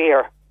this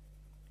year.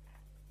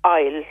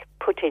 I'll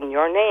put in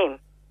your name.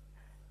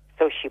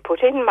 So she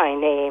put in my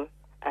name,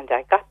 and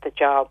I got the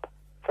job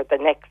for the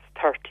next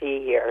 30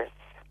 years.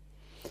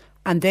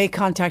 And they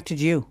contacted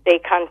you? They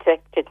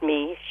contacted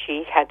me.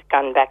 She had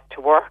gone back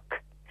to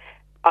work.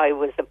 I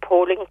was a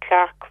polling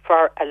clerk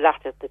for a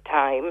lot of the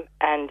time,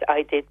 and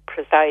I did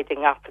presiding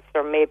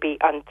officer maybe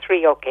on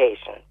 3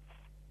 occasions.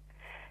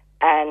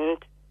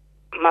 And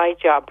my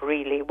job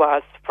really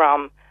was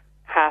from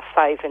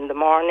 5:30 in the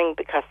morning,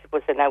 because it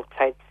was an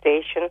outside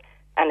station,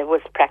 and it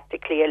was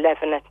practically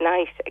 11 at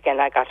night. Again,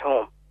 I got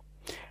home.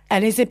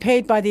 And is it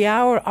paid by the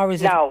hour, or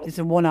is it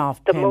a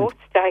one-off the payment? most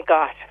I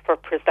got for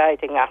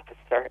presiding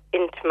officer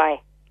into my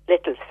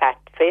little fat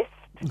fist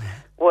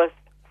was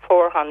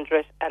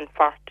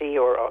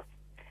 €440,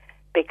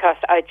 because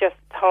I just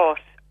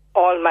thought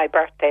all my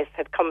birthdays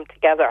had come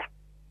together.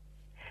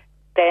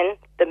 Then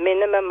the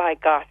minimum I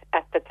got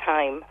at the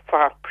time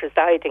for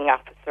presiding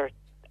officer,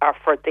 or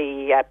for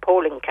the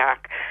polling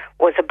clerk,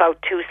 was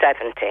about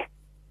 $270.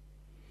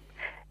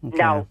 Okay.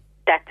 Now,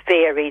 that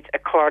varied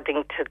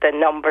according to the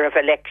number of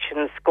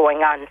elections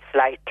going on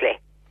slightly.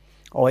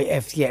 Oh,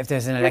 if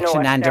there's an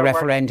election and a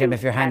referendum,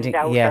 if you're handing,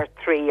 or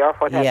 3 or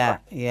whatever.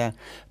 Yeah.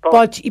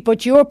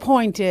 But your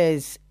point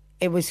is,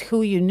 it was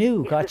who you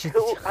knew got you.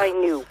 Who I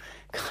knew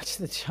got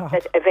you the job.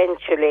 That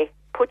eventually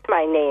put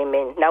my name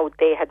in. Now,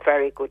 they had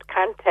very good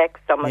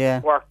contacts. Some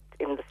had worked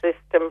in the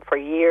system for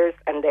years,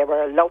 and they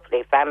were a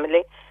lovely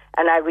family.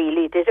 And I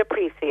really did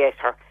appreciate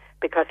her,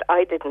 because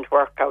I didn't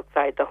work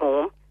outside the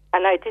home,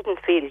 and I didn't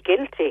feel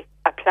guilty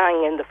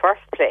applying in the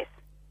first place,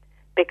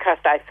 because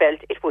I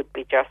felt it would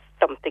be just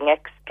something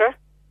extra.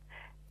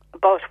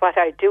 But what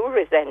I do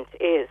resent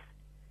is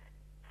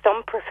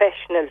some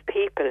professional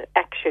people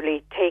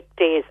actually take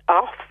days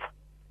off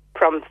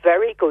from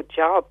very good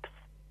jobs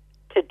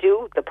to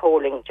do the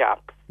polling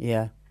jobs.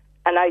 Yeah.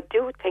 And I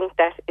do think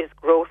that is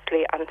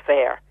grossly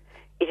unfair.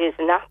 It is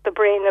not the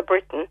brain of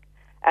Britain.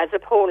 As a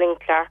polling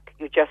clerk,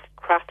 you just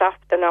cross off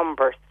the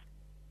numbers.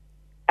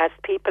 As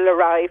people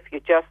arrive, you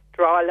just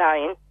draw a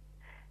line,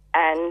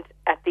 and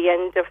at the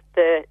end of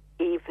the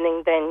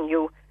evening, then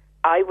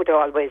I would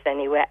always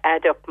anyway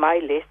add up my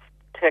list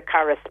to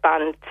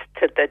correspond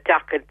to the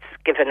dockets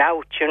given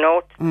out,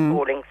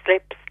 polling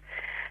slips.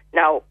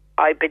 Now,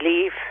 I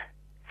believe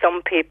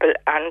some people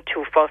aren't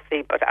too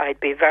fussy, but I'd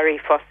be very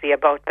fussy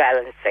about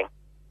balancing.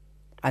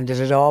 And did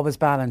it always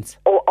balance?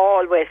 Oh,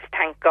 always,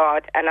 thank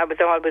God. And I was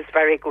always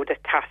very good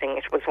at tatting.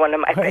 It was one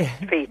of my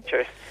best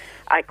features.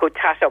 I could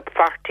tat up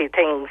 40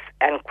 things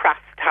and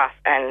cross-tat,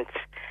 and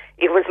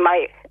it was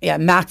my... Yeah,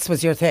 maths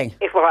was your thing.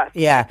 It was.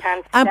 Yeah.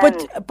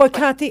 But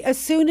Kathy, as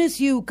soon as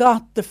you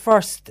got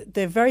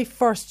the very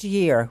first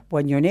year,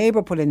 when your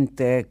neighbour put in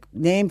the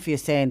name for you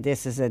saying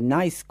this is a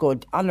nice,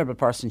 good, honourable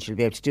person, she'll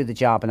be able to do the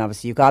job, and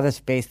obviously you got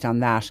it based on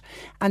that.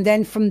 And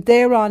then from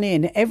there on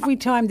in, every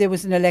time there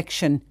was an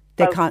election...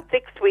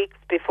 6 weeks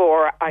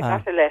before, I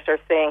got a letter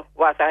saying,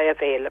 was I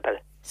available?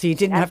 So you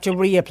didn't have to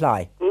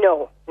reapply?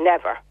 No,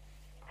 never.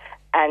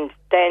 And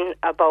then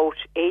about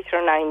 8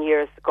 or 9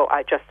 years ago,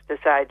 I just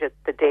decided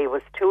the day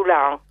was too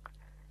long,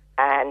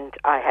 and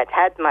I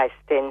had my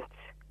stint,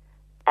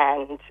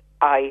 and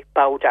I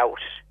bowed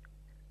out.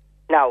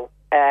 Now,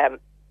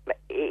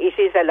 it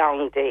is a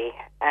long day,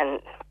 and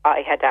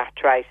I had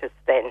arthritis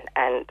then,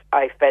 and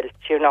I felt,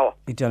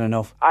 You'd done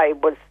enough. I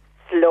was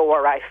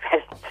slower, I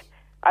felt.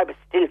 I was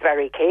still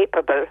very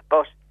capable,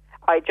 but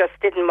I just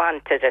didn't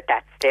want it at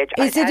that stage.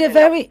 Is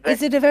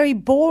it a very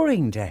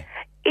boring day?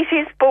 It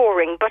is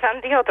boring, but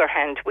on the other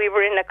hand, we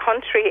were in a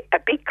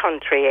big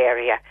country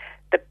area.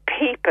 The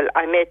people,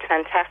 I made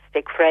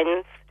fantastic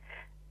friends.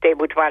 They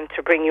would want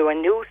to bring you a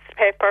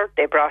newspaper.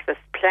 They brought us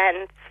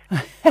plants.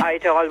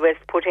 I'd always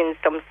put in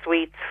some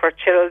sweets for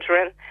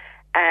children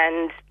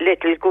and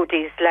little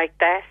goodies like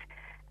that.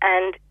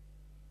 And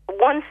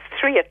once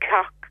 3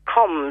 o'clock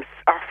comes,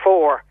 or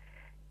 4,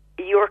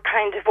 you're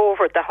kind of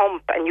over the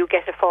hump and you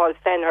get a false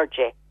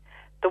energy.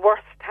 The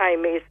worst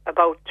time is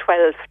about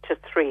 12 to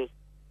 3.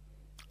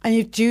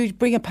 And do you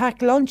bring a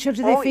packed lunch, or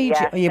do they feed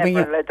you? Yeah,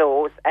 several of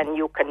those, and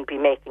you can be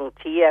making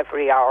tea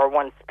every hour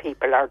once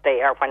people are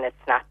there when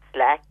it's not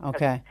slack.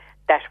 Okay.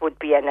 That would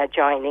be an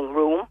adjoining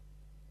room.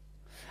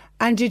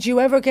 And did you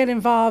ever get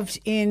involved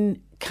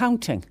in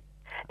counting?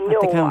 No,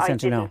 at the count I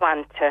centre? didn't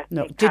want to.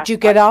 No. Did you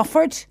get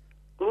offered?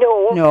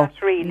 No, No, not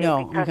really,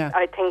 no, because okay.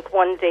 I think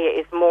one day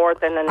is more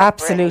than enough.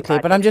 Absolutely,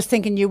 but I'm just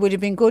thinking you would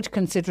have been good,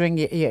 considering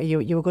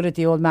you were good at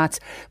the old maths.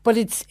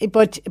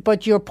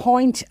 But your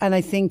point, and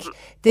I think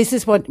this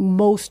is what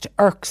most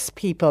irks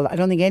people. I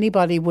don't think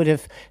anybody would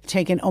have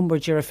taken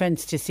umbrage or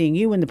offence to seeing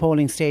you in the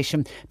polling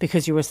station,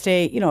 because you were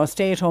a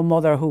stay-at-home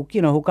mother who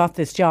got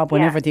this job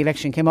whenever the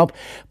election came up.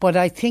 But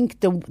I think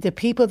the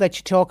people that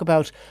you talk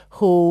about,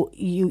 who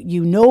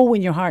you know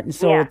in your heart and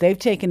soul, they've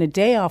taken a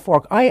day off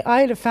work. I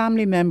had a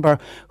family member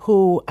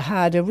who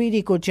had a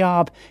really good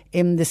job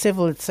in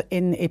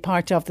a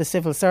part of the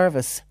civil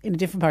service in a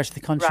different part of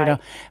the country now,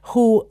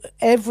 who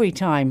every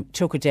time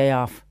took a day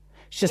off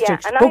Just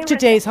booked a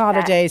day's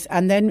holidays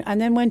and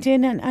then went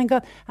in and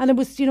got, and it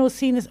was,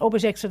 seen as,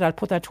 but extra, I'll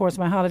put that towards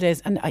my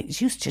holidays. And it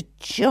used to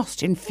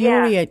just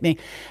infuriate me.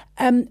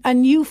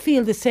 And you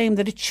feel the same,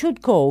 that it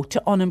should go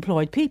to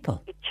unemployed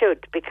people? It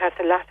should, because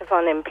a lot of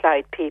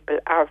unemployed people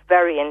are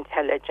very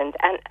intelligent,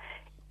 and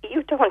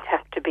you don't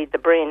have to be the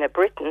brain of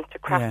Britain to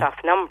craft off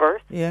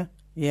numbers. Yeah.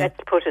 Let's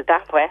put it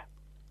that way.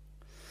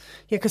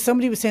 Yeah, because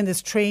somebody was saying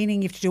there's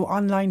training, you have to do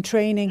online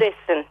training.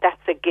 Listen, that's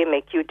a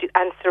gimmick. You do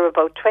answer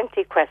about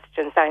 20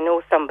 questions. I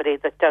know somebody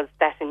that does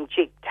that in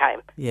jig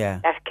time. Yeah.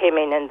 That came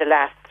in the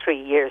last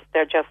 3 years.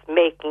 They're just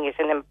making it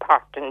an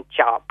important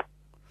job.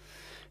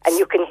 And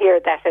you can hear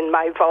that in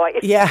my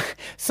voice. Yeah.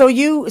 So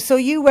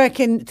you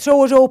reckon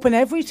throw it open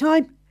every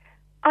time?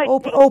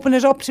 Open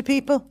it up to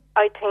people?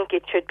 I think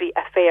it should be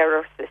a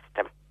fairer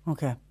system.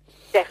 Okay.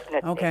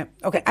 Definitely.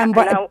 Okay. And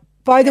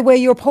by the way,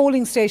 your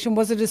polling station,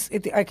 was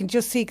it? I can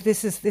just see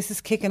this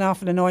is kicking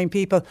off and annoying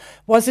people.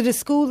 Was it a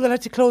school that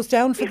had to close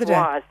down for the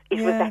day?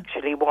 It was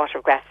actually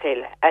Watergrass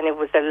Hill, and it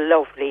was a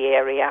lovely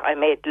area. I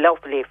made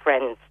lovely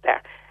friends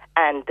there,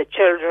 and the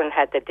children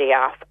had the day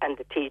off, and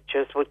the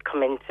teachers would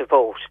come in to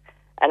vote.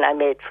 And I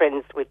made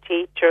friends with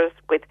teachers,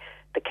 with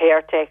the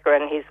caretaker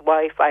and his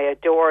wife. I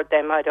adored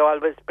them. I'd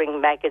always bring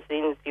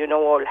magazines,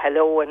 all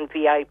Hello and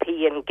VIP,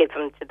 and give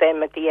them to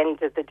them at the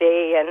end of the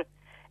day, and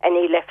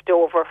any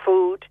leftover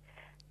food.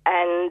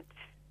 And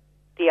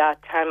the odd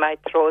time I'd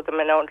throw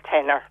them an old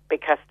tenner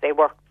because they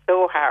worked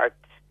so hard.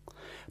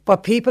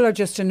 But people are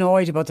just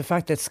annoyed about the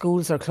fact that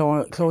schools are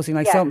closing.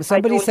 Like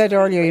somebody said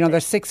earlier,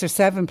 there's 6 or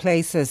 7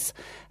 places.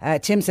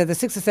 Tim said there's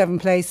 6 or 7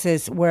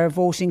 places where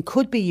voting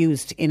could be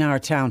used in our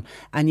town,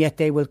 and yet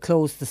they will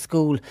close the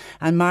school.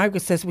 And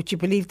Margaret says, would you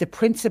believe the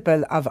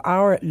principal of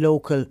our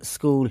local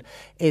school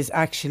is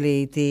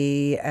actually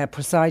the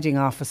presiding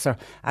officer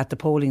at the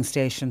polling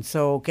station?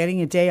 So getting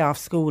a day off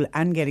school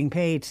and getting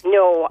paid.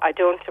 No, I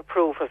don't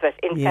approve of it.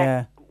 In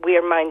fact,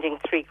 we're minding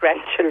 3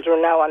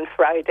 grandchildren now on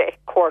Friday,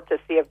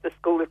 courtesy of the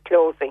school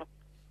closing.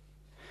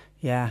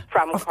 Yeah,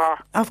 from Cork.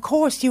 Of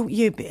course,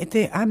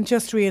 I'm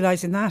just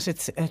realising that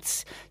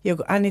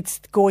and it's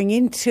going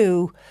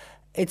into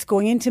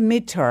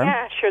midterm.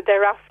 Yeah, sure.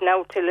 They're off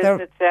now till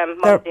it's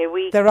Monday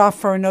week. They're off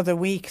for another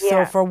week.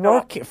 Yeah,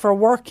 so for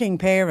working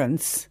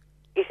parents,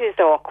 it is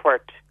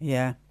awkward.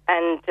 Yeah.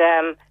 And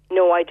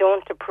no, I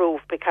don't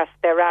approve, because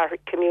there are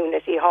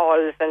community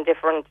halls and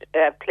different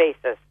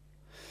places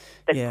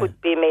that could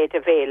be made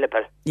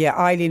available. Yeah,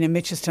 Eileen in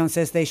Mitchelstown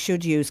says they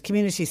should use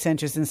community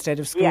centres instead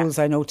of schools.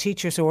 I know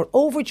teachers who are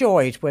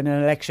overjoyed when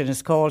an election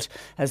is called,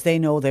 as they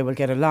know they will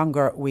get a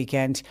longer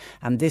weekend.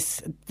 And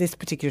this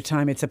particular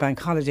time it's a bank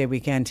holiday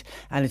weekend,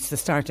 and it's the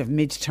start of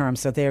mid-term,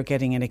 so they're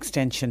getting an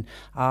extension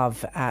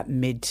of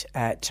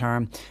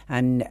mid-term.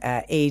 And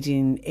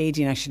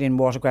Aideen actually in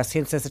Watergrass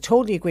Hill says, I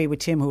totally agree with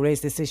Tim, who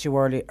raised this issue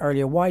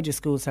earlier. Why do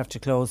schools have to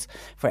close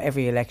for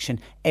every election?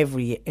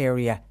 Every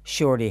area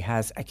surely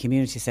has a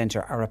community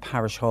centre or a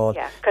parish hall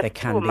that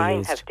can be mine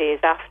used. Have days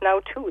off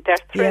now too. They're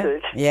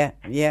thrilled. Yeah.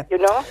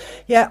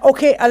 Yeah,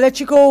 okay, I'll let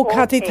you go, Okay.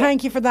 Kathy.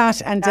 Thank you for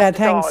that, and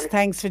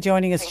thanks for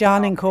joining us.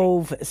 John in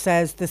Cove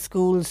says the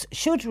schools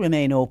should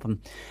remain open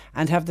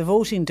and have the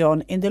voting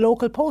done in the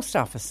local post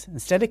office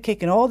instead of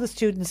kicking all the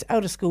students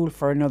out of school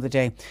for another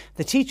day.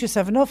 The teachers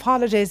have enough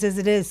holidays as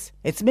it is.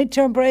 It's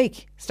midterm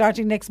break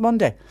starting next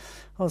Monday.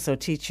 Also,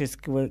 teachers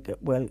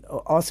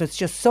also it's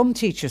just some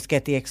teachers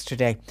get the extra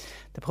day.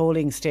 The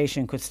polling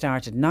station could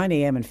start at 9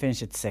 a.m. and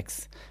finish at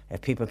 6.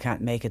 If people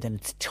can't make it, then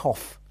it's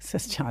tough,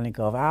 says John in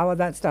Cove. Well,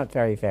 that's not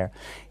very fair.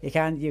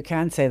 You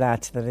can't say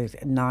that it's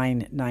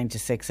 9 to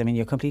 6. I mean,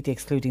 you're completely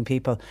excluding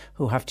people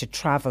who have to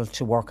travel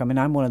to work. I mean,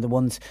 I'm one of the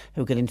ones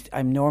who get in.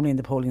 I'm normally in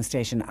the polling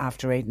station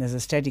after 8, and there's a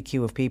steady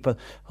queue of people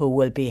who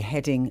will be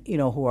heading,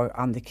 who are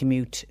on the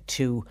commute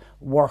to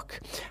work.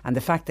 And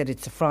the fact that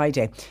it's a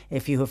Friday,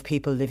 if you have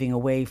people living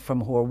away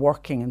from who are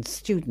working and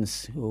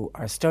students who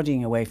are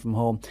studying away from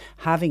home,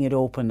 having it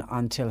open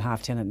until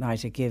 10:30 at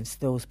night, it gives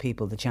those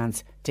people the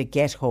chance to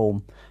get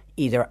home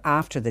either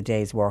after the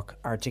day's work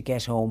or to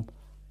get home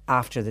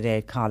after the day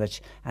at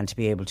college and to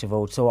be able to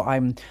vote. So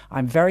I'm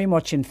very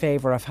much in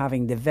favour of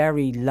having the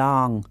very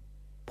long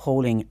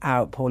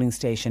polling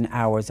station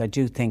hours. I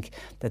do think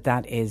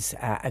that is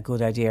a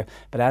good idea.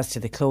 But as to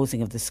the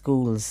closing of the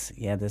schools,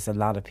 there's a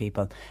lot of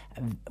people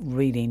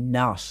really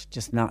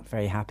not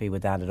very happy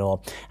with that at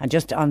all. And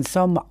just on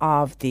some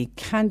of the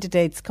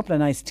candidates, a couple of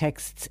nice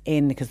texts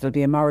in, because there'll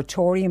be a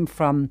moratorium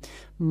from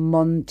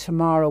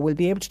tomorrow. We'll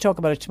be able to talk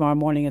about it tomorrow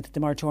morning if the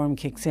moratorium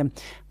kicks in.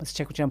 Let's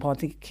check with John Paul. I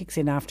think it kicks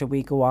in after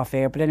we go off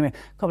air. But anyway,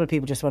 a couple of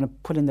people just want to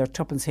put in their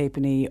tuppence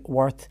halfpenny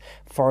worth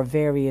for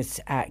various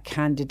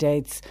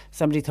candidates.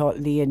 Somebody thought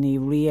Leonie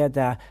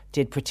Riada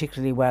did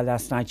particularly well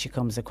last night. She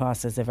comes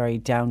across as a very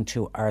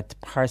down-to-earth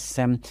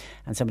person.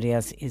 And somebody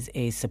else is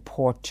a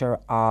supporter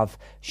of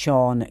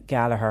Sean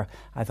Gallagher.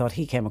 I thought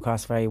he came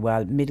across very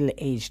well.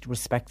 Middle-aged,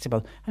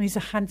 respectable. And he's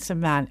a handsome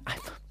man.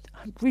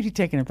 I'm really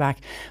taken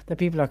aback that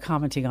people are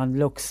commenting on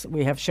looks.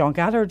 We have Sean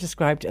Gallagher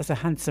described as a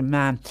handsome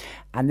man,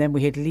 and then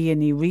we had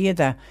Leonie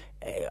Riada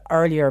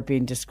earlier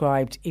being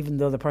described, even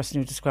though the person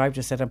who described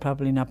her said, I'm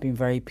probably not being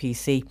very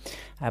PC,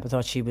 but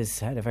thought she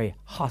had a very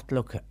hot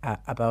look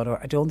about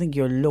her. I don't think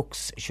your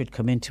looks should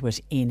come into it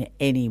in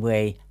any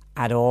way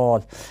at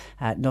all.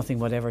 Nothing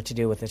whatever to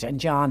do with it. And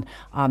John,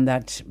 on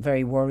that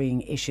very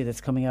worrying issue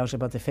that's coming out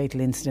about the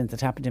fatal incident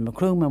that happened in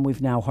Macroom, and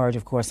we've now heard,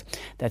 of course,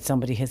 that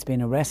somebody has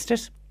been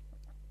arrested.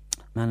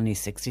 Man in his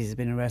 60s has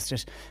been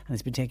arrested and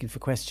has been taken for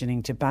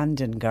questioning to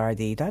Bandon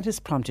Gardaí. That has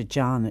prompted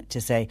John to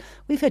say,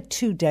 we've had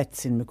 2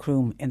 deaths in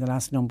Macroom in the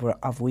last number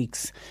of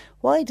weeks.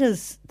 Why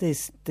does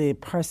the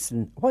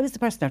person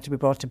have to be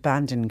brought to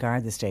Bandon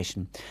Garda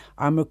station?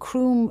 Are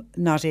Macroom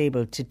not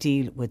able to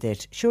deal with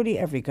it? Surely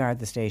every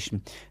Garda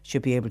station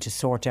should be able to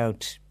sort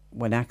out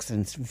when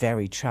accidents,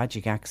 very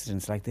tragic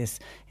accidents like this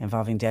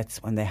involving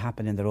deaths, when they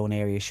happen in their own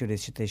area,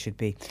 they should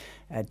be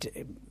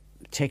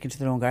taken to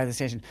their own Garda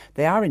station.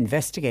 They are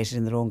investigated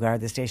in their own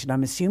Garda station.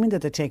 I'm assuming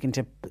that they're taken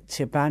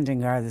to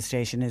Bandon Garda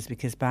station is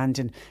because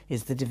Bandon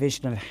is the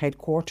divisional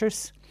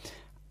headquarters,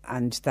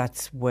 and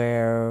that's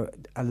where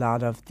a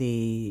lot of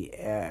the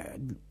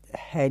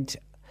head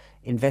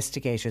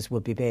investigators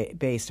will be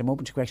based. I'm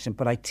open to correction,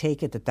 but I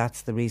take it that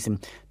that's the reason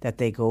that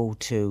they go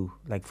to,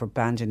 like for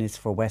Bandon is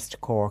for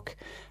West Cork,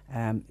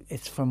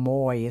 it's for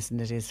Moy,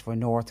 isn't it? Is for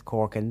North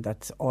Cork, and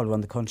that's all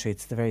around the country.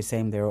 It's the very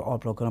same. They're all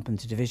broken up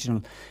into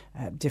divisional,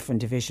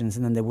 different divisions,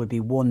 and then there will be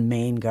one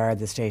main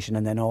Garda station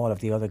and then all of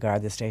the other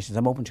Garda stations.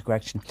 I'm open to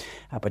correction,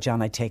 but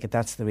John, I take it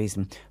that's the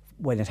reason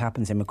when it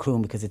happens in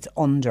Macroom, because it's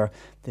under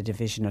the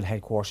divisional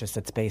headquarters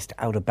that's based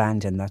out of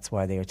Bandon. That's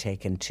why they are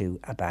taken to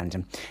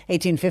Bandon.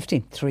 1850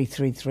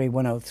 333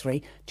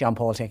 103. John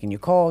Paul taking your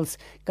calls.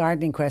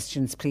 Gardening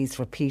questions, please,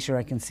 for Peter.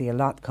 I can see a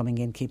lot coming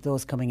in. Keep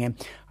those coming in.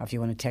 Or if you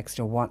want to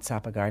text or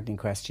WhatsApp a gardening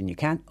question, you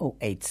can.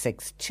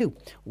 0862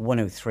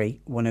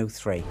 103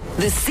 103.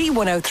 The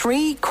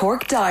C103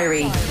 Cork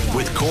Diary.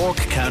 With Cork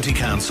County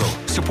Council,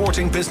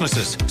 supporting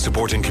businesses,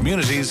 supporting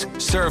communities,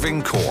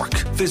 serving Cork.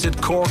 Visit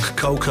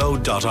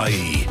corkcoco.ie.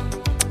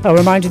 A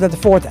reminder that the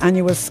 4th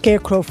annual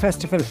Scarecrow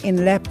Festival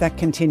in Lep, that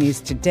continues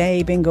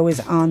today. Bingo is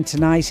on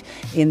tonight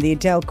in the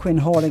Adele Quinn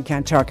Hall in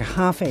Kanturk,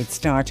 8:30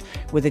 start,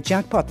 with a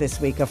jackpot this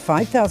week of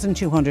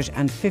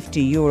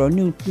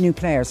 €5,250. New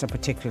players are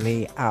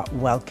particularly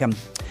welcome.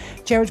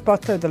 Gerard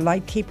Butler, the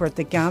lightkeeper at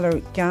the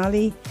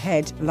Galley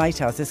Head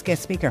Lighthouse, is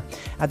guest speaker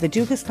at the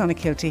Dúchas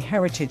Clonakilty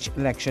Heritage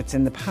Lecture. It's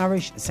in the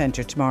Parish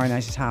Centre tomorrow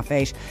night at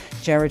 8:30.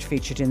 Gerard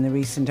featured in the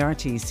recent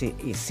RTE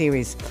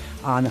series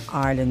on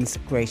Ireland's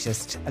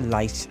greatest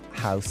lighthouse.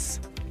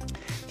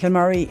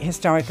 Kilmurry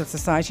Historical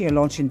Society are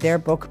launching their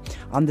book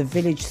on the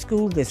village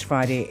school this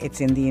Friday.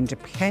 It's in the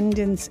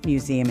Independence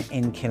Museum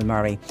in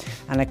Kilmurry.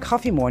 And a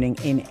coffee morning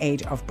in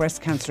aid of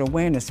breast cancer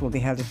awareness will be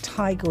held at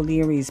Tygo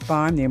O'Leary's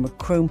Barn near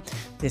Macroom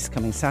this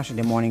coming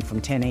Saturday morning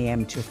from 10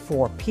 a.m. to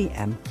 4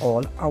 p.m.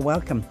 All are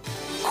welcome.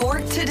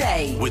 Cork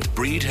Today. With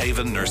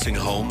Breedhaven Nursing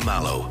Home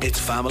Mallow. It's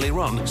family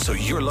run, so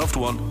your loved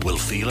one will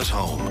feel at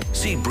home.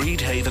 See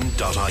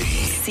breedhaven.ie.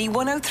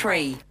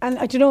 C103. And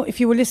I don't know if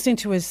you were listening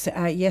to us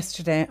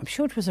yesterday, I'm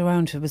sure it was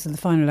in the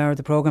final hour of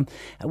the programme.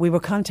 We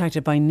were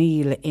contacted by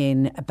Neil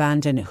in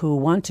Bandon, who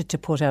wanted to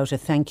put out a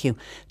thank you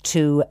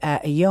to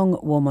a young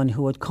woman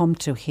who had come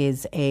to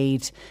his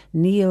aid.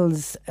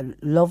 Neil's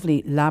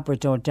lovely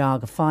Labrador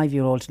dog, a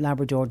 5-year-old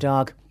Labrador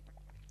dog,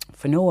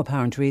 for no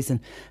apparent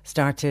reason,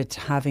 started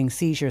having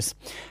seizures,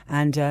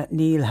 and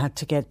Neil had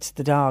to get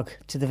the dog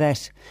to the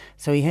vet.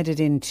 So he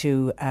headed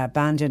into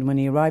Bandon. When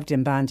he arrived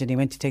in Bandon, he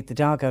went to take the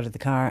dog out of the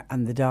car,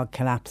 and the dog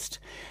collapsed.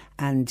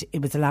 And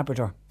it was a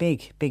Labrador,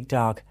 big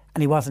dog,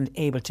 and he wasn't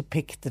able to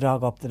pick the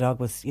dog up. The dog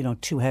was,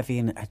 too heavy,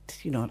 and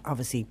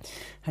obviously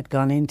had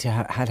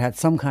had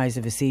some kinds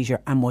of a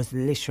seizure and was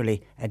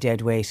literally a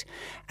dead weight.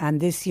 And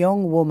this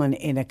young woman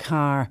in a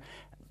car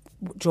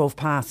drove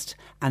past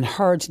and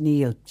heard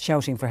Neil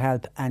shouting for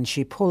help, and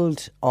she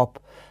pulled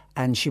up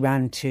and she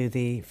ran to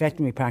the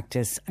veterinary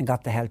practice and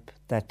got the help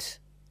that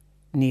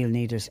Neil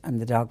needed, and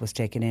the dog was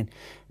taken in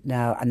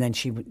now, and then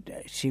she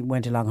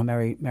went along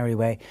her merry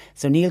way.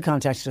 So Neil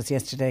contacted us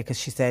yesterday because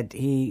she said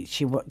he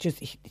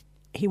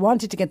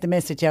wanted to get the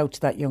message out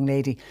to that young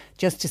lady,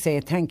 just to say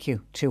a thank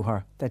you to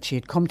her, that she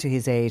had come to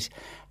his aid,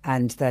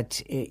 and that,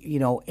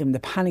 in the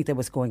panic that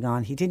was going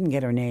on, he didn't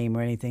get her name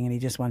or anything, and he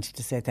just wanted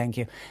to say thank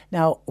you.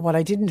 Now, what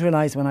I didn't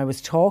realise when I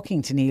was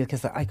talking to Neil,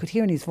 because I could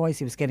hear in his voice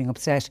he was getting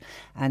upset,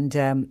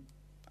 and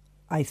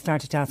I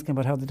started to ask him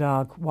about how the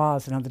dog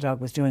was and how the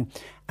dog was doing.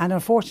 And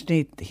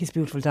unfortunately, his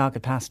beautiful dog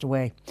had passed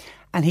away.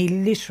 And he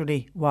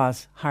literally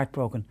was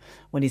heartbroken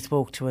when he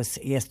spoke to us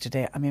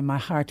yesterday. I mean, my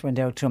heart went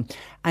out to him.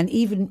 And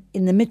even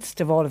in the midst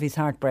of all of his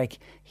heartbreak,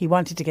 he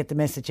wanted to get the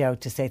message out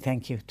to say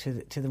thank you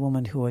to the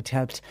woman who had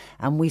helped.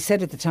 And we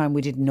said at the time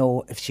we didn't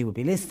know if she would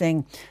be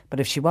listening, but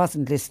if she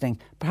wasn't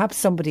listening, perhaps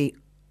somebody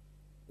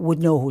would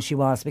know who she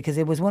was, because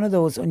it was one of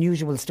those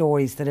unusual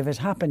stories that if it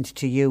happened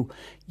to you,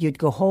 you'd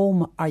go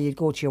home or you'd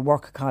go to your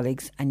work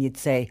colleagues and you'd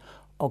say,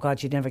 oh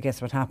God, you'd never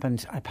guess what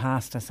happened. I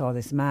passed, I saw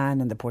this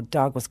man and the poor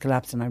dog was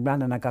collapsed, and I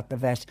ran and I got the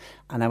vet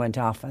and I went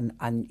off,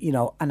 and you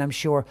know, and I'm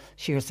sure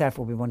she herself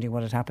will be wondering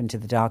what had happened to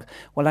the dog.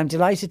 Well, I'm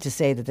delighted to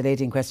say that the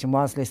lady in question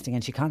was listening,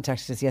 and she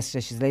contacted us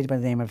yesterday. She's a lady by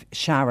the name of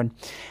Sharon,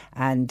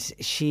 and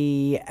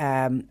she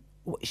said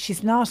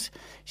she's not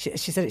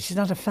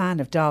a fan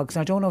of dogs.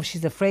 I don't know if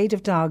she's afraid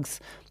of dogs,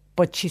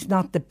 but she's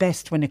not the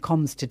best when it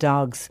comes to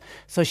dogs.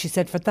 So she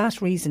said for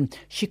that reason,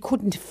 she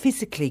couldn't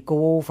physically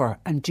go over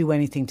and do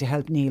anything to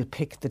help Neil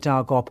pick the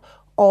dog up.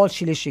 All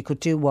she literally could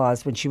do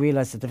was, when she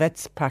realised that the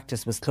vet's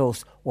practice was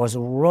close, was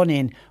run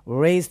in,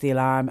 raise the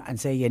alarm and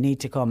say, you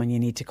need to come, and you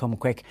need to come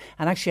quick.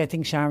 And actually, I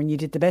think, Sharon, you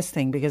did the best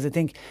thing, because I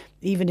think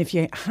even if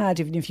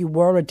you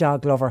were a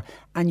dog lover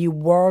and you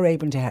were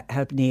able to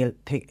help Neil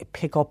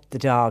pick up the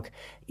dog,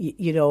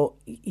 you know,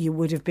 you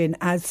would have been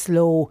as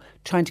slow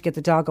trying to get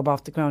the dog up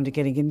off the ground and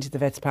getting into the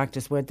vet's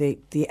practice, where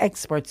the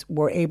experts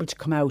were able to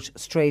come out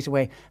straight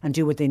away and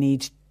do what they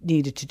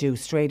needed to do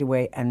straight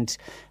away. And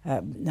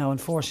now,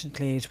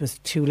 unfortunately, it was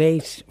too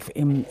late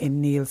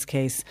in Neil's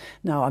case.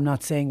 Now, I'm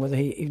not saying whether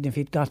even if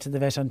he'd got to the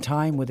vet on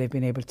time, would they have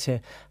been able to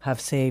have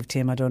saved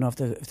him. I don't know if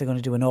they're going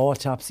to do an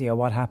autopsy or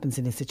what happens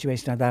in a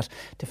situation like that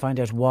to find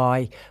out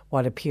why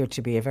what appeared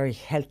to be a very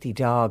healthy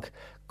dog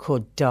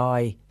could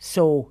die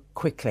so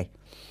quickly.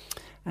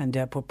 And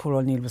poor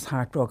old Neil was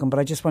heartbroken. But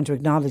I just want to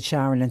acknowledge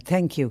Sharon and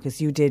thank you, because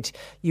you did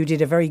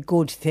a very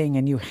good thing,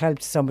 and you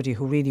helped somebody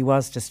who really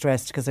was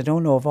distressed. Because I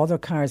don't know if other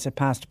cars had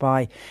passed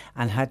by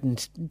and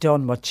hadn't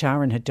done what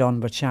Sharon had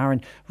done, but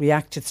Sharon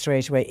reacted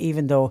straight away,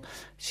 even though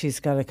she's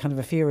got a kind of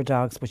a fear of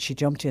dogs, but she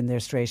jumped in there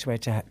straight away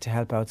to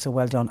help out. So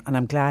well done. And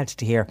I'm glad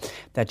to hear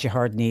that you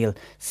heard Neil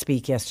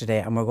speak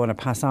yesterday, and we're going to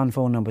pass on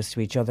phone numbers to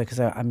each other,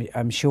 because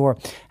I'm sure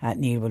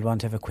Neil will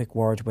want to have a quick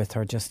word with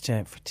her, just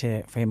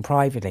for him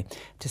privately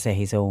to say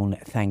his own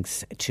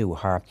thanks to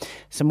her.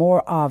 Some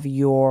more of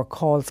your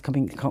calls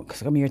coming,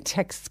 your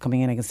texts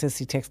coming in. I can still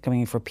see texts coming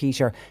in for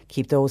Peter.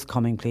 Keep those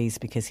coming, please,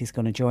 because he's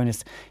going to join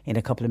us in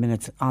a couple of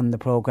minutes on the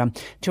programme.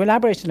 To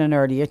elaborate on an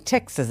earlier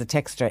text as a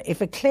texter,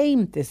 if a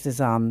claim, this is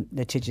on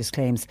litigious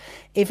claims,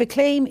 if a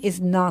claim is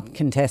not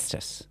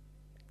contested,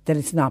 then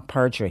it's not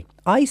perjury.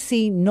 I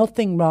see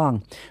nothing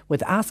wrong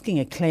with asking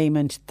a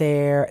claimant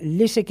their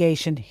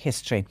litigation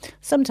history.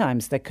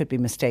 Sometimes there could be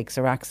mistakes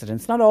or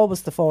accidents, not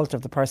always the fault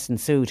of the person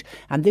sued.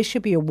 And this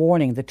should be a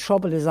warning that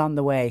trouble is on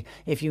the way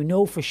if you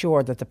know for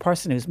sure that the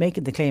person who's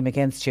making the claim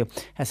against you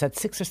has had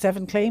 6 or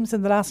 7 claims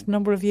in the last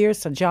number of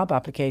years on job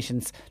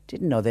applications.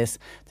 Didn't know this.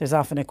 There's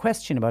often a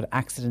question about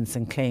accidents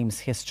and claims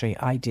history.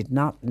 I did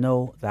not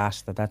know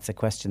that's a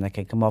question that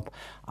can come up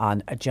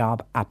on a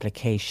job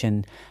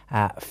application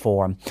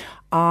form.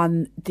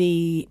 On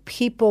the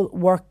people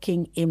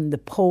working in the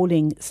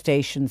polling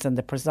stations and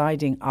the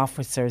presiding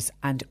officers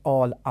and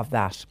all of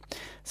that.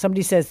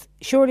 Somebody says,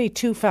 surely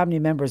 2 family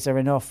members are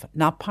enough,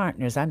 not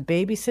partners and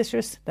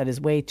babysitters. That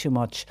is way too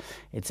much.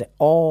 It's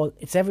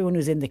everyone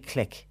who's in the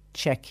clique.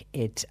 Check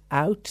it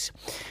out.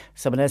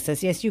 Someone else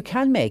says, yes, you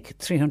can make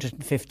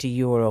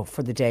 €350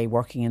 for the day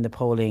working in the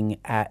polling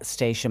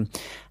station.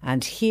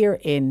 And here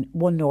in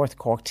One North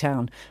Cork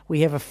town,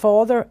 we have a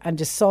father and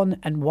a son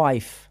and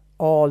wife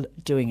all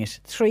doing it.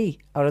 3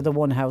 out of the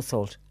one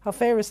household. How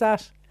fair is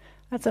that?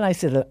 That's a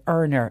nice little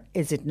earner,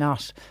 is it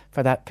not,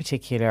 for that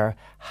particular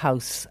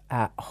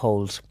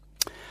household.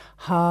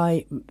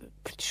 Hi,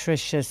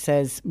 Patricia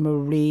says,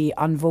 Marie,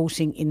 on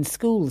voting in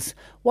schools.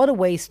 What a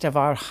waste of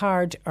our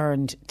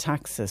hard-earned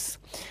taxes.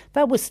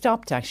 That was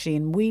stopped actually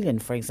in Whelan,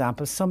 for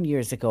example, some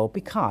years ago,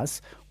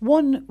 because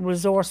one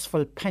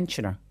resourceful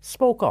pensioner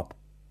spoke up.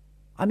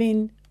 I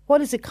mean, what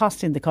is it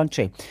costing the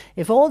country?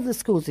 If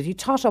you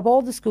tot up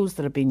all the schools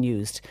that have been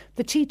used,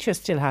 the teachers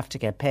still have to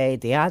get paid,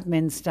 the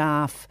admin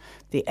staff,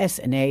 the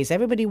SNAs,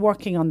 everybody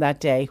working on that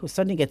day who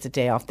suddenly gets a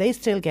day off, they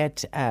still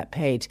get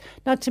paid.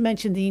 Not to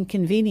mention the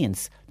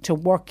inconvenience to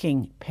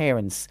working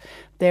parents.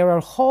 There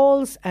are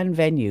halls and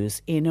venues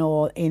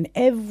in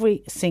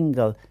every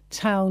single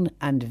town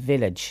and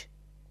village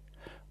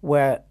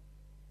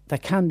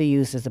that can be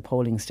used as a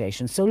polling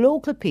station. So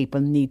local people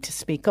need to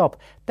speak up.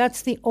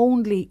 That's the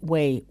only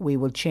way we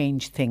will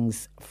change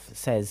things,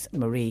 says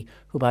Marie,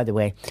 who, by the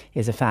way,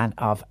 is a fan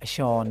of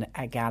Sean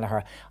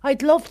Gallagher.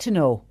 I'd love to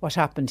know what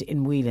happened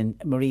in Whelan,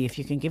 Marie, if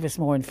you can give us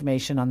more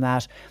information on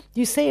that.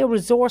 You say a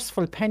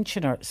resourceful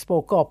pensioner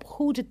spoke up.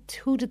 Who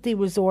did the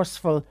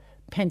resourceful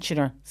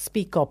pensioner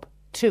speak up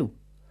to?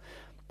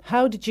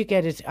 How did you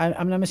get it?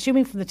 I'm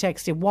assuming from the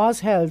text it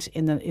was held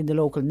in the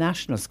local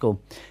national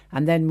school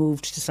and then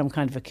moved to some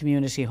kind of a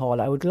community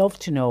hall. I would love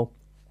to know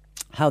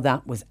how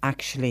that was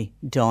actually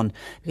done,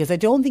 because I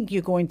don't think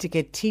you're going to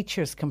get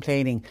teachers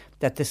complaining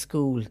that the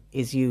school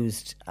is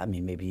used. I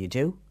mean, maybe you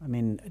do. I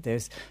mean,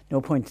 there's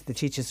no point. The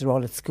teachers are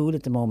all at school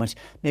at the moment.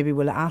 Maybe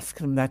we'll ask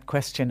them that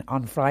question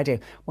on Friday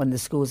when the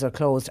schools are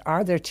closed.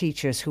 Are there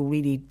teachers who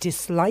really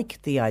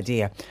dislike the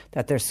idea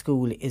that their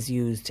school is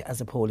used as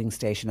a polling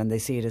station and they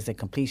see it as a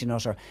complete and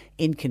utter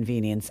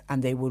inconvenience,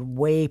 and they would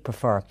way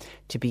prefer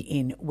to be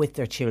in with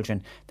their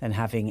children than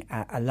having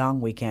a long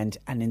weekend,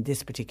 and in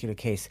this particular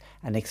case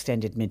an extended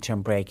extended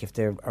midterm break. If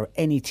there are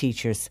any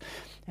teachers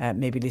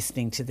maybe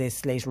listening to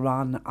this later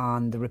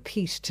on the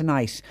repeat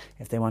tonight,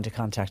 if they want to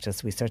contact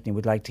us, we certainly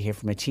would like to hear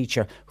from a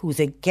teacher who's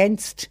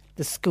against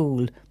the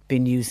school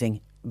being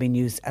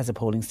used as a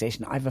polling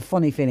station. I have a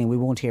funny feeling we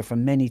won't hear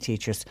from many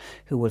teachers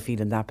who will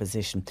feel in that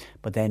position,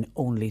 but then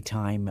only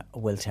time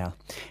will tell.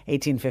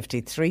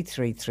 1850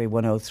 333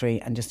 103.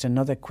 And just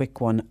another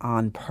quick one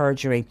on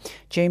perjury.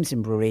 James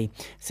in Brewery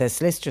says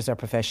solicitors are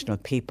professional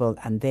people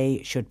and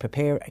they should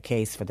prepare a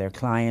case for their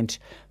client.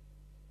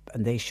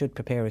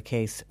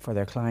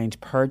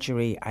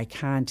 Perjury, I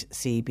can't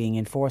see being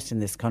enforced in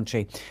this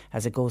country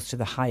as it goes to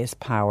the highest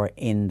power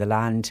in the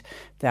land.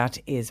 That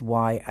is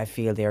why I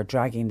feel they are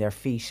dragging their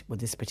feet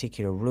with this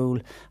particular rule.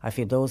 I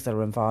feel those that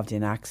are involved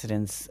in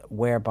accidents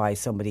whereby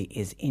somebody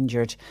is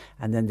injured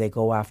and then they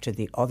go after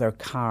the other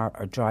car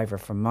or driver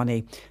for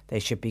money, they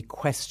should be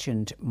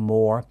questioned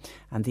more,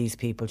 and these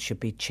people should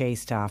be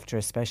chased after,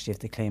 especially if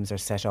the claims are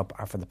set up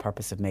or for the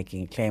purpose of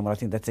making a claim. Well, I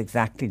think that's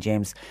exactly,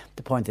 James,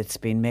 the point that's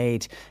been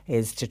made,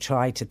 is to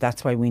try to,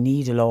 that's why we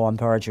need a law on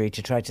perjury,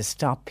 to try to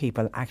stop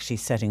people actually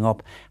setting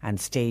up and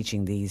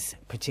staging these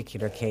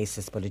particular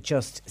cases. But it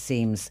just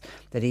seems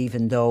that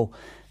even though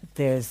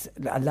there's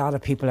a lot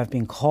of people have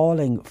been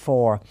calling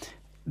for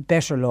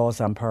better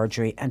laws on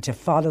perjury and to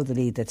follow the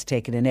lead that's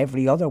taken in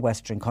every other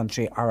Western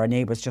country or our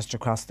neighbours just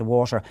across the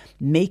water,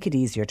 make it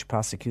easier to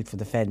prosecute for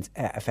the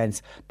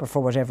offence, but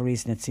for whatever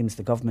reason it seems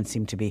the government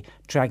seem to be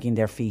dragging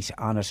their feet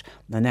on it.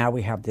 And now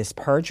we have this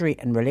perjury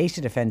and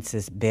related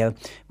offences bill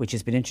which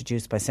has been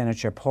introduced by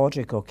Senator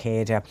Padraig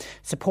O'Cada,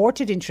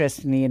 supported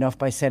interestingly enough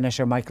by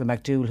Senator Michael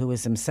McDowell, who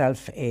is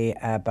himself a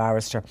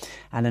barrister,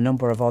 and a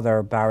number of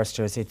other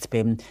barristers. It's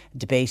been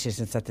debated,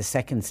 it's at the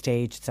second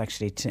stage, it's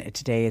actually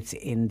today it's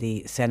in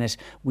the Senate.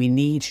 We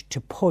need to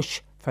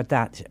push for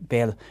that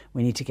bill.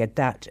 We need to get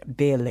that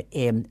bill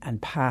in and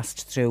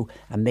passed through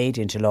and made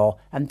into law,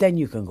 and then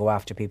you can go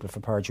after people for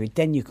perjury.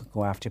 Then you can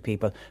go after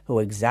people who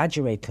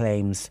exaggerate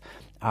claims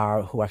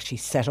or who actually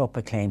set up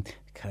a claim.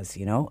 Because,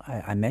 you know,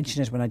 I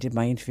mentioned it when I did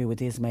my interview with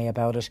Ismay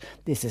about it.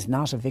 This is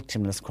not a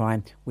victimless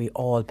crime. We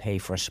all pay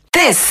for it.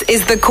 This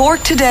is the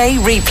Cork Today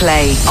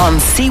replay on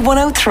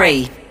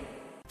C103.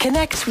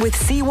 Connect with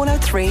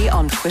C103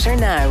 on Twitter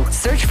now.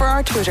 Search for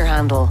our Twitter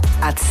handle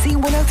at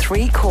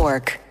C103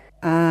 Cork.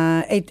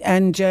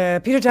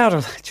 Peter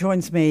Dowdall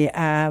joins me.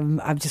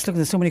 I'm just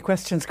looking at so many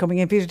questions coming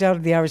in. Peter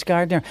Dowdall, the Irish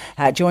Gardener,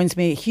 joins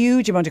me.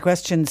 Huge amount of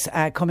questions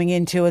coming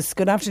in to us.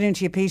 Good afternoon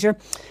to you, Peter.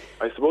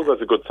 I suppose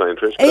that's a good sign,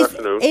 Trish. Good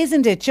afternoon.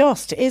 Isn't it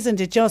just?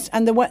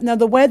 And now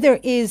the weather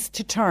is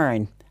to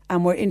turn,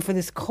 and we're in for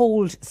this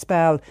cold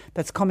spell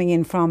that's coming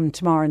in from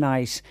tomorrow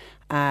night.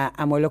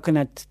 And we're looking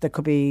at, there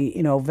could be,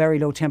 you know, very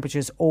low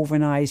temperatures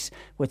overnight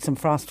with some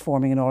frost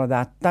forming and all of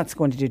that. That's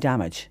going to do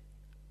damage.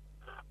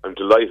 I'm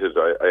delighted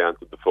I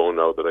answered the phone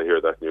now that I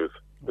hear that news.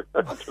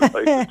 I'm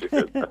delighted to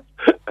hear that.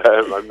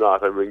 I'm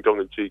not. I'm being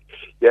tongue-in-cheek.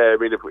 Yeah, I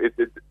mean,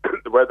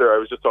 the weather, I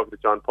was just talking to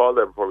John Paul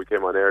there before we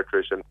came on air,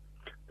 Trish, and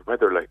the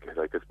weather, like I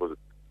suppose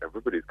it's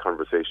everybody's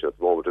conversation at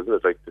the moment, isn't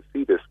it? Like, to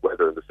see this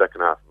weather in the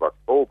second half of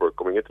October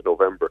coming into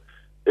November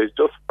is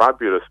just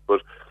fabulous.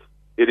 But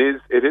it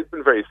has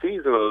been very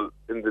seasonal.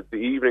 In the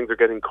evenings are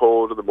getting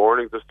cold, and the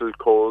mornings are still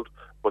cold,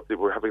 but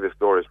we're having this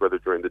glorious weather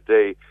during the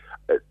day.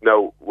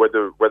 Now,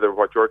 whether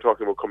what you're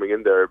talking about coming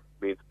in there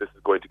means this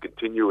is going to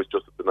continue, it's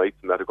just that the nights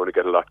and that are going to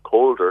get a lot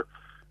colder,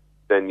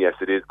 then yes,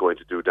 it is going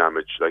to do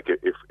damage. Like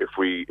if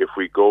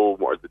we go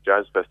more, the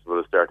Jazz Festival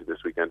is starting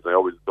this weekend, and I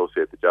always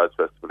associate the Jazz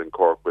Festival in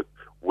Cork with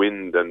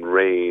wind and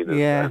rain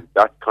and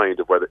that kind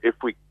of weather. If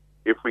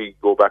we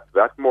go back to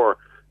that more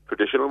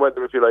traditional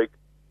weather, if you like,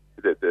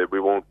 we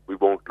won't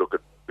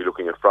be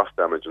looking at frost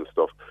damage and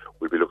stuff.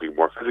 We'll be looking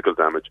more physical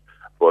damage.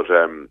 But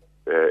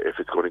if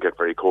it's going to get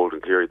very cold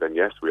and clear, then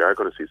yes, we are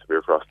going to see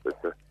severe frost.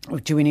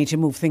 Do we need to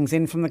move things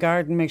in from the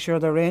garden, make sure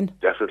they're in?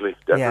 Definitely.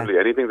 Yeah.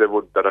 Anything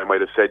that I might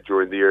have said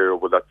during the year,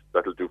 well,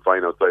 that'll do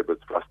fine outside, but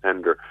it's frost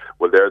tender.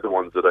 Well, they're the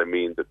ones that I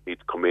mean that need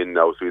to come in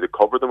now. So either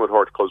cover them with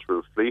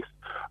horticultural fleece,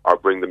 or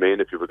bring them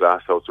in if you have a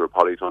glass house or a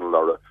polytunnel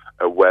or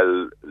a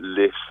well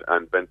lit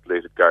and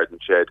ventilated garden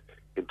shed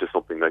into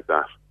something like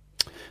that.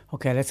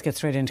 Okay, let's get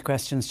straight into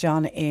questions.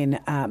 John in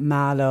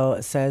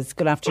Mallow says,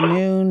 good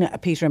afternoon,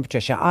 Peter and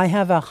Patricia. I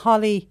have a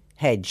holly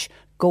hedge,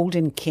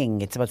 Golden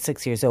King. It's about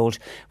 6 years old.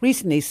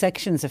 Recently,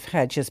 sections of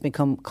hedge has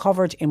become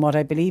covered in what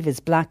I believe is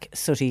black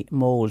sooty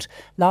mould.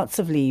 Lots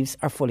of leaves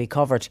are fully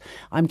covered.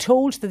 I'm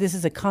told that this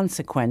is a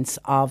consequence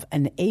of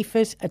an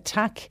aphid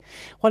attack.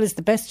 What is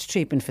the best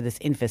treatment for this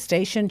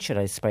infestation? Should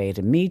I spray it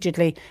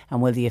immediately?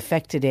 And will the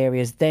affected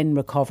areas then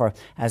recover,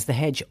 as the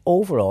hedge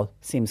overall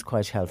seems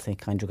quite healthy?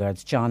 Kind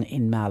regards, John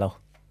in Mallow.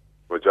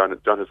 Well, John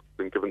has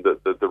been given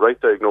the right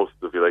diagnosis,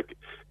 if you like.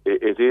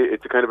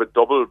 It's a kind of a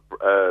double,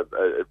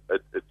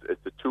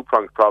 it's a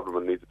two-pronged problem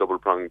and needs a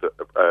double-pronged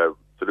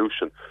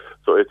solution.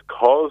 So it's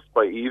caused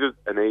by either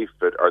an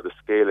aphid or the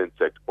scale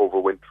insect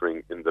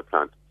overwintering in the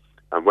plant.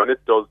 And when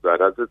it does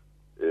that, as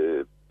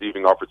it's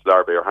leaving off its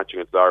larvae or hatching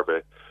its larvae,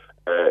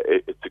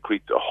 it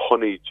secretes a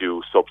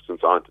honeydew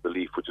substance onto the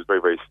leaf, which is very,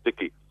 very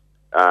sticky.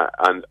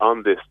 And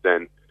on this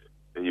then,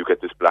 you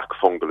get this black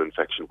fungal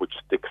infection which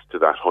sticks to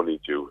that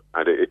honeydew,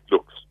 and it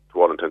looks,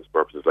 to all intents and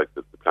purposes, like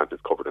the plant is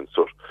covered in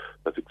soot.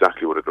 That's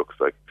exactly what it looks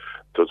like.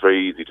 So it's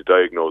very easy to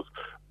diagnose.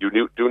 You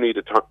do need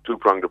a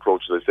two-pronged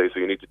approach, as I say. So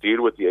you need to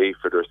deal with the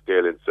aphid or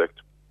scale insect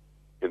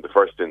in the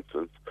first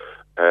instance.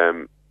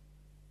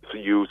 So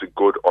use a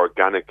good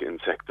organic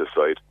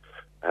insecticide,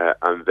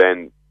 and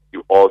then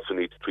you also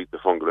need to treat the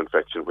fungal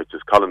infection, which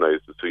is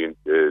colonized. So you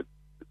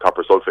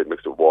copper sulfate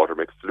mixed with water,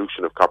 make a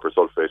solution of copper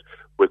sulfate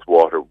with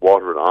water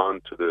it on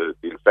to the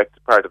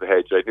infected part of the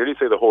hedge. I'd nearly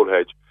say the whole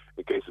hedge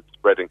in case it's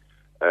spreading,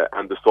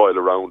 and the soil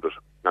around it,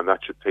 and that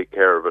should take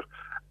care of it.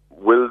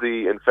 Will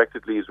the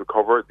infected leaves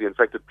recover? The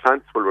infected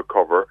plants will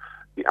recover.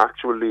 The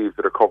actual leaves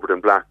that are covered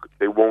in black,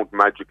 they won't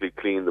magically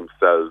clean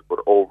themselves, but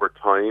over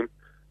time,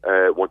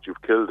 once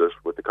you've killed it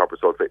with the copper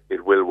sulfate,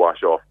 it will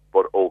wash off,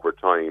 but over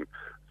time.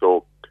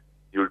 So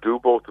you'll do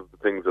both of the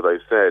things that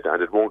I've said,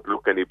 and it won't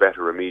look any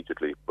better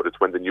immediately, but it's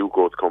when the new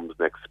growth comes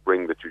next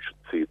spring that you should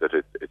see that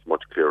it's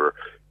much clearer.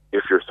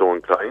 If you're so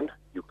inclined,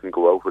 you can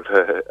go out with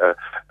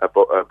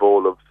a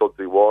bowl of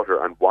sudsy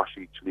water and wash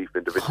each leaf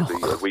individually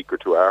a week or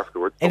two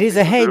afterwards. It is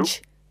a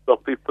hedge. Some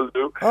people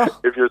do,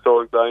 if you're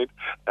so inclined.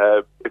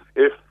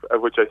 If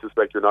which I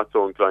suspect you're not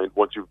so inclined,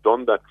 once you've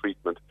done that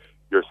treatment,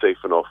 you're safe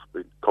enough.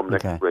 Come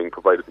next spring,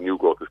 provided the new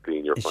growth is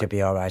clean, you're fine. It should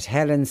be all right.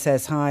 Helen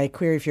says, hi,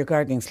 query for your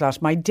gardening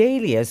slot. My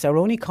dahlias are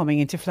only coming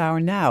into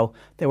flower now.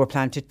 They were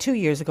planted 2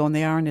 years ago and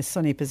they are in a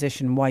sunny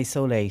position. Why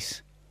so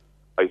late?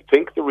 I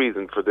think the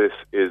reason for this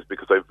is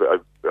because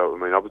I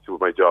mean, obviously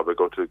with my job, I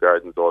go to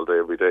gardens all day,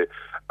 every day,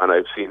 and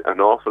I've seen an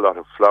awful lot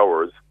of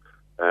flowers,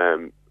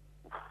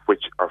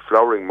 which are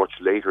flowering much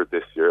later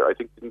this year. I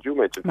think, didn't you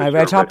mention my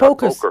red hot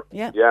poker?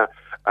 Yeah.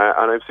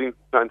 And I've seen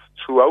plants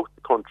throughout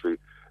the country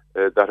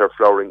that are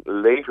flowering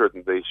later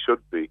than they should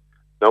be.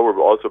 Now we're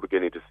also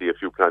beginning to see a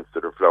few plants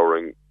that are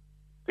flowering,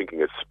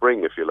 thinking it's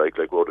spring, if you like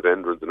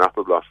rhododendrons and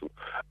apple blossom.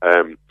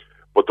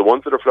 But the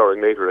ones that are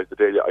flowering later, like the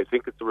dahlia, I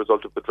think it's a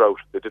result of the drought.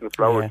 They didn't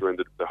flower during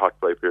the hot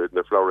dry period, and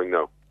they're flowering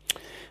now.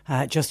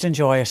 Just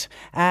enjoy it.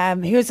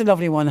 Here's a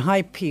lovely one.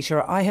 Hi,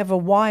 Peter. I have a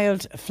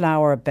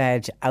wildflower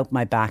bed out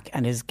my back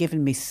and has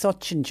given me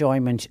such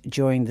enjoyment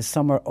during the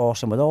summer,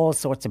 autumn, with all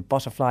sorts of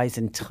butterflies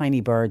and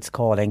tiny birds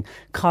calling,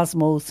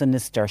 cosmos and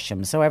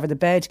nasturtiums. However, the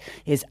bed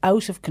is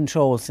out of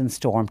control since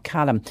Storm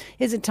Callum.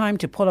 Is it time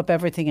to pull up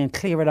everything and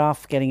clear it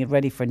off, getting it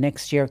ready for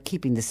next year,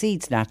 keeping the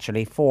seeds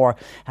naturally for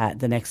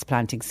the next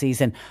planting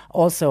season?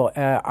 Also,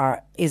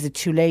 is it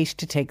too late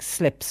to take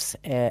slips?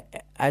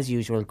 As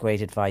usual,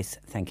 great advice.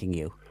 Thanking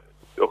you.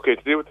 Okay,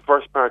 to deal with the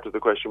first part of the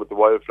question with the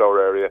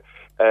wildflower area,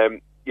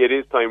 it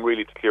is time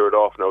really to clear it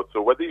off now.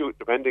 So whether you've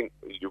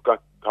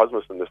got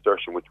cosmos and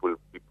nasturtium, which will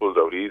be pulled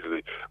out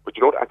easily, but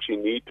you don't actually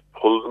need to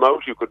pull them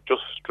out. You could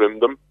just trim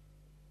them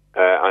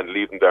and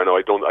leave them there. Now,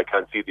 I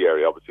can't see the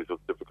area, obviously, so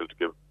it's difficult to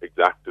give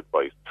exact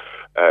advice.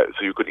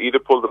 So you could either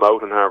pull them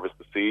out and harvest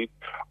the seeds,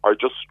 or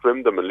just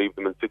trim them and leave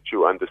them in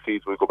situ, and the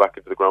seeds will go back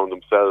into the ground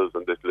themselves,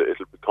 and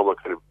it'll become a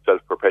kind of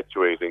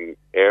self-perpetuating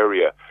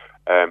area.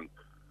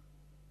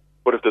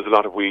 But if there's a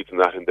lot of weeds and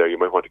that in there, you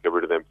might want to get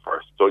rid of them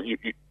first. So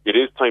it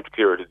is time to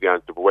clear it is the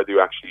answer, but whether you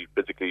actually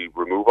physically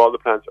remove all the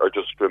plants or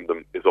just trim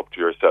them is up to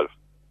yourself.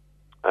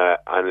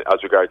 And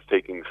as regards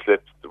taking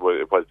slips,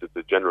 it's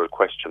a general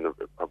question,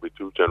 probably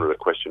too general a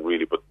question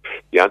really, but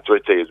the answer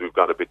I'd say is we've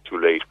gone a bit too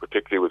late,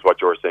 particularly with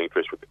what you're saying,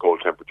 Trish, with the cold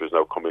temperatures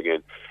now coming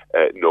in.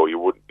 No, you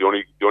wouldn't. The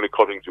only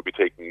cuttings you'll be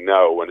taking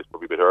now, and it's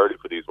probably a bit early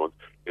for these ones,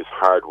 is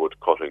hardwood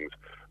cuttings,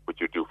 which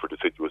you do for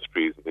deciduous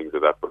trees and things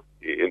like that. But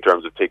in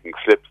terms of taking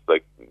slips,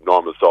 like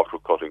normal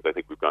softwood cuttings, I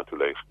think we've gone too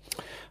late.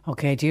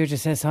 Okay, Deirdre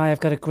says, hi, I've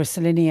got a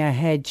Gracillinia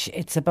hedge.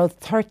 It's about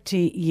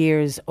 30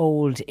 years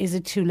old. Is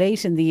it too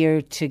late in the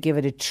year to give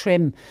it a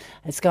trim?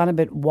 It's gone a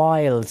bit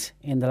wild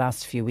in the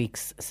last few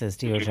weeks, says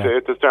Deirdre. Did you say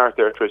at the start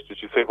there, Trish, did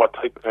you say what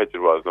type of hedge it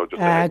was? No,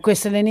 just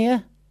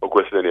Gracillinia. Oh,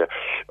 Gracillinia.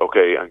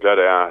 Okay, I'm glad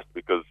I asked,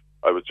 because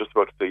I was just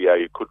about to say, yeah,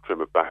 you could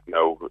trim it back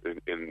now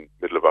in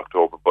middle of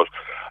October, but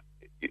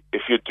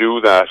if you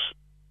do that,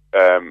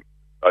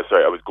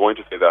 I was going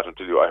to say that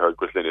until I heard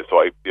Gracillinia,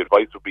 so the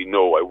advice would be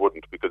no, I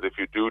wouldn't, because if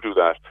you do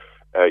that,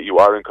 you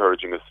are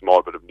encouraging a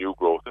small bit of new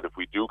growth, and if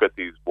we do get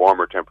these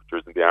warmer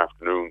temperatures in the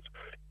afternoons,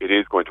 it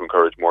is going to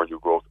encourage more new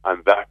growth,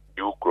 and that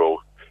new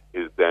growth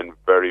is then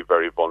very,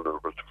 very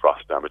vulnerable to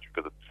frost damage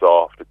because it's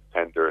soft, it's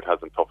tender, it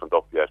hasn't toughened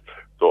up yet.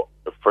 So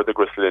for the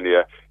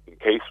Gracillinia, in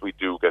case we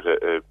do get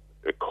a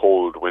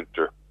cold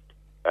winter,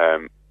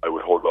 I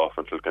would hold off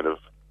until kind of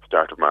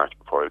start of March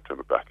before I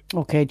trim it back.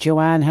 Okay,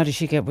 Joanne, how does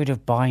she get rid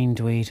of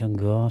bindweed? And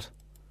God,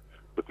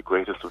 with the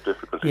greatest of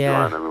difficulty,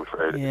 Joanne, I'm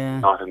afraid.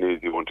 It's not an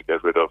easy one to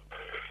get rid of.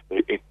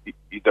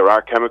 There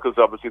are chemicals,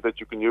 obviously, that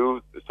you can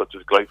use, such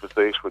as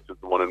glyphosate, which is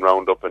the one in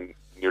Roundup and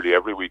nearly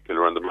every weed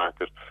killer on the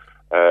market.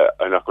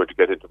 I'm not going to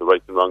get into the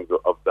rights and wrongs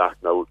of that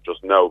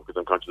just now, because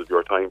I'm conscious of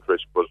your time, Trish,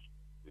 but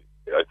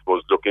I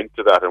suppose look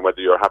into that and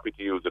whether you're happy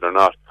to use it or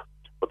not.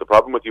 But the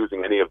problem with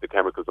using any of the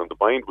chemicals on the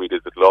bindweed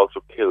is it'll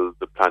also kill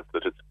the plant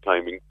that it's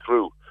climbing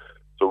through.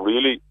 So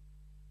really,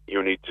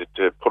 you need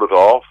to put it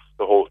off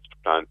the host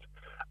plant,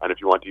 and if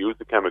you want to use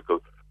the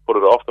chemical,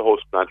 put it off the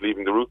host plant,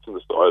 leaving the roots in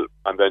the soil,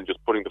 and then just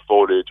putting the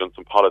foliage on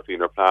some polythene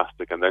or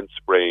plastic and then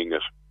spraying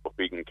it, but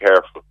being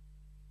careful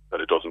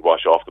that it doesn't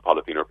wash off the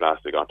polythene or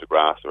plastic onto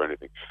grass or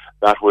anything.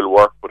 That will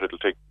work, but it'll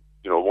take,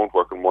 it won't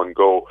work in one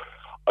go.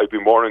 I'd be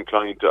more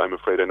inclined to, I'm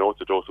afraid, I know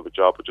it's a dose of a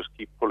job, but just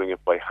keep pulling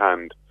it by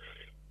hand.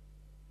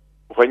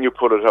 When you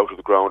pull it out of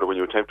the ground, or when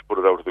you attempt to put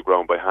it out of the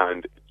ground by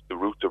hand, the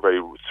roots are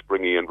very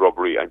springy and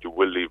rubbery, and you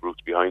will leave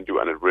roots behind you,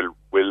 and it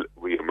will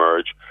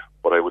re-emerge.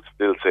 But I would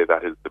still say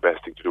that is the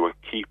best thing to do, and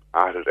keep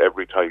at it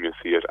every time you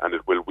see it, and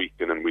it will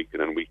weaken and weaken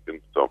and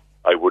weaken. So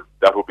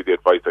that would be the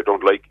advice. I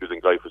don't like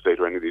using glyphosate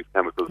or any of these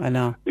chemicals,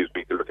 these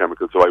weaker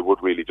chemicals, so I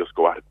would really just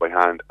go at it by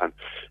hand and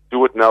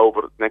do it now,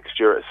 but next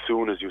year, as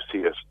soon as you see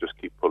it, just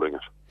keep pulling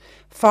it.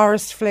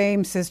 Forest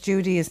flame, says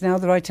Judy, is now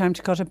the right time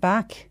to cut it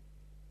back?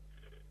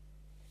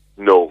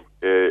 No,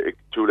 it's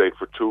too late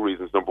for two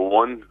reasons. Number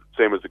one,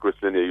 same as the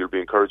Gristlinia, you'll be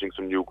encouraging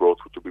some new growth,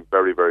 which will be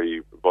very,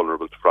 very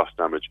vulnerable to frost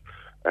damage.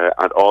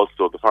 And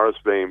also, the forest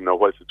flame, now,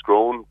 whilst it's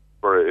grown,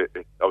 for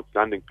its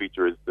outstanding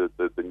feature is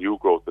the new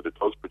growth that it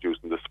does produce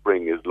in the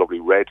spring is lovely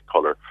red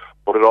colour,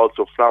 but it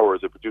also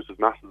flowers. It produces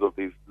masses of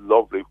these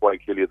lovely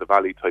white lily of the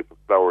valley type of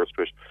flowers,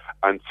 Trish.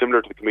 And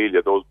similar to the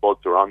camellia, those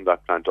buds are on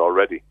that plant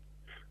already.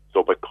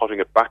 So by cutting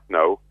it back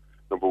now,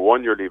 number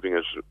one, you're leaving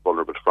it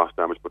vulnerable to frost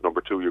damage, but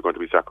number two, you're going to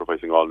be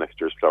sacrificing all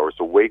next year's flowers.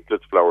 So wait till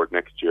it's flowered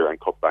next year and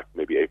cut back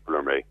maybe April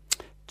or May.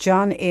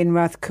 John in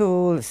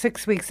Rathcoole,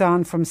 6 weeks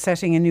on from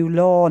setting a new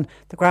lawn,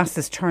 the grass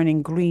is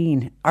turning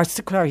green.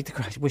 The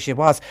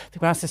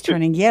grass is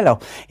turning yellow.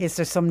 Is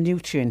there some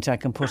nutrient I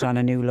can put on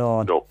a new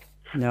lawn?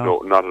 No,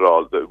 not at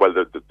all.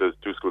 There's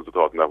two schools of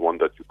thought in that. One,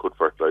 that you could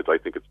fertilise. I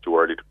think it's too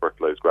early to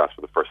fertilise grass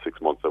for the first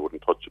 6 months. I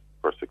wouldn't touch it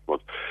for the first 6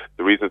 months.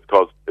 The reason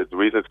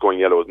it's going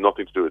yellow has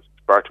nothing to do. It's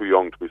far too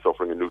young to be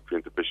suffering a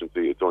nutrient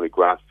deficiency. It's only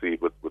grass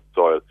seed with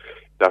soil.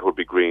 That would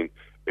be green.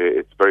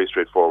 It's very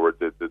straightforward.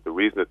 The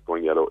reason it's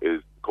going yellow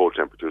is cold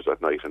temperatures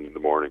at night and in the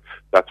morning.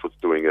 That's what's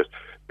doing it.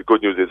 The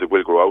good news is it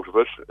will grow out of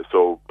it.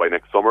 So by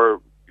next summer,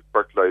 you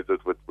fertilise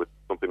it with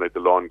something like the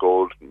Lawn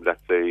Gold,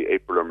 let's say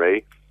April or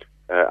May,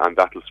 and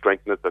that will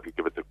strengthen it. That will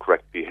give it the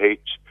correct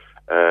pH,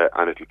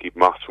 and it will keep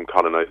moss from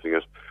colonising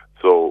it.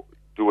 So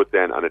do it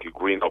then, and it will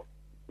green up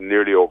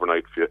nearly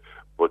overnight for you.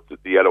 But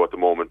the yellow at the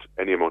moment,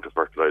 any amount of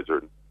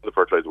fertiliser, the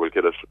fertiliser will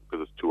kill it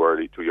because it's too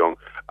early, too young.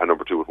 And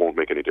number two, it won't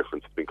make any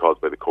difference. It's been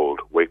caused by the cold.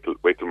 Wait till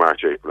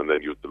March, April, and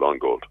then use the Lawn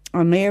Gold.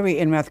 And Mary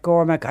in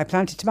Rathgormack, I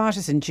planted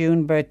tomatoes in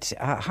June, but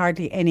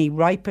hardly any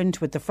ripened.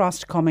 With the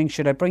frost coming,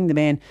 should I bring them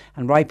in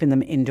and ripen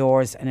them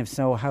indoors? And if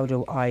so, how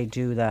do I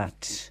do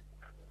that?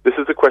 This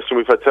is a question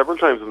we've had several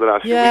times in the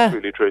last few weeks,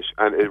 really, Trish.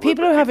 And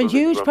people are having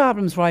huge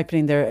problems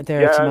ripening their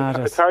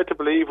tomatoes. It's hard to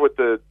believe with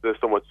the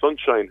somewhat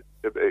sunshine.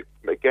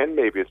 Again,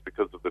 maybe it's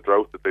because of the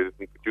drought that they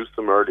didn't produce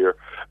them earlier.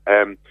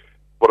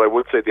 But I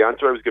would say the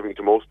answer I was giving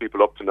to most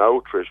people up to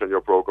now, Trish, on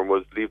your programme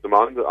was leave them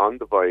on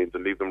the vines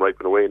and leave them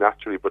ripen away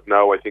naturally. But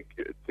now I think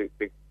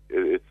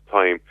it's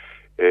time.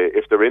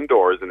 If they're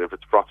indoors and if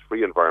it's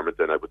frost-free environment,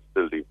 then I would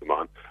still leave them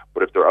on.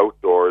 But if they're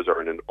outdoors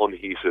or in an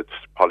unheated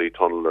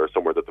polytunnel or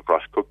somewhere that the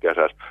frost could get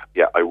at,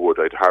 I would.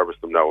 I'd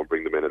harvest them now and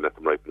bring them in and let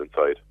them ripen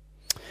inside.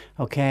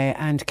 Okay,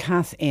 and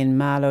Kath in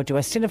Mallow, do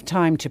I still have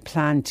time to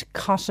plant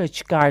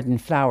cottage garden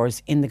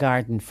flowers in the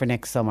garden for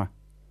next summer?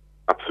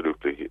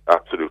 Absolutely.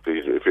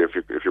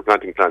 If you're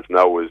planting plants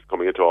now, is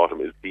coming into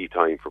autumn is the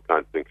time for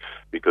planting,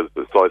 because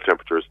the soil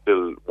temperature is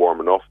still warm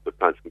enough that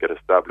plants can get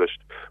established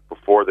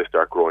before they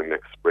start growing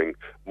next spring.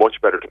 Much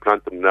better to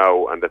plant them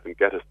now and let them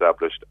get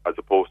established as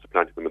opposed to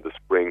planting them in the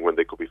spring when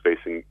they could be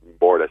facing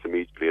more or less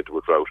immediately into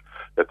a drought.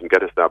 Let them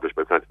get established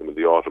by planting them in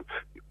the autumn.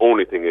 The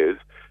only thing is,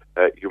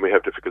 you may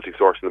have difficulty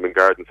sourcing them in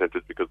garden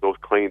centres because those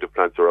kind of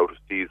plants are out of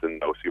season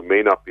now, so you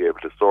may not be able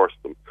to source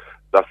them.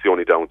 That's the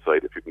only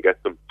downside. If you can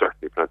get them,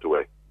 certainly plant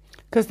away.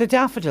 Because the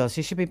daffodils,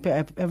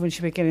 everyone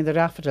should be getting the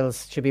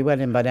daffodils, should be well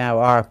in by now,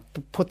 or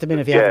put them in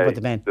if you haven't put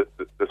them in.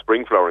 The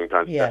spring flowering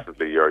plants,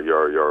 definitely,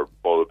 your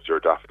bulbs, your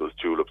daffodils,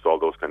 tulips, all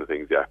those kind of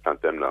things,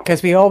 plant them now.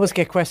 Because we always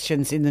get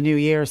questions in the new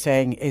year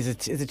saying, is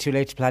it too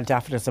late to plant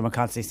daffodils? And we're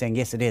constantly saying,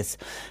 yes, it is.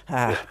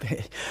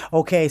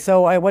 Okay,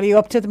 so what are you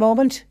up to at the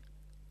moment?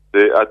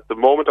 At the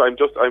moment,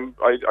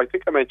 I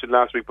think I mentioned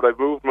last week, but I've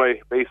moved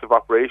my base of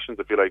operations,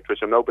 if you like,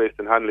 Trish. I'm now based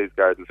in Hanley's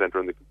Garden Centre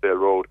on the Kinsale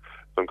Road,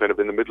 so I'm kind of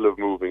in the middle of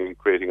moving and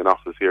creating an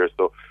office here.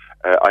 So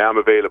I am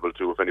available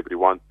to, if anybody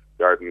wants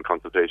garden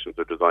consultations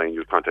or design,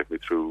 you contact me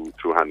through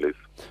Hanley's.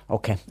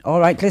 Okay, all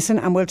right. Listen,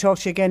 and we'll talk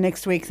to you again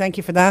next week. Thank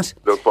you for that.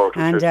 Look forward to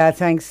it. And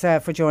thanks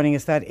for joining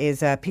us. That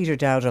is Peter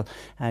Dowdall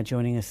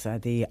joining us,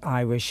 the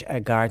Irish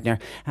gardener.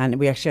 And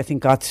we actually, I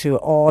think, got through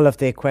all of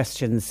the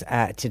questions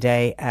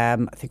today. I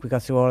think we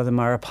got through all of them.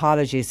 Our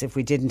apologies if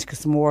we didn't,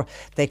 because more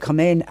they come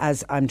in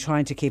as I'm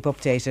trying to keep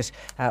updated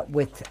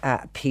with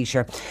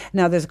Peter.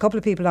 Now, there's a couple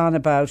of people on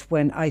about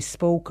when I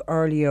spoke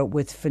earlier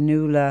with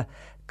Fionnuala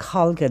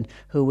Colgan,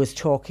 who was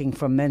talking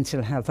from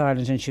Mental Health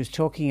Ireland, and she was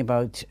talking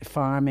about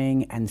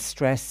farming and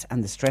stress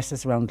and the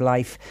stresses around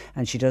life,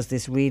 and she does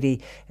this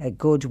really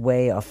good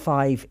way of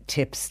 5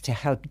 tips to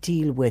help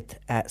deal with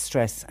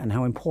stress and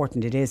how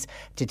important it is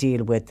to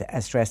deal with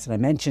stress. And I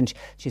mentioned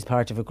she's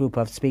part of a group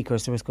of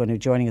speakers who is going to be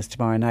joining us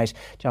tomorrow night.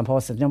 John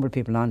Paul said a number of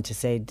people on to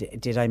say,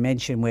 did I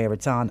mention where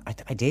it's on?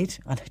 I did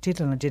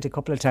a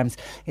couple of times.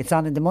 It's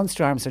on in the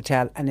Munster Arms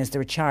Hotel. And is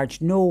there a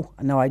charge? No,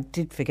 I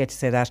did forget to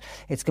say that.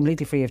 It's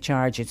completely free of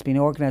charge. It's been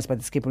organised by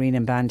the Skibbereen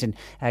and Bandon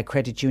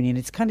Credit Union.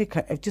 It's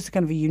just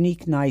kind of a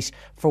unique night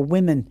for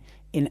women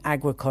in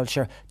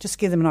agriculture. Just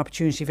give them an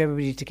opportunity for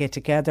everybody to get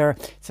together.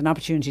 It's an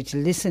opportunity to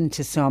listen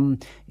to some,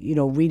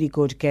 really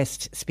good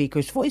guest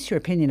speakers. Voice your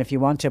opinion if you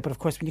want to, but of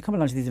course when you come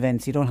along to these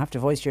events you don't have to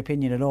voice your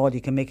opinion at all. You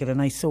can make it a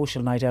nice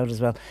social night out as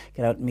well.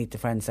 Get out and meet the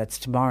friends. That's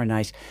tomorrow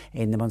night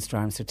in the Munster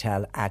Arms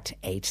Hotel at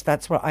 8.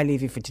 That's where I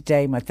leave you for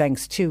today. My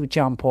thanks to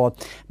John Paul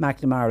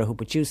McNamara, who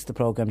produced the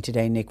programme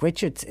today. Nick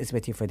Richards is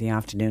with you for the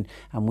afternoon,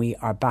 and we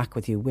are back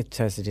with you with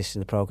Thursday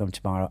edition of the programme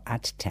tomorrow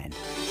at 10.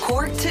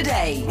 Cork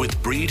Today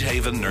with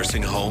Breedhaven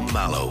Nursing Home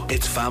Mallow.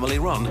 It's family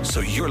run, so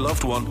your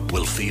loved one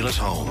will feel at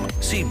home.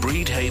 See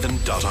breedhaven.ie.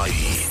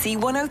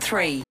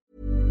 C103.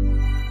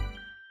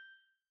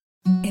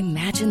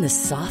 Imagine the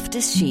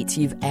softest sheets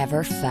you've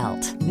ever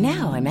felt.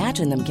 Now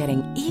imagine them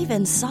getting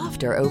even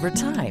softer over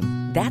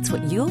time. That's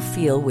what you'll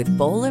feel with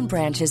Boll &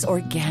 Branch's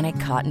organic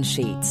cotton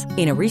sheets.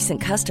 In a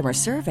recent customer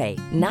survey,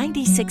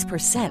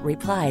 96%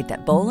 replied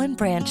that Boll &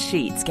 Branch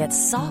sheets get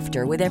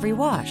softer with every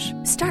wash.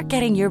 Start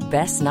getting your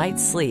best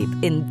night's sleep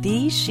in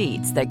these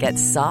sheets that get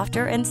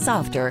softer and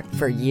softer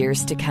for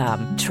years to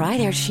come. Try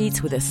their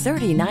sheets with a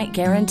 30-night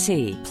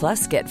guarantee.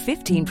 Plus, get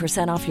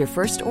 15% off your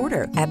first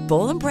order at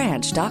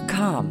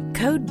bollandbranch.com.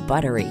 Code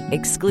BUTTERY.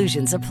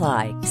 Exclusions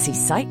apply. See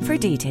site for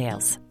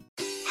details.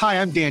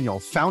 Hi, I'm Daniel,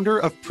 founder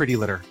of Pretty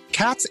Litter.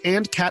 Cats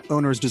and cat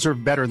owners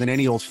deserve better than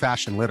any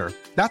old-fashioned litter.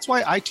 That's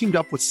why I teamed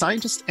up with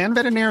scientists and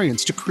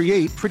veterinarians to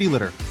create Pretty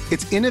Litter.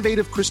 Its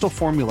innovative crystal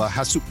formula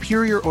has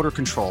superior odor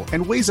control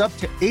and weighs up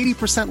to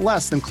 80%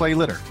 less than clay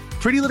litter.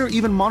 Pretty Litter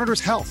even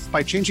monitors health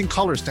by changing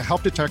colors to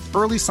help detect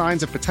early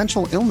signs of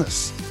potential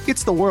illness.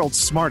 It's the world's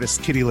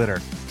smartest kitty litter.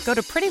 Go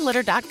to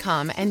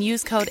prettylitter.com and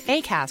use code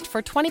ACAST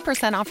for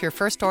 20% off your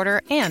first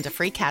order and a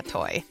free cat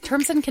toy.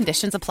 Terms and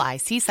conditions apply.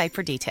 See site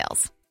for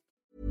details.